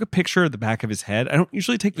show you. I took a picture of the back of his head. I don't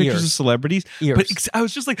usually take pictures of celebrities, but I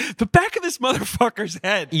was just like, the back of this motherfucker's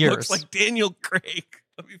head looks like Daniel Craig.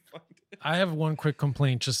 Let me find it. I have one quick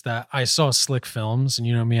complaint, just that I saw Slick Films, and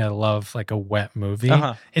you know me, I love like a wet movie.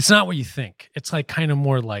 It's not what you think. It's like kind of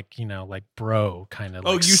more like, like bro kind of.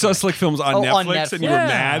 Oh, like you saw Slick Films on Netflix, and you were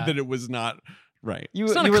mad that it was not right.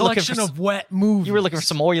 It's not a collection of wet movies. You were looking for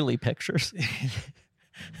some oily pictures.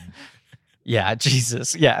 Yeah,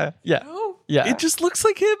 Jesus. Yeah. Yeah. It just looks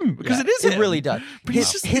like him because it is. It really does. But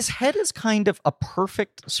his head is kind of a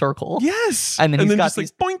perfect circle. Yes. And then he's got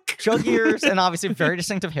these boink jug ears and obviously very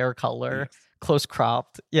distinctive hair color, close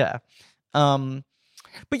cropped. Yeah. But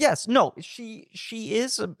yes, no,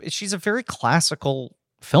 she's a very classical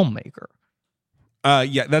filmmaker.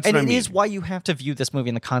 Yeah, that's and what I mean. It is why you have to view this movie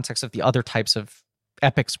in the context of the other types of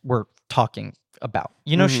epics we're talking about.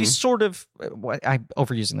 She's sort of, I'm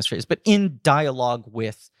overusing this phrase, but in dialogue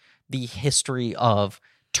with the history of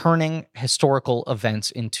turning historical events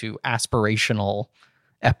into aspirational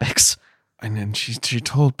epics. And then she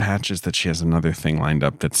told Patches that she has another thing lined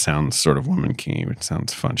up that sounds sort of Woman King. It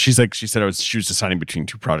sounds fun. She said she was deciding between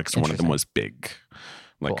two products, and one of them was big,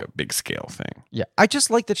 like a big scale thing. Yeah, I just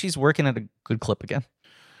like that she's working at a good clip again.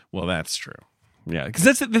 Well, that's true. Yeah, because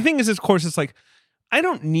that's the thing is, of course, it's like, I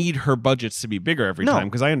don't need her budgets to be bigger every time,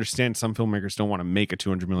 because I understand some filmmakers don't want to make a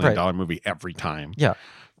 $200 million movie every time. Yeah.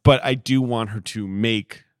 But I do want her to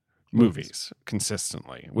make movies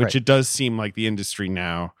consistently, which it does seem like the industry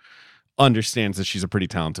now understands that she's a pretty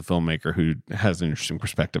talented filmmaker who has an interesting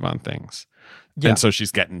perspective on things. Yeah. And so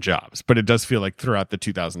she's getting jobs. But it does feel like throughout the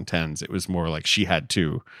 2010s, it was more like she had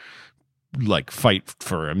to like fight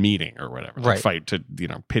for a meeting or whatever. Like fight to,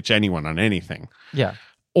 pitch anyone on anything. Yeah.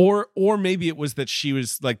 Or maybe it was that she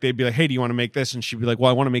was like, they'd be like, hey, do you want to make this? And she'd be like, well,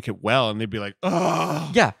 I want to make it well. And they'd be like, oh,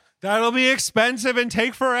 yeah, that'll be expensive and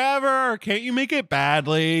take forever. Can't you make it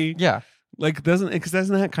badly? Yeah. Like, doesn't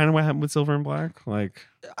that kind of what happened with Silver and Black? Like,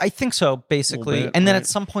 I think so, basically. Bit, and then at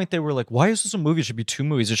some point they were like, why is this a movie? It should be 2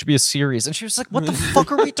 movies. It should be a series. And she was like, what the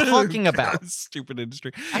fuck are we talking about? Stupid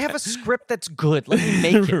industry. I have a script that's good. Let me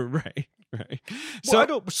make it. Right. So I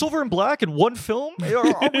don't, Silver and Black in one film?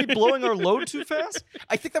 Are we blowing our load too fast?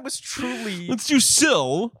 I think that was truly... Let's do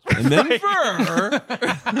Sil and then Fur.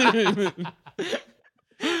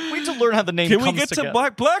 We need to learn how the name comes together. Can we get to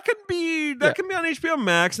Black? Black can be can be on HBO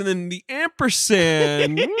Max, and then the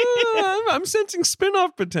ampersand. I'm sensing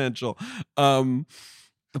spin-off potential. The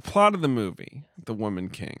plot of the movie, The Woman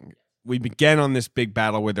King. We begin on this big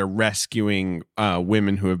battle where they're rescuing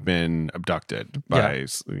women who have been abducted by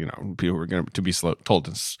people who are going to be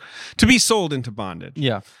to be sold into bondage.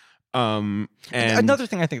 Yeah. And another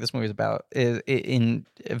thing I think this movie is about is, in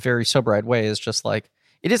a very sober-eyed way, is just like,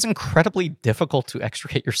 it is incredibly difficult to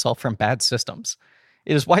extricate yourself from bad systems.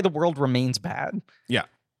 It is why the world remains bad. Yeah.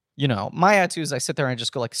 My attitude is I sit there and I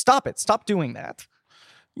just go like, stop it. Stop doing that.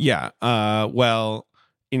 Yeah. Well,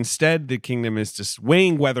 instead, the kingdom is just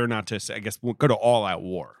weighing whether or not to, I guess, go to all-out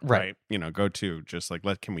war. Right. Go to just like,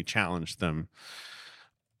 can we challenge them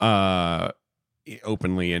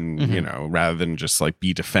openly and, rather than just like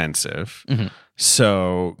be defensive. Mm-hmm.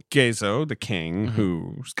 So Gezo, the king,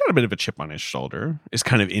 who's got a bit of a chip on his shoulder, is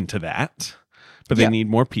kind of into that, but they need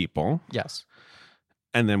more people. Yes.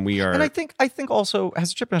 And then we are... And I think also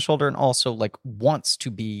has a chip on his shoulder and also like wants to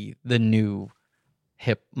be the new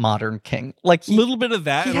hip modern king. Like a little bit of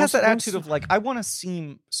that. He has that attitude of like, I want to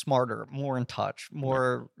seem smarter, more in touch,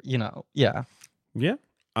 more, Yeah. Yeah.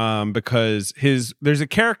 Because there's a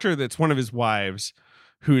character that's one of his wives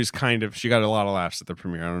who is kind of, she got a lot of laughs at the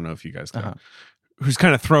premiere. I don't know if you guys got, who's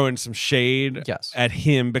kind of throwing some shade at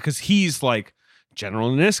him because he's like,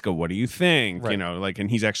 General Niska, what do you think? Right.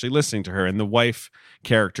 And he's actually listening to her. And the wife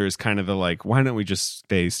character is kind of the like, why don't we just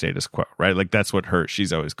stay status quo, right? Like that's what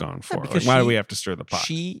she's always gone for. Like, why do we have to stir the pot?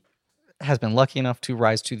 She has been lucky enough to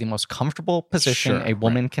rise to the most comfortable position a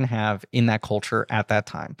woman can have in that culture at that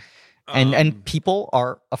time. And people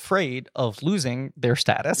are afraid of losing their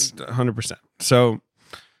status. 100%. So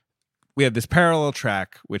we have this parallel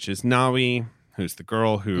track, which is Nawi, who's the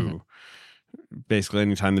girl who basically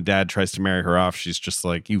anytime the dad tries to marry her off, she's just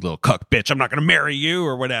like, you little cuck bitch, I'm not going to marry you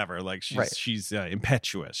or whatever. Like she's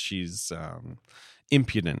impetuous. She's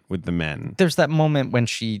impudent with the men. There's that moment when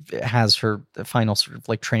she has her final sort of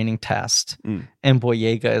like training test and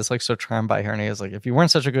Boyega is like so charmed by her and he is like, if you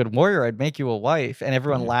weren't such a good warrior, I'd make you a wife. And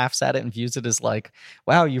everyone laughs at it and views it as like,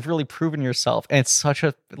 wow, you've really proven yourself. And it's such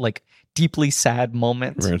a like deeply sad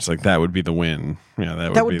moment. Where it's like, that would be the win. Yeah,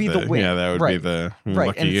 that would be the win. Yeah, that would be the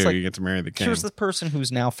lucky and you, like, you get to marry the king. Here's the person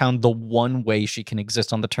who's now found the one way she can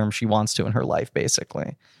exist on the terms she wants to in her life,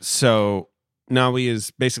 basically. So Nawi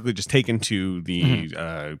is basically just taken to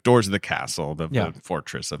the doors of the castle, the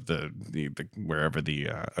fortress of the wherever the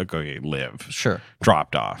Ogoye live. Sure.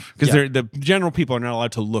 Dropped off. Because the general people are not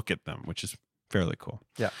allowed to look at them, which is fairly cool.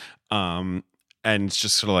 Yeah. And it's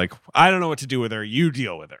just sort of like, I don't know what to do with her. You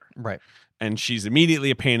deal with her. Right. And she's immediately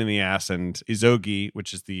a pain in the ass. And Izogi,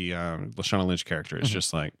 which is the Lashana Lynch character, is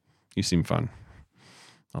just like, you seem fun.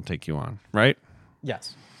 I'll take you on. Right?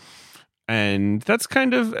 Yes. And that's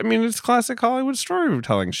kind of, I mean, it's classic Hollywood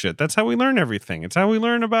storytelling shit. That's how we learn everything. It's how we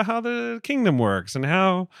learn about how the kingdom works and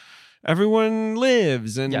how everyone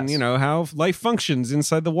lives and, how life functions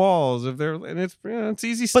inside the walls of their, and it's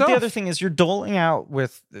easy stuff. But the other thing is you're doling out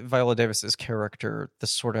with Viola Davis's character, the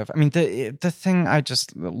sort of, I mean, the thing I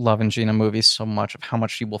just love in Gina movies so much of how much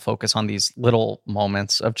she will focus on these little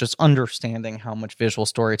moments of just understanding how much visual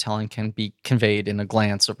storytelling can be conveyed in a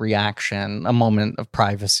glance, a reaction, a moment of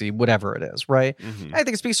privacy, whatever it is, right? Mm-hmm. I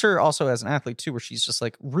think it speaks to her also as an athlete too, where she's just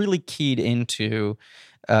like really keyed into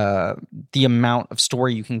the amount of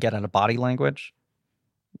story you can get out of body language,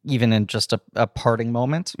 even in just a parting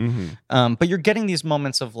moment. Mm-hmm. But you're getting these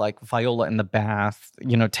moments of like Viola in the bath,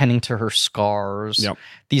 tending to her scars. Yep.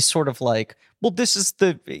 These sort of like, well, this is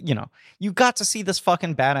you got to see this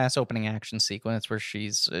fucking badass opening action sequence where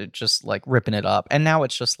she's just like ripping it up. And now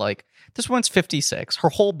it's just like, this one's 56. Her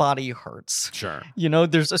whole body hurts. Sure.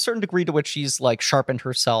 There's a certain degree to which she's like sharpened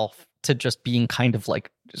herself to just being kind of like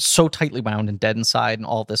so tightly wound and dead inside and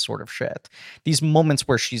all this sort of shit. These moments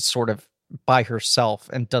where she's sort of by herself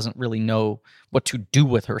and doesn't really know what to do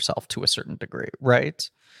with herself to a certain degree, right?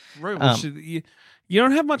 Right. Well, you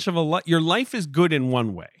don't have much of a life. Your life is good in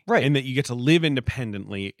one way. Right. In that you get to live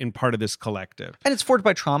independently in part of this collective. And it's forged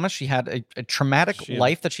by trauma. She had a traumatic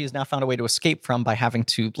life that she has now found a way to escape from by having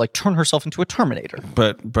to like turn herself into a Terminator.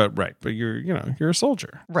 But you're a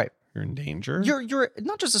soldier. Right. You're in danger. You're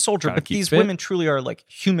not just a soldier, Gotta but keep these fit. women truly are like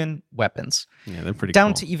human weapons. Yeah, they're pretty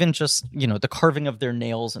down cool. to even just, the carving of their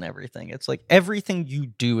nails and everything. It's like everything you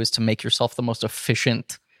do is to make yourself the most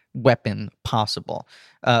efficient weapon possible.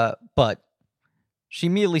 But she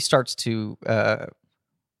immediately starts to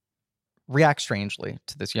react strangely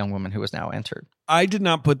to this young woman who has now entered. I did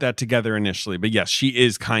not put that together initially, but yes, she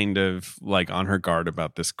is kind of like on her guard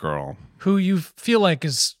about this girl. Who you feel like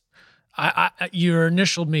is, your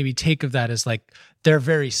initial maybe take of that is like they're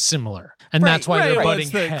very similar, and that's why they're butting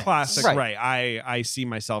it's the heads. classic, right? I see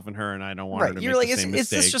myself in her, and I don't want her to You're make like, the same is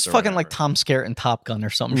this mistakes just or fucking whatever. like Tom Skerritt and Top Gun or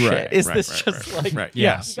some shit? Is this just like right?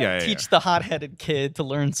 Yes, teach the hot-headed kid to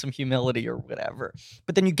learn some humility or whatever?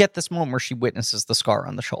 But then you get this moment where she witnesses the scar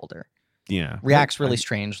on the shoulder. Yeah, Reacts really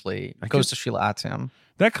strangely. Goes to Sheila Atim.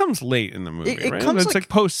 That comes late in the movie, It right? comes It's like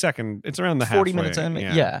post second. It's around the 40 halfway. minutes in.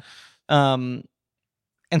 Yeah.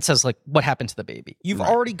 And says like, what happened to the baby? You've Right.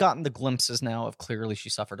 already gotten the glimpses now of clearly she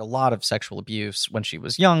suffered a lot of sexual abuse when she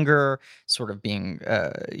was younger, sort of being,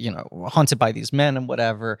 haunted by these men and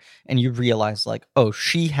whatever. And you realize like, oh,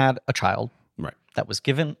 she had a child Right. that was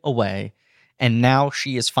given away. And now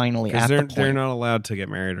she is finally at the point. They're not allowed to get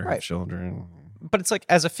married or Right. have children. But it's like,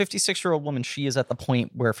 as a 56-year-old woman, she is at the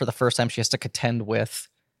point where for the first time she has to contend with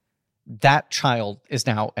that child is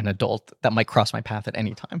now an adult that might cross my path at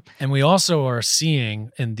any time. And we also are seeing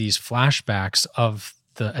in these flashbacks of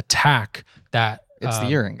the attack that It's the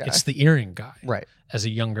earring guy. It's the earring guy, Right. as a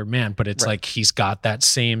younger man, but it's Right. like he's got that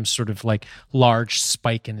same sort of like large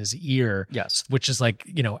spike in his ear, Yes. which is like,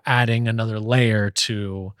 adding another layer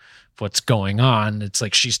to what's going on. It's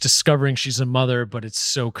like she's discovering she's a mother, but it's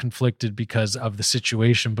so conflicted because of the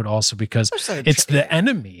situation, but also because it's the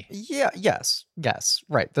enemy. Yeah. Yes.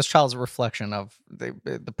 Right. This child's a reflection of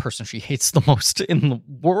the person she hates the most in the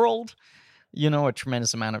world. A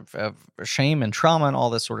tremendous amount of shame and trauma and all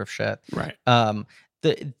this sort of shit. Right.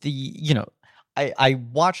 I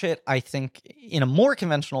watch it, I think in a more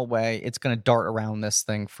conventional way, it's going to dart around this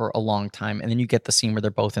thing for a long time. And then you get the scene where they're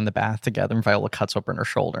both in the bath together and Viola cuts open her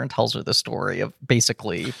shoulder and tells her the story of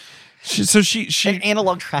basically she an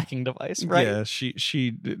analog tracking device, right? Yeah,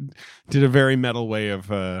 she did a very metal way of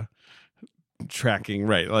tracking,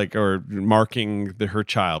 right? Like, or marking her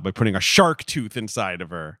child by putting a shark tooth inside of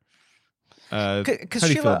her. Because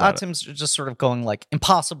Sheila Atim's just sort of going like,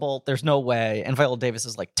 impossible, there's no way. And Viola Davis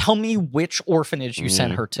is like, tell me which orphanage you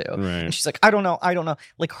sent her to. Right. And she's like, I don't know.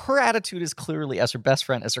 Like, her attitude is clearly, as her best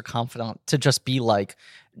friend, as her confidant, to just be like,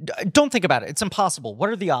 don't think about it. It's impossible. What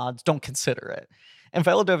are the odds? Don't consider it. And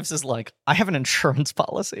Viola Davis is like, I have an insurance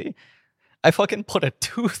policy. I fucking put a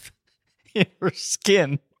tooth in her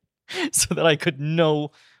skin so that I could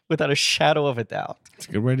know without a shadow of a doubt. It's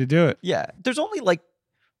a good way to do it. Yeah. There's only like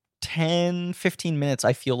 10, 15 minutes,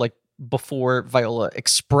 I feel like, before Viola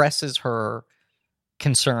expresses her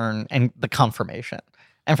concern and the confirmation.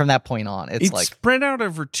 And from that point on, it's like spread out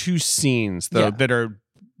over two scenes though that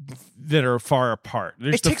are far apart.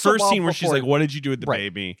 There's the first scene where she's like, what did you do with the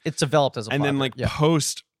baby? It's developed as a and then like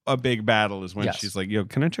post a big battle is when she's like, yo,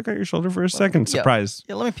 can I check out your shoulder for a second? Surprise.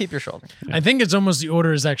 Yeah, let me peep your shoulder. I think it's almost the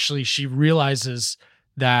order is actually she realizes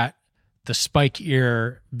that the spike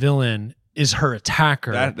ear villain is her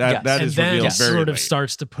attacker. That and is then revealed very sort of late.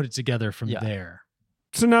 starts to put it together from there.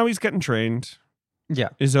 So now he's getting trained. Yeah.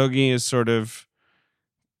 Izogi is sort of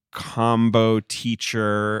combo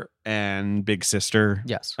teacher and big sister.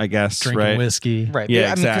 Yes. I guess. Drinking right? whiskey. Right.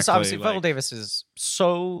 Yeah, because exactly. obviously Viola Davis is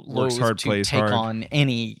so Works loath hard, to plays take hard. on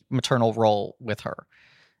any maternal role with her.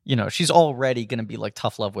 She's already going to be like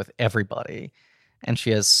tough love with everybody. And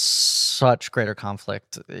she has such greater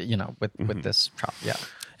conflict, with this child. Yeah.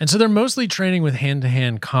 And so they're mostly training with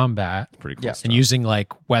hand-to-hand combat. Pretty cool. Yeah. stuff. And using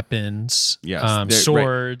like weapons, Yes,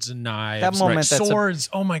 swords and knives. That moment, that's swords.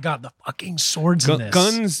 Oh my God, the fucking swords in this.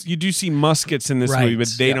 Guns, you do see muskets in this Right. movie, but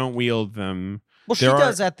they Yeah. don't wield them. Well, she There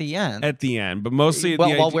does are- at the end. At the end, but mostly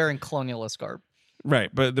while wearing colonialist garb.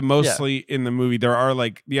 right. But mostly in the movie, there are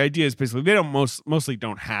like the idea is basically they don't mostly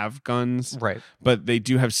don't have guns, Right. but they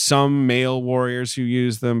do have some male warriors who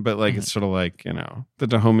use them. But like it's sort of like the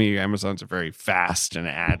Dahomey Amazons are very fast and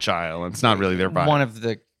agile, and it's not really their vibe. One of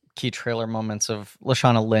the key trailer moments of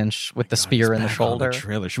Lashana Lynch with the spear in the Back on shoulder.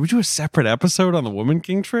 trailer. Should we do a separate episode on the Woman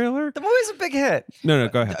King trailer? The movie's a big hit. No,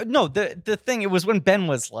 go ahead. No, the thing, it was when Ben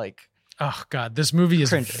was like, Oh God, this movie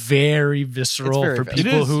is Cringy. very visceral very for visceral.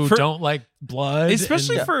 people It is. who For- don't like blood.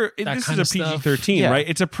 Especially and for that this kind is a of stuff. PG-13, Yeah. right?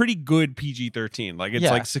 It's a pretty good PG-13. Like it's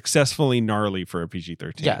Yeah. like successfully gnarly for a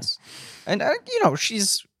PG-13. yes. And,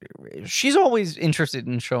 she's she's always interested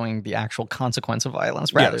in showing the actual consequence of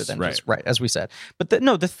violence rather than just as we said. But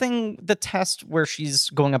the test where she's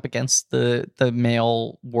going up against the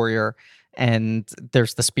male warrior, and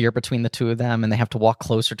there's the spear between the two of them, and they have to walk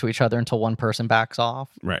closer to each other until one person backs off.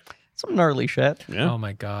 Right. Some gnarly shit. Yeah. Oh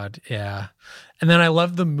my God. Yeah. And then I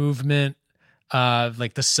love the movement,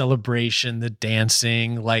 like the celebration, the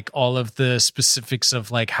dancing, like all of the specifics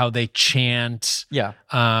of like how they chant. Yeah.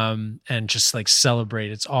 And just like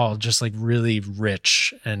celebrate. It's all just like really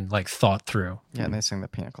rich and like thought through. Yeah. And they sing the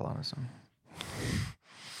Pina Colada song.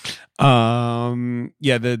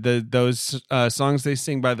 Those songs they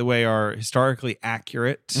sing, by the way, are historically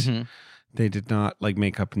accurate. Mm-hmm. They did not like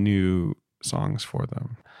make up new songs for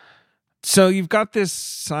them. So you've got this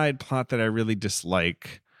side plot that I really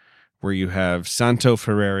dislike, where you have Santo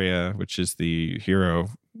Ferreira, which is the hero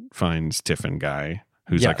finds Tiffin guy,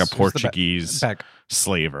 who's like a Portuguese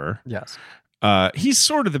slaver. Yes. He's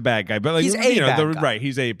sort of the bad guy, but like he's a bad guy. Right,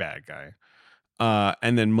 he's a bad guy.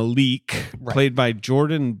 And then Malik, played by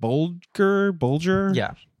Jordan Bolger.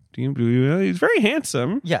 Yeah. He's very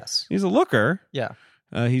handsome. Yes. He's a looker. Yeah.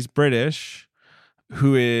 He's British,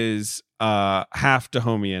 who is half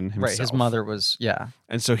Dahomian himself. Right. His mother was,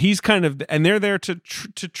 and so he's kind of, and they're there to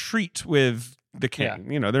treat with the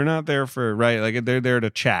king. Yeah. They're not there for like they're there to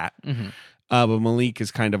chat. Mm-hmm. But Malik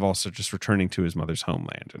is kind of also just returning to his mother's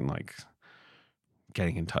homeland and like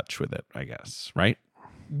getting in touch with it, I guess. Right?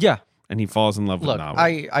 Yeah. And he falls in love with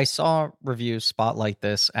Nawa. I saw reviews spotlight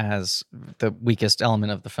this as the weakest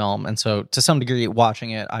element of the film. And so to some degree,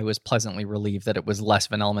 watching it, I was pleasantly relieved that it was less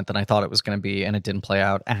of an element than I thought it was going to be. And it didn't play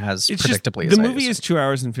out as predictably as the movie is 2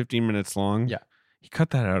 hours and 15 minutes long. Yeah. He cut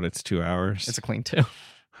that out. It's 2 hours. It's a clean 2.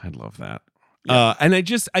 I'd love that. Yeah. And I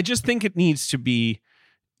just think it needs to be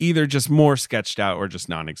either just more sketched out or just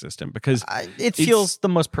non-existent, because it feels the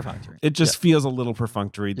most perfunctory. It just feels a little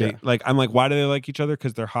perfunctory. I'm like, why do they like each other?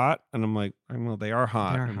 Because they're hot. And I'm like, well, they are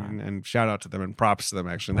hot. And shout out to them and props to them,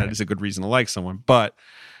 actually. And that is a good reason to like someone. But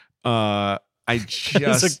I just...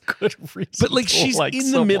 It's a good reason. But like, she's like in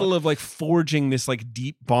the middle of like forging this like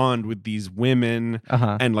deep bond with these women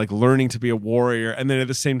and like learning to be a warrior. And then at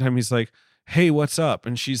the same time, he's like, hey, what's up?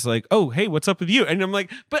 And she's like, oh, hey, what's up with you? And I'm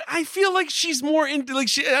like, but I feel like she's more into like,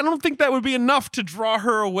 I don't think that would be enough to draw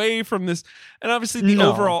her away from this. And obviously the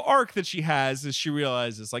overall arc that she has is she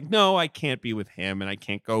realizes like, no, I can't be with him and I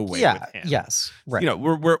can't go away with him. Yes. Right.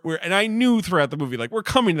 We're and I knew throughout the movie, like, we're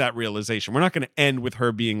coming to that realization. We're not going to end with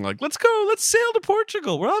her being like, let's sail to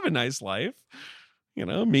Portugal. We'll have a nice life.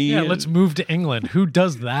 Me. Yeah, let's move to England. Who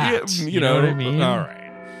does that? You know what I mean? All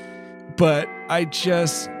right. But I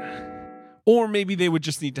just... Or maybe they would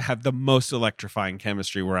just need to have the most electrifying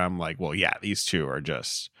chemistry where I'm like, well, yeah, these two are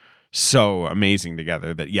just so amazing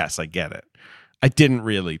together that, yes, I get it. I didn't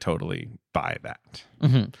really totally buy that.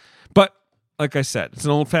 Mm-hmm. But like I said, it's an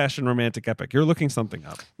old-fashioned romantic epic. You're looking something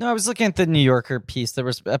up. No, I was looking at the New Yorker piece. There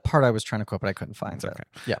was a part I was trying to quote, but I couldn't find it. Okay.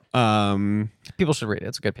 Yeah. People should read it.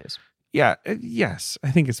 It's a good piece. Yeah. Yes. I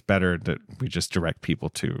think it's better that we just direct people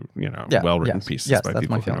to, well-written pieces by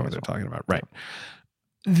people who know what they're talking about. Right.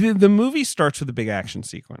 The movie starts with a big action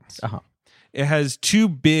sequence. It has two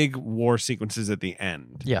big war sequences at the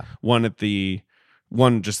end. Yeah. One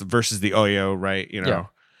just versus the Oyo, right?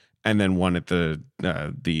 And then one at the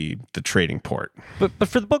trading port. But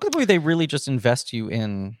for the bulk of the movie, they really just invest you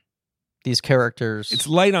in these characters. It's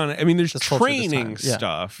light on it. I mean, there's training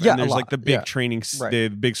stuff. Yeah, and there's like the big training, the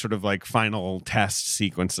big sort of like final test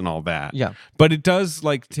sequence and all that. Yeah. But it does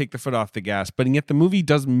like take the foot off the gas. But yet the movie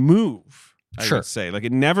does move. I would say, like,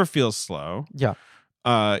 it never feels slow. Yeah.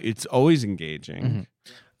 It's always engaging.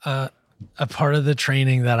 Mm-hmm. A part of the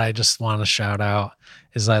training that I just want to shout out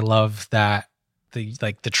is I love that the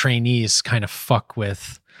trainees kind of fuck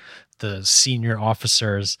with the senior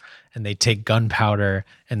officers and they take gunpowder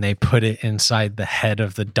and they put it inside the head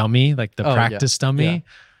of the dummy, like the practice dummy. Yeah.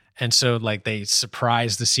 And so like they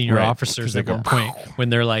surprise the senior officers at one point when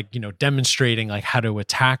they're like, demonstrating like how to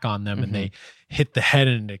attack on them and they hit the head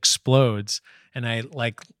and it explodes. And I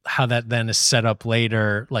like how that then is set up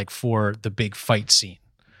later, like for the big fight scene.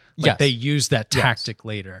 Like they use that tactic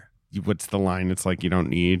later. What's the line? It's like, you don't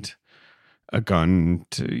need a gun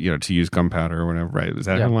to use gunpowder or whatever, right? Is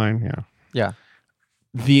that her line? Yeah.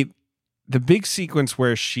 Yeah. The big sequence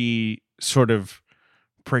where she sort of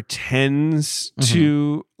pretends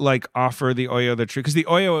to like offer the Oyo the tribute, because the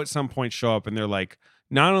Oyo at some point show up and they're like,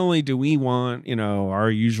 not only do we want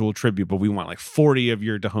our usual tribute, but we want like 40 of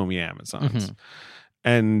your Dahomey Amazons.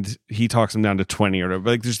 And he talks them down to 20 or whatever.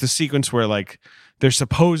 Like there's the sequence where like they're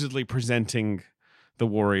supposedly presenting the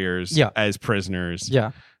warriors as prisoners.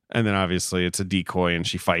 Yeah. And then obviously it's a decoy and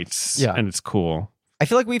she fights and it's cool. I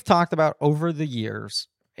feel like we've talked about over the years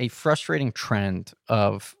a frustrating trend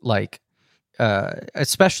of like,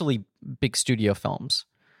 especially big studio films,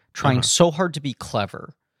 trying so hard to be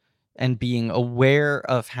clever and being aware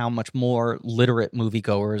of how much more literate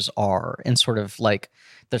moviegoers are, and sort of like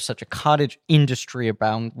there's such a cottage industry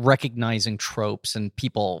about recognizing tropes and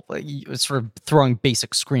people sort of throwing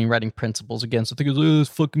basic screenwriting principles against it. Think it's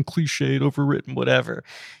fucking cliched, overwritten, whatever,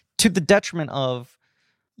 to the detriment of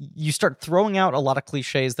you start throwing out a lot of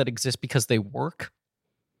cliches that exist because they work.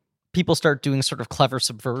 People start doing sort of clever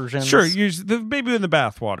subversions. Sure, use the baby in the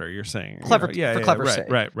bathwater. You're saying clever, clever's sake.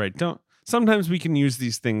 Right. Don't. Sometimes we can use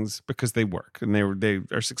these things because they work and they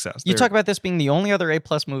are success. You talk about this being the only other A+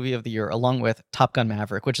 movie of the year, along with Top Gun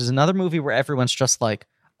Maverick, which is another movie where everyone's just like,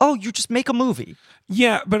 "Oh, you just make a movie."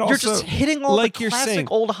 Yeah, but also you're just hitting all like the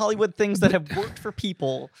classic old Hollywood things that have worked for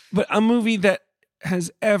people. But a movie that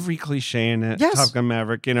has every cliche in it. Yes. Top Gun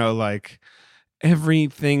Maverick. like.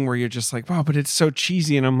 Everything where you're just like, wow, but it's so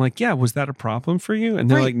cheesy. And I'm like, yeah, was that a problem for you? And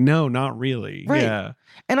they're like, no, not really. Right. Yeah.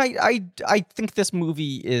 And I think this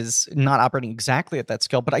movie is not operating exactly at that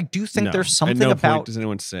scale, but I do think there's something at no about... point does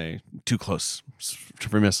anyone say, too close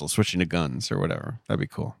for missiles, switching to guns or whatever. That'd be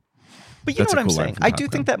cool. But you know what I'm saying? I do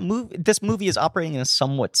think that this movie is operating in a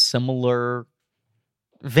somewhat similar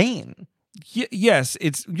vein. Yes,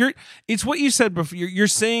 it's what you said before. You're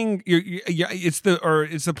saying it's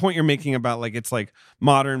the point you're making about like it's like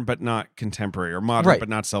modern but not contemporary, or modern but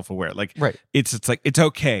not self-aware. Like it's like it's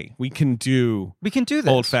okay. We can do this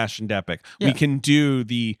old-fashioned epic. Yeah. We can do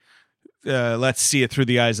the let's see it through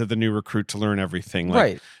the eyes of the new recruit to learn everything.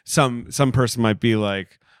 Like some person might be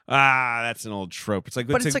like, that's an old trope. It's like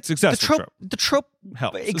but it's a successful trope. The trope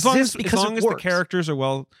helps exists because as long as the characters are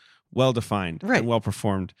well defined and well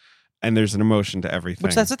performed. And there's an emotion to everything.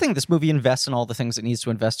 Which that's the thing. This movie invests in all the things it needs to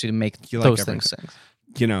invest to make those things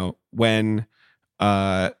sing. When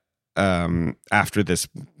after this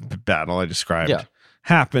battle I described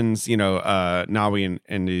happens, Nawi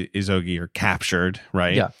and Izogi are captured,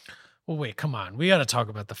 right? Yeah. Well, wait, come on. We got to talk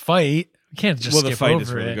about the fight. We can't just skip the fight over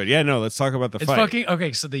is really it. good. Yeah, no, let's talk about the fight. Fucking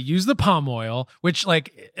okay. So they use the palm oil, which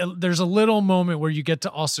like there's a little moment where you get to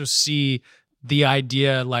also see the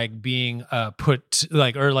idea like being put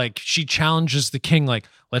like, or like she challenges the king, like,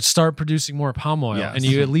 let's start producing more palm oil. Yes. And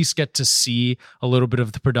you at least get to see a little bit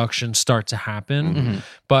of the production start to happen. Mm-hmm.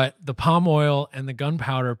 But the palm oil and the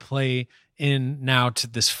gunpowder play in now to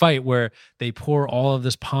this fight where they pour all of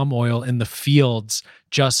this palm oil in the fields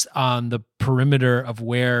just on the perimeter of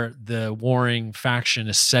where the warring faction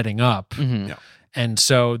is setting up. Mm-hmm. Yeah. And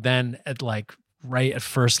so then at like right at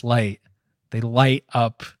first light, they light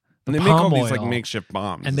up and they make all these like makeshift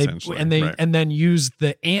bombs, and and then use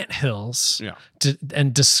the anthills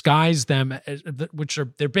and disguise them,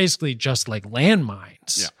 they're basically just like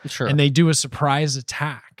landmines. Yeah, sure. And they do a surprise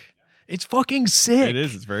attack. It's fucking sick. It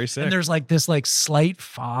is. It's very sick. And there's like this like slight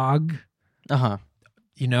fog.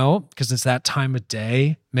 Because it's that time of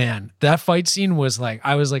day. Man, that fight scene was like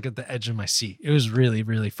I was like at the edge of my seat. It was really,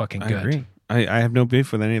 really fucking good. I agree. I have no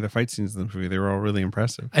beef with any of the fight scenes in the movie. They were all really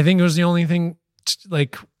impressive. I think it was the only thing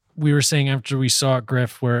like we were saying after we saw it,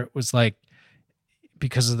 Griff, where it was like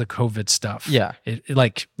because of the COVID stuff. Yeah. It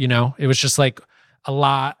like, it was just like a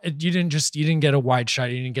lot. You didn't get a wide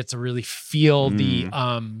shot. You didn't get to really feel the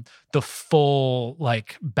full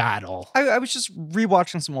like battle. I was just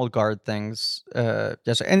rewatching some old Guard things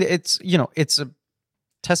yesterday, and it's it's a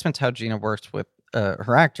testament to how Gina works with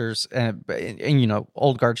her actors, and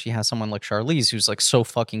old Guard, she has someone like Charlize who's like so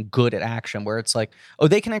fucking good at action, where it's like, oh,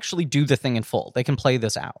 they can actually do the thing in full. They can play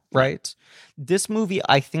this out, right? This movie,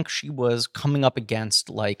 I think she was coming up against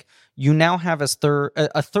like, you now have a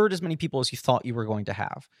third as many people as you thought you were going to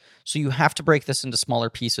have. So you have to break this into smaller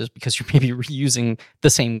pieces because you're maybe reusing the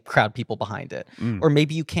same crowd people behind it. Or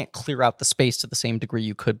maybe you can't clear out the space to the same degree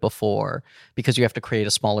you could before because you have to create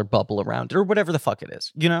a smaller bubble around it, or whatever the fuck it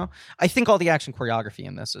is. I think all the action choreography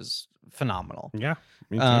in this is phenomenal. Yeah.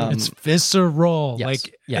 It's visceral. Yes,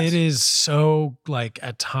 it is so like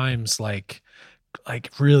at times like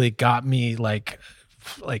really got me like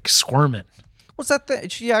squirming. Was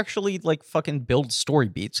that she actually like fucking builds story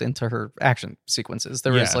beats into her action sequences.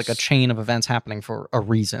 There is like a chain of events happening for a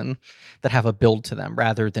reason that have a build to them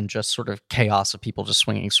rather than just sort of chaos of people just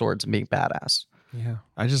swinging swords and being badass. Yeah.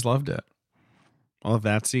 I just loved it. All of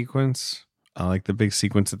that sequence. I like the big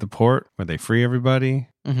sequence at the port where they free everybody.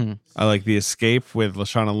 Mm-hmm. I like the escape with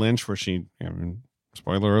Lashana Lynch where she,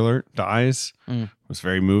 spoiler alert, dies. It was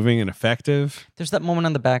very moving and effective. There's that moment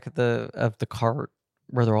on the back of the cart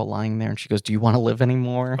where they're all lying there and she goes, "Do you want to live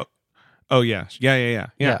anymore?" Oh yeah. Yeah.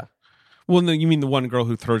 Well, no, you mean the one girl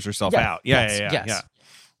who throws herself out. Yeah.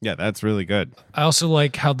 Yeah, that's really good. I also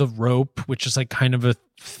like how the rope, which is like kind of a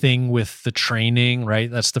thing with the training, right?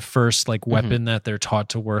 That's the first like weapon that they're taught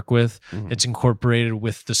to work with. It's incorporated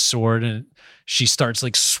with the sword, and she starts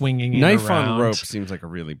like swinging knife it around. On rope seems like a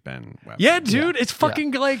really Ben weapon. Yeah, dude, it's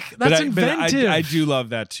fucking like that's inventive. I do love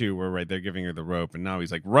that too. Where they're giving her the rope, and now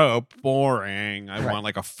he's like, rope, boring. I want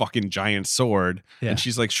like a fucking giant sword, and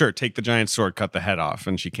she's like, sure, take the giant sword, cut the head off,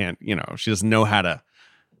 and she can't. She doesn't know how to.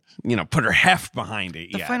 Put her heft behind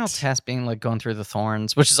it. The final test being like going through the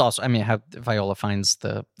thorns, which is also, how Viola finds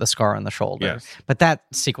the scar on the shoulder. Yes. But that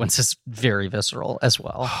sequence is very visceral as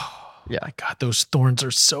well. Yeah, my God, those thorns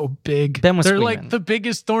are so big. Ben was They're screaming. like the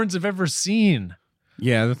biggest thorns I've ever seen.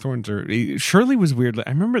 Yeah, the thorns are. Shirley was weird. I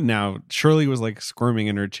remember now. Shirley was like squirming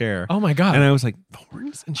in her chair. Oh my God! And I was like,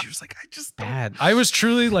 thorns, and she was like, I just bad. I was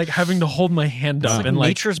truly like having to hold my hand up and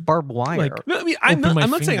nature's barbed wire. Like, no, I'm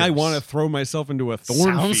not saying I want to throw myself into a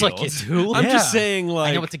thorn. Sounds field. like you do. I'm just saying, like,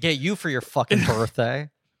 I know what to get you for your fucking birthday.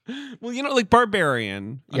 Well, like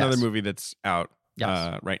Barbarian, another movie that's out.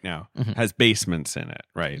 Right now has basements in it.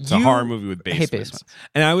 Right, it's a horror movie with basements. Hate basements.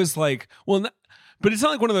 And I was like, well. But it's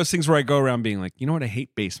not like one of those things where I go around being like, you know what, I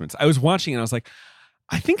hate basements. I was watching and I was like,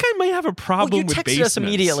 I think I might have a problem with basements. You texted us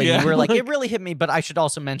immediately. Yeah. You were like, it really hit me, but I should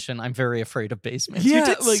also mention I'm very afraid of basements. Yeah,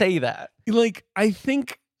 you did say that. Like, I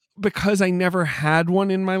think because I never had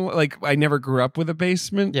one in my life, I never grew up with a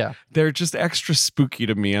basement. Yeah. They're just extra spooky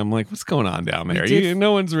to me. I'm like, what's going on down there?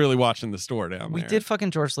 No one's really watching the store down there. We did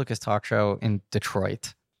fucking George Lucas talk show in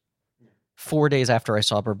Detroit. 4 days after I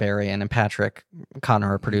saw Barbarian, and Patrick Connor,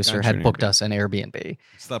 our producer, had booked us an Airbnb.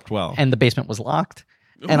 Slept well. And the basement was locked.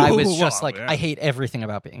 And I was just like, I hate everything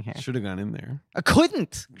about being here. Should have gone in there. I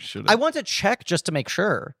couldn't. Should I want to check just to make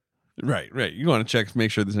sure. Right. You want to check, make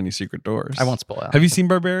sure there's any secret doors. I won't spoil it. Have you seen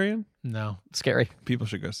Barbarian? No. Scary. People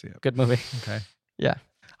should go see it. Good movie. Okay. Yeah.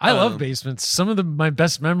 I love basements. Some of my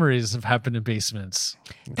best memories have happened in basements.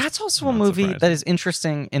 That's also a movie that is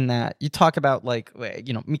interesting in that you talk about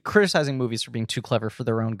me criticizing movies for being too clever for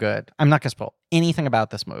their own good. I'm not going to spoil anything about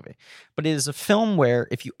this movie, but it is a film where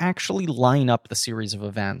if you actually line up the series of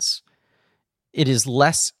events, it is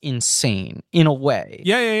less insane in a way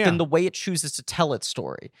than the way it chooses to tell its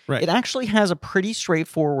story. Right. It actually has a pretty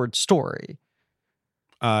straightforward story.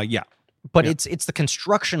 But it's the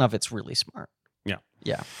construction of it's really smart.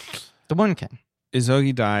 Yeah. The Woman King.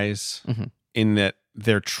 Izogi dies in that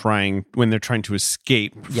when they're trying to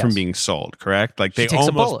escape from being sold, correct? Like they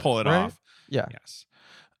almost pull it off. Yeah. Yes.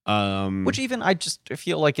 Which even I just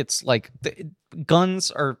feel like it's like the guns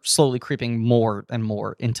are slowly creeping more and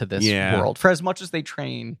more into this world. For as much as they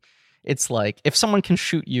train, it's like if someone can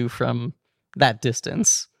shoot you from that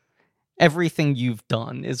distance, everything you've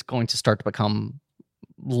done is going to start to become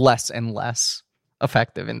less and less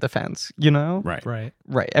effective in defense, Right.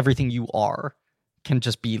 Everything you are can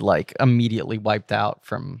just be like immediately wiped out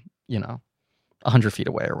from, 100 feet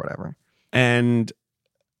away or whatever. And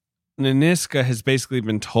Nanisca has basically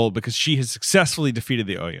been told, because she has successfully defeated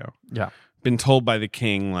the Oyo. Yeah. Been told by the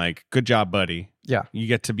king, like, good job, buddy. Yeah. You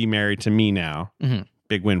get to be married to me now. Mm-hmm.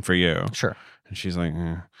 Big win for you. Sure. And she's like,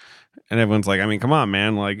 eh. And everyone's like, I mean, come on,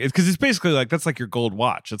 man. Like, because it's basically like, that's like your gold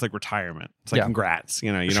watch. It's like retirement. It's like, congrats.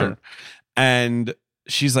 You don't. And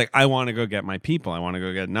she's like, I want to go get my people. I want to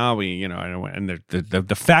go get Nawi, and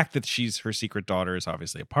the fact that she's her secret daughter is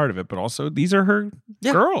obviously a part of it, but also these are her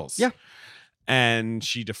girls. Yeah. And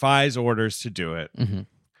she defies orders to do it,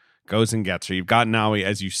 goes and gets her. You've got Nawi,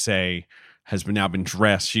 as you say, has now been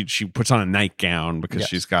dressed. She puts on a nightgown because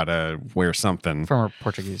she's got to wear something. From her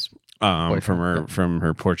Portuguese from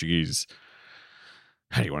her Portuguese.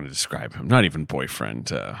 How do you want to describe him? Not even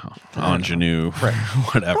boyfriend, ingenue,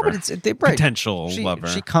 whatever. No, potential lover.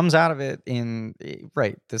 She comes out of it in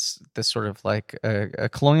this sort of like a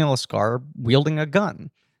colonialist garb, wielding a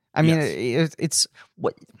gun. I mean, it's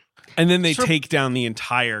what. And then they take down the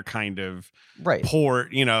entire kind of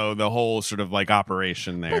port, the whole sort of like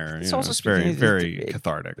operation there. It's also very, very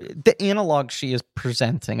cathartic. The analog she is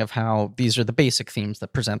presenting of how these are the basic themes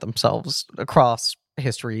that present themselves across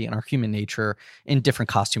history and our human nature in different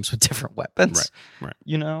costumes with different weapons. Right.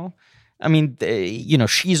 I mean,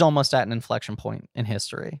 she's almost at an inflection point in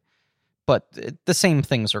history, but the same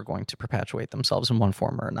things are going to perpetuate themselves in one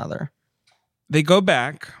form or another. They go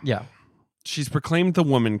back. Yeah. She's proclaimed the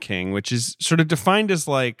Woman King, which is sort of defined as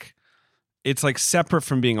like, it's like separate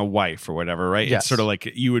from being a wife or whatever, right? Yes. It's sort of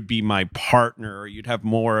like you would be my partner, or you'd have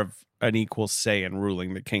more of an equal say in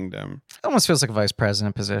ruling the kingdom. It almost feels like a vice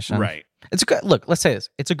president position. Right. It's a good, look, let's say this.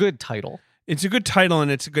 It's a good title. It's a good title, and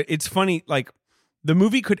it's funny, like the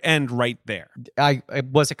movie could end right there. I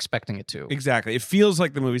was expecting it to. Exactly. It feels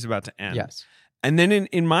like the movie's about to end. Yes. And then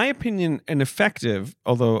in my opinion, an effective,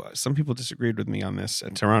 although some people disagreed with me on this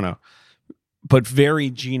at Toronto, but very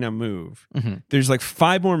Gina move. Mm-hmm. There's like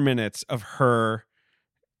 5 more minutes of her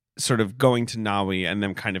sort of going to Nawi and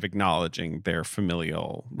them kind of acknowledging their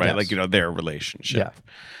familial, right? Yes. Like, you know, their relationship,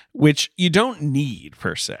 which you don't need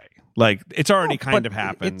per se. Like, it's already kind of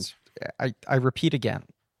happened. I repeat again,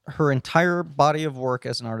 her entire body of work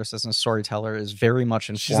as an artist, as a storyteller, is very much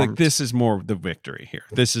informed. She's like, this is more the victory here.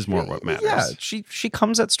 This is more what matters. Yeah, she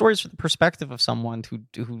comes at stories from the perspective of someone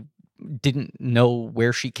who didn't know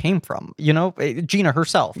where she came from. You know, Gina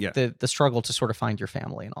herself, the struggle to sort of find your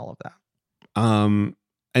family and all of that.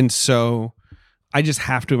 And so I just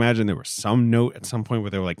have to imagine there was some note at some point where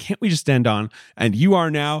they were like, can't we just end on, and you are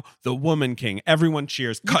now the Woman King. Everyone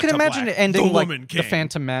cheers. You can imagine black. it ending the like Woman King. The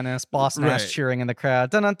Phantom Menace, Boss Nash cheering in the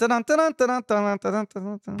crowd. But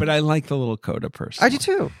I like the little coda person. I do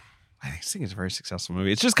too. I think it's a very successful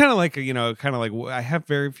movie. It's just kind of like, you know, I have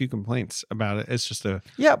very few complaints about it. It's just a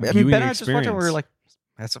I mean, Ben and I just watched it. We were like,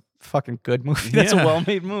 that's a fucking good movie. That's a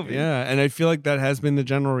well-made movie. Yeah, and I feel like that has been the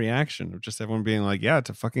general reaction of just everyone being like, yeah,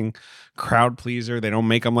 it's a fucking crowd pleaser. They don't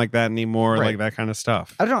make them like that anymore, like that kind of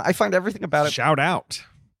stuff. I don't know. I find everything about it shout out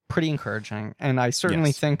pretty encouraging, and I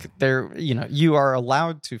certainly think you are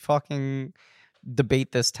allowed to fucking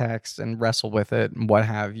debate this text and wrestle with it and what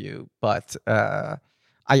have you. But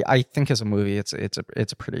I think as a movie, it's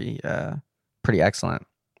a pretty excellent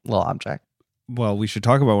little object. Well, we should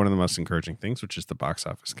talk about one of the most encouraging things, which is the box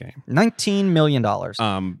office game. $19 million.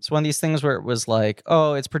 It's one of these things where it was like,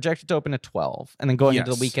 oh, it's projected to open at 12. And then going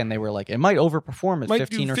into the weekend, they were like, it might overperform at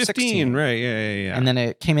 15 or 16. Right, yeah. And then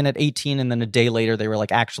it came in at 18. And then a day later, they were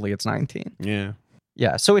like, actually, it's 19. Yeah.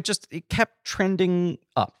 Yeah. So it kept trending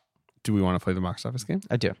up. Do we want to play the box office game?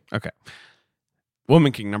 I do. Okay.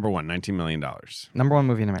 Woman King, number 1, $19 million. Number 1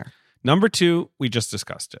 movie in America. Number 2, we just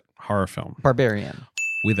discussed it. Horror film. Barbarian.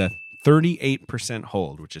 With a 38%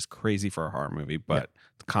 hold, which is crazy for a horror movie, but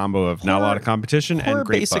the combo of not a lot of competition and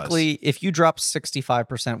great basically, buzz. If you drop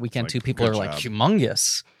 65% weekend like, 2, people are like, job.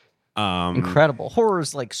 humongous. Incredible. Horror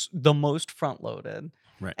is like the most front-loaded.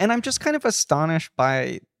 Right. And I'm just kind of astonished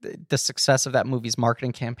by the success of that movie's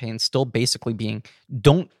marketing campaign still basically being,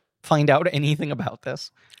 don't find out anything about this.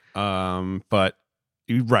 But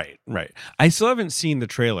Right. I still haven't seen the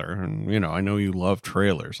trailer, and I know you love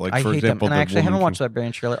trailers. Like, I for hate example, them. And I actually haven't watched the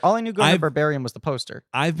Barbarian trailer. All I knew going to Barbarian was the poster.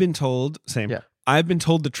 I've been told I've been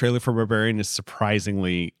told the trailer for Barbarian is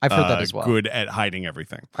surprisingly I've heard that as well. Good at hiding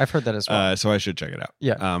everything. I've heard that as well. So I should check it out.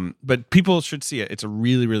 Yeah. But people should see it. It's a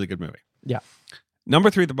really, really good movie. Yeah.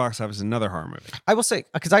 Number 3 at the box office is another horror movie. I will say,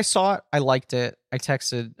 because I saw it, I liked it. I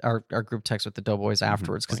texted our group text with the Doughboys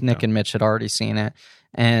afterwards because Nick and Mitch had already seen it.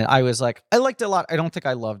 And I was like, I liked it a lot. I don't think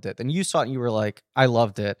I loved it. And you saw it and you were like, I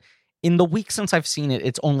loved it. In the week since I've seen it,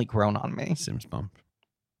 it's only grown on me. Sims Bump.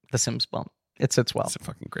 The Sims Bump. It sits well. It's a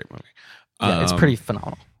fucking great movie. Yeah, it's pretty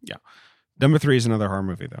phenomenal. Yeah. Number 3 is another horror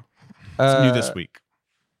movie, though. It's new this week.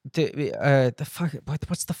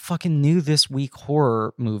 What's the fucking new this week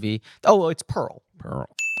horror movie? Oh, it's Pearl.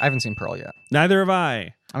 I haven't seen Pearl yet. Neither have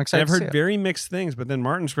I. I'm excited. I've heard very mixed things, but then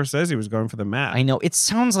Martin Scorsese was going for the mat. I know. It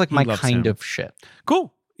sounds like my kind of shit.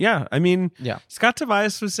 Cool. Yeah. I mean, yeah. Scott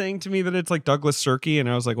Tobias was saying to me that it's like Douglas Sirky, and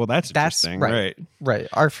I was like, well, that's interesting. Right.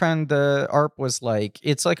 Our friend Arp was like,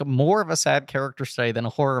 it's like more of a sad character study than a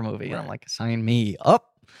horror movie. Right. And I'm like, sign me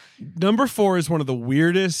up. Number 4 is one of the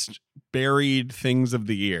weirdest buried things of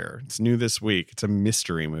the year. It's new this week. It's a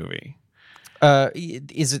mystery movie.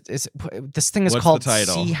 Is this thing is What's called the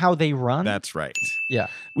title? See How They Run? That's right. Yeah.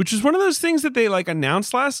 Which is one of those things that they like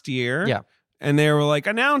announced last year. Yeah. And they were like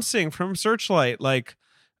announcing from Searchlight, like,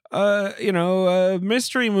 a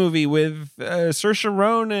mystery movie with Saoirse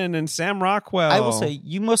Ronan and Sam Rockwell. I will say,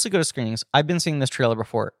 you mostly go to screenings. I've been seeing this trailer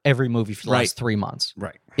before every movie for the last 3 months.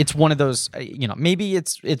 Right. It's one of those, maybe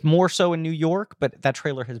it's more so in New York, but that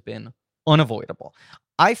trailer has been unavoidable.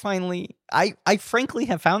 I frankly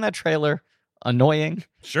have found that trailer annoying.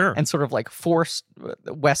 Sure. And sort of like forced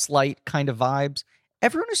Westlight kind of vibes.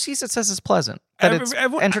 Everyone who sees it says it's pleasant, that it's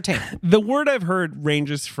entertaining. The word I've heard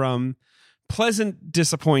ranges from pleasant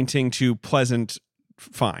disappointing to pleasant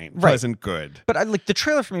fine, pleasant good. But the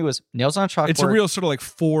trailer for me was nails on a chalkboard. It's a real sort of like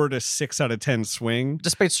 4 to 6 out of 10 swing.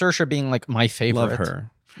 Despite Saoirse being like my favorite. Love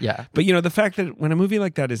her. Yeah. But the fact that when a movie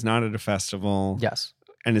like that is not at a festival. Yes.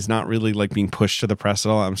 And is not really like being pushed to the press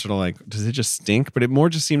at all, I'm sort of like, does it just stink? But it more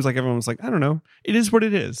just seems like everyone's like, I don't know. It is what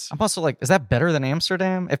it is. I'm also like, is that better than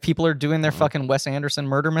Amsterdam? If people are doing their fucking Wes Anderson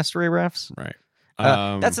murder mystery riffs? Right.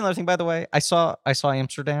 That's another thing, by the way. I saw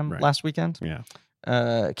Amsterdam last weekend.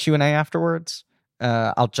 Yeah. Q&A afterwards.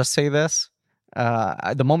 I'll just say this.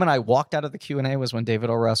 The moment I walked out of the Q&A was when David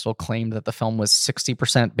O. Russell claimed that the film was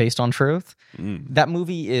 60% based on truth. That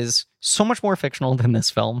movie is so much more fictional than this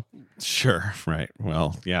film. Sure, right.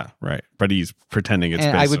 Well, yeah, right. But he's pretending it's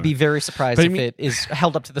and based I would on be very surprised if it is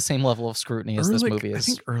held up to the same level of scrutiny as this movie is. I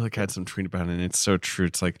think Ehrlich had some tweet about it, and it's so true.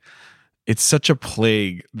 It's like, it's such a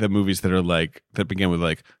plague, the movies that are like, that begin with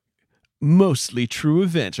like, mostly true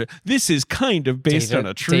events. This is kind of based on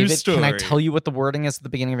a true story. Can I tell you what the wording is at the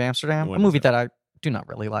beginning of Amsterdam? A movie that I do not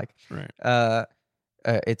really like. Right.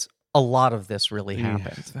 It's a lot of this really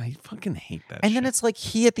happened. I fucking hate that. And then it's like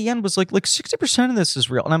he at the end was like 60% of this is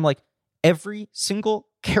real, and I'm like, every single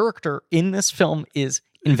character in this film is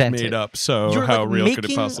invented, made up. So you're how like real could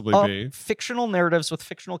it possibly be? Fictional narratives with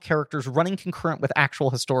fictional characters running concurrent with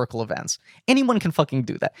actual historical events. Anyone can fucking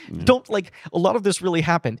do that. Don't like a lot of this really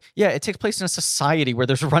happened. Yeah, it takes place in a society where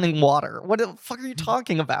there's running water. What the fuck are you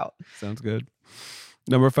talking about? Sounds good.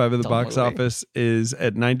 Number 5 of the box office is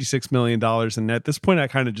at $96 million, and at this point, I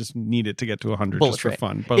kind of just need it to get to 100 just for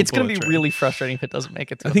fun. It's going to be really frustrating if it doesn't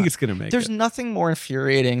make it to I think it's going to make There's nothing more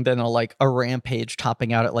infuriating than a Rampage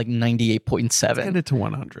topping out at like 98.7. Let's get it to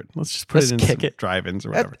 100. Let's just put it in some drive-ins or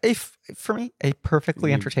whatever. For me, a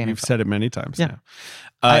perfectly entertaining We've said it many times now.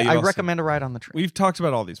 I recommend A Ride on the Train. We've talked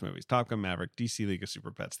about all these movies: Top Gun Maverick, DC League of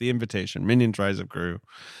Super Pets, The Invitation, Minions: Rise of Gru,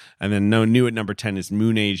 and then new at number 10 is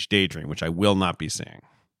Moon Age Daydream, which I will not be seeing.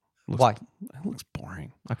 Why? It looks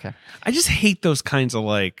boring. Okay. I just hate those kinds of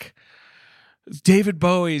like David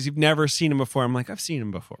Bowie's. You've never seen him before. I'm like, I've seen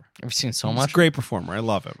him before. I've seen so much. He's a great performer. I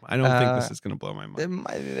love him. I don't think this is going to blow my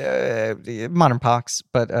mind. Modern Pox,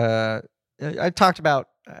 but I talked about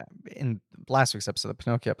in last week's episode, the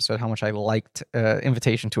Pinocchio episode, how much I liked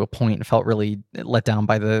Invitation to a point and felt really let down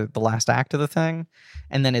by the last act of the thing.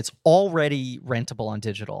 And then it's already rentable on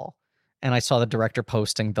digital. And I saw the director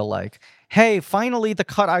posting the like, hey, finally the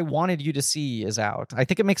cut I wanted you to see is out. I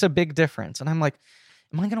think it makes a big difference. And I'm like,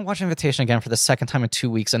 am I going to watch Invitation again for the second time in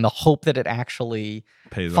 2 weeks in the hope that it actually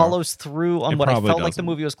follows through on what I felt like the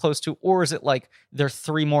movie was close to? Or is it like there's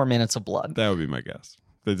 3 more minutes of blood? That would be my guess.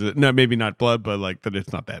 No, maybe not blood, but like that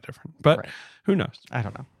it's not that different. But who knows? I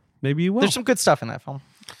don't know. Maybe you will. There's some good stuff in that film.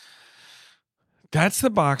 That's the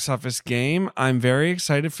box office game. I'm very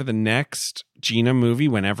excited for the next Gina movie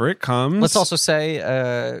whenever it comes. Let's also say,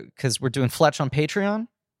 because we're doing Fletch on Patreon.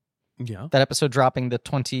 Yeah. That episode dropping the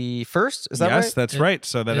 21st. Is that right? Yes, that's right.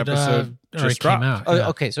 So that episode just dropped. Came out.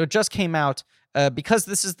 Okay, so it just came out. Because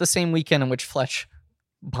this is the same weekend in which Fletch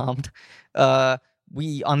bombed,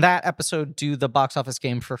 we, on that episode, do the box office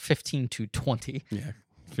game for 15 to 20. Yeah.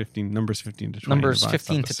 Numbers 15 to 20. Numbers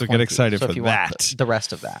 15 to 20. So get excited for that. The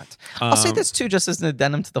rest of that. I'll say this too, just as an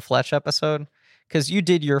addendum to the Fletch episode, because you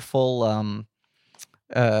did your full,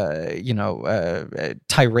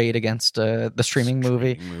 tirade against the streaming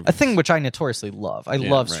movie, a thing which I notoriously love. I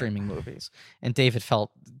love streaming movies, and David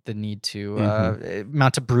felt the need to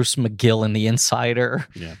mount a Bruce McGill in The Insider.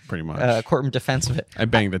 Yeah, pretty much. Courtroom defense of it. I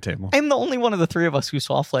banged the table. I'm the only one of the 3 of us who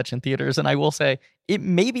saw Fletch in theaters, and I will say it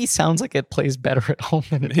maybe sounds like it plays better at home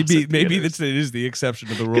than it does maybe it is the exception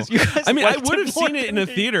to the rule. I mean, I would have seen it in a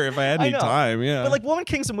theater if I had any time. Yeah, but like Woman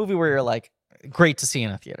King's a movie where you're like, great to see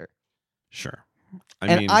in a theater. Sure.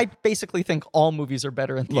 I basically think all movies are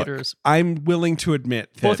better in theaters. Look, I'm willing to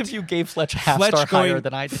admit that both of you gave Fletch a half-star higher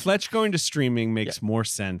than I did. Fletch going to streaming makes more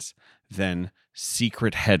sense than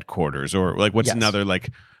Secret Headquarters or like what's another like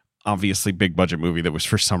obviously big budget movie that was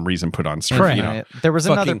for some reason put on streaming. You know, there was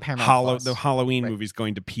another Paramount the Halloween movies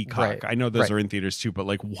going to Peacock. I know those are in theaters too, but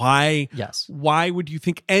like why? Yes. Why would you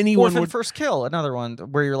think anyone would? First Kill, another one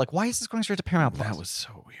where you're like, why is this going straight to Paramount Plus? That was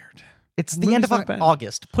so weird. It's the end of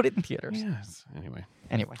August. Put it in theaters. Yes. Anyway.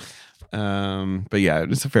 But yeah,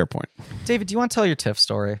 it's a fair point. David, do you want to tell your TIFF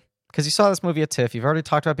story? Because you saw this movie at TIFF. You've already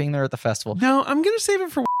talked about being there at the festival. No, I'm going to save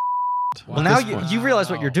it for. Well, now you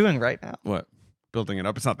realize what you're doing right now. What? Building it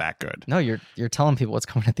up. It's not that good. No, you're telling people what's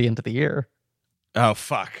coming at the end of the year. Oh,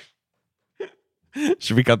 fuck.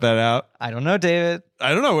 Should we cut that out? I don't know, David.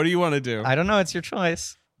 I don't know. What do you want to do? I don't know. It's your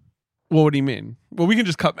choice. Well, what do you mean? Well, we can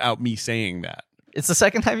just cut out me saying that. It's the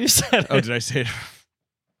second time you said it. Oh, did I say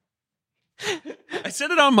it? I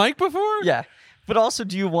said it on mic before? Yeah. But also,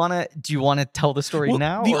 do you want to tell the story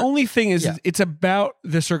now? The only thing is, it's about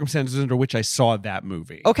the circumstances under which I saw that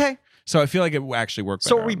movie. Okay. So I feel like it actually worked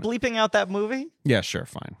better. So are we bleeping out that movie? Yeah, sure,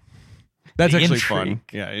 fine. That's actually fun.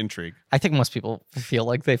 Yeah, intrigue. I think most people feel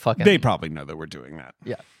like they probably know that we're doing that.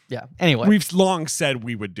 Yeah. Anyway. We've long said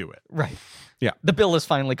we would do it. Right. Yeah. The bill has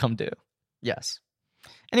finally come due. Yes.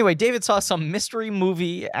 Anyway, David saw some mystery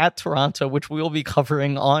movie at Toronto, which we will be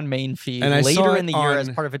covering on Main Feed later in the year as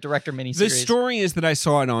part of a director miniseries. The story is that I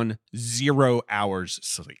saw it on 0 hours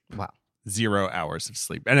sleep. Wow. 0 hours of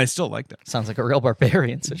sleep, and I still like that. Sounds like a real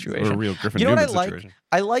Barbarian situation. Or a real Griffin Newman situation.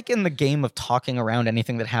 I like in the game of talking around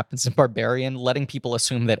anything that happens in Barbarian, letting people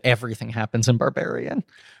assume that everything happens in Barbarian.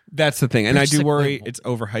 That's the thing. And I do worry it's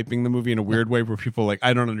overhyping the movie in a weird way where people like,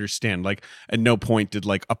 I don't understand. Like, at no point did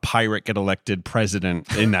like a pirate get elected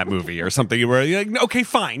president in that movie or something where you're like, okay,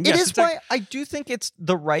 fine. It is why I do think it's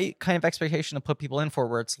the right kind of expectation to put people in for,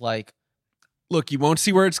 where it's like, look, you won't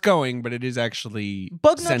see where it's going, but it is actually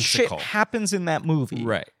Bugnut shit happens in that movie.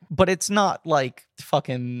 Right. But it's not like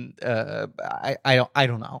fucking I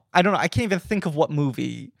don't know. I can't even think of what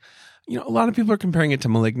movie. You know, a lot of people are comparing it to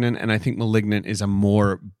Malignant, and I think Malignant is a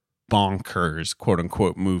more bonkers, quote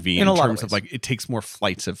unquote, movie in terms of like it takes more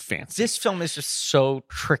flights of fancy. This film is just so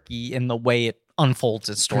tricky in the way it unfolds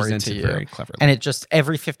its story to you. Very cleverly. And it just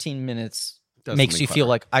every 15 minutes makes you feel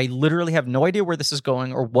like I literally have no idea where this is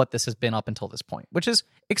going or what this has been up until this point, which is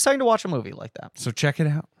exciting to watch a movie like that. So check it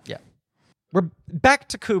out. Yeah. We're back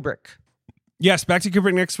to Kubrick. Yes, back to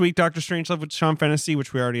Kubrick next week. Doctor Strangelove with Sean Fennessy,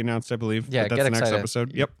 which we already announced, I believe. Yeah, but that's the next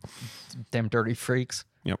episode. Yep. Damn dirty freaks.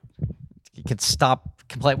 Yep. You can stop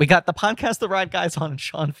complaining. We got the Podcast The Ride guys on and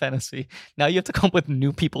Sean Fennessy. Now you have to come up with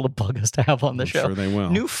new people to bug us to have on the show. I'm sure they will.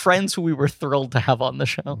 New friends who we were thrilled to have on the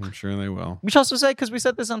show. I'm sure they will. We should also say, because we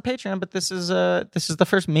said this on Patreon, but this is the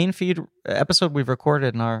first main feed episode we've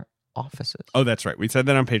recorded in our offices. Oh, that's right. We said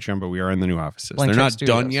that on Patreon, but we are in the new offices. Blank They're not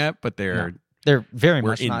Studios. done yet, but they're very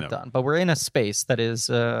much not done. But we're in a space that is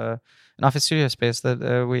an office studio space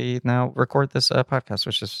that we now record this podcast,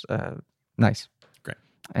 which is nice. Great.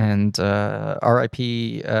 And RIP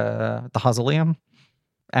the Hausoleum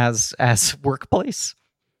as workplace.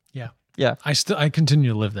 Yeah. Yeah. I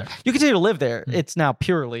continue to live there. You continue to live there. Mm-hmm. It's now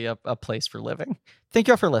purely a place for living. Thank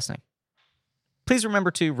you all for listening. Please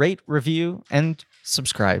remember to rate, review, and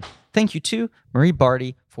subscribe. Thank you to Marie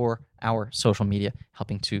Barty for our social media,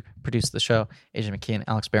 helping to produce the show. AJ McKee and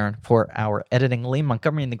Alex Barron for our editing. Lee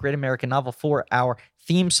Montgomery and the Great American Novel for our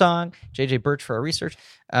theme song. JJ Birch for our research.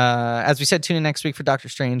 As we said, tune in next week for Doctor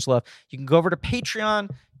Strangelove. You can go over to Patreon.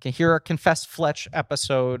 You can hear our Confess Fletch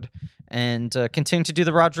episode and continue to do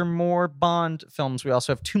the Roger Moore Bond films. We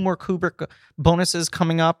also have 2 more Kubrick bonuses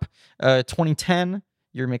coming up. 2010.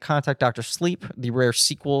 You may contact Dr. Sleep, the rare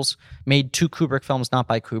sequels made to Kubrick films, not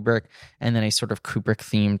by Kubrick, and then a sort of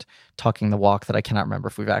Kubrick-themed Talking the Walk that I cannot remember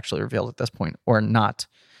if we've actually revealed at this point or not.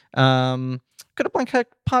 Go to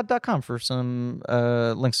blankpod.com for some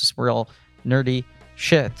links to some real nerdy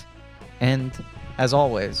shit. And as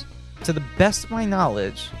always, to the best of my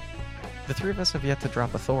knowledge, the 3 of us have yet to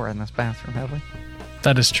drop a Thor in this bathroom, have we?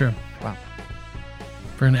 That is true. Wow.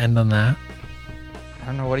 We're going to end on that. I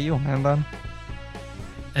don't know. What do you end on?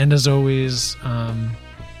 And as always,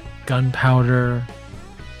 gunpowder.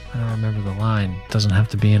 I don't remember the line. Doesn't have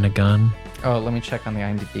to be in a gun. Oh, let me check on the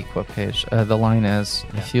IMDb quote page. The line is,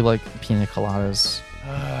 if you like pina coladas.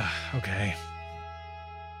 Okay.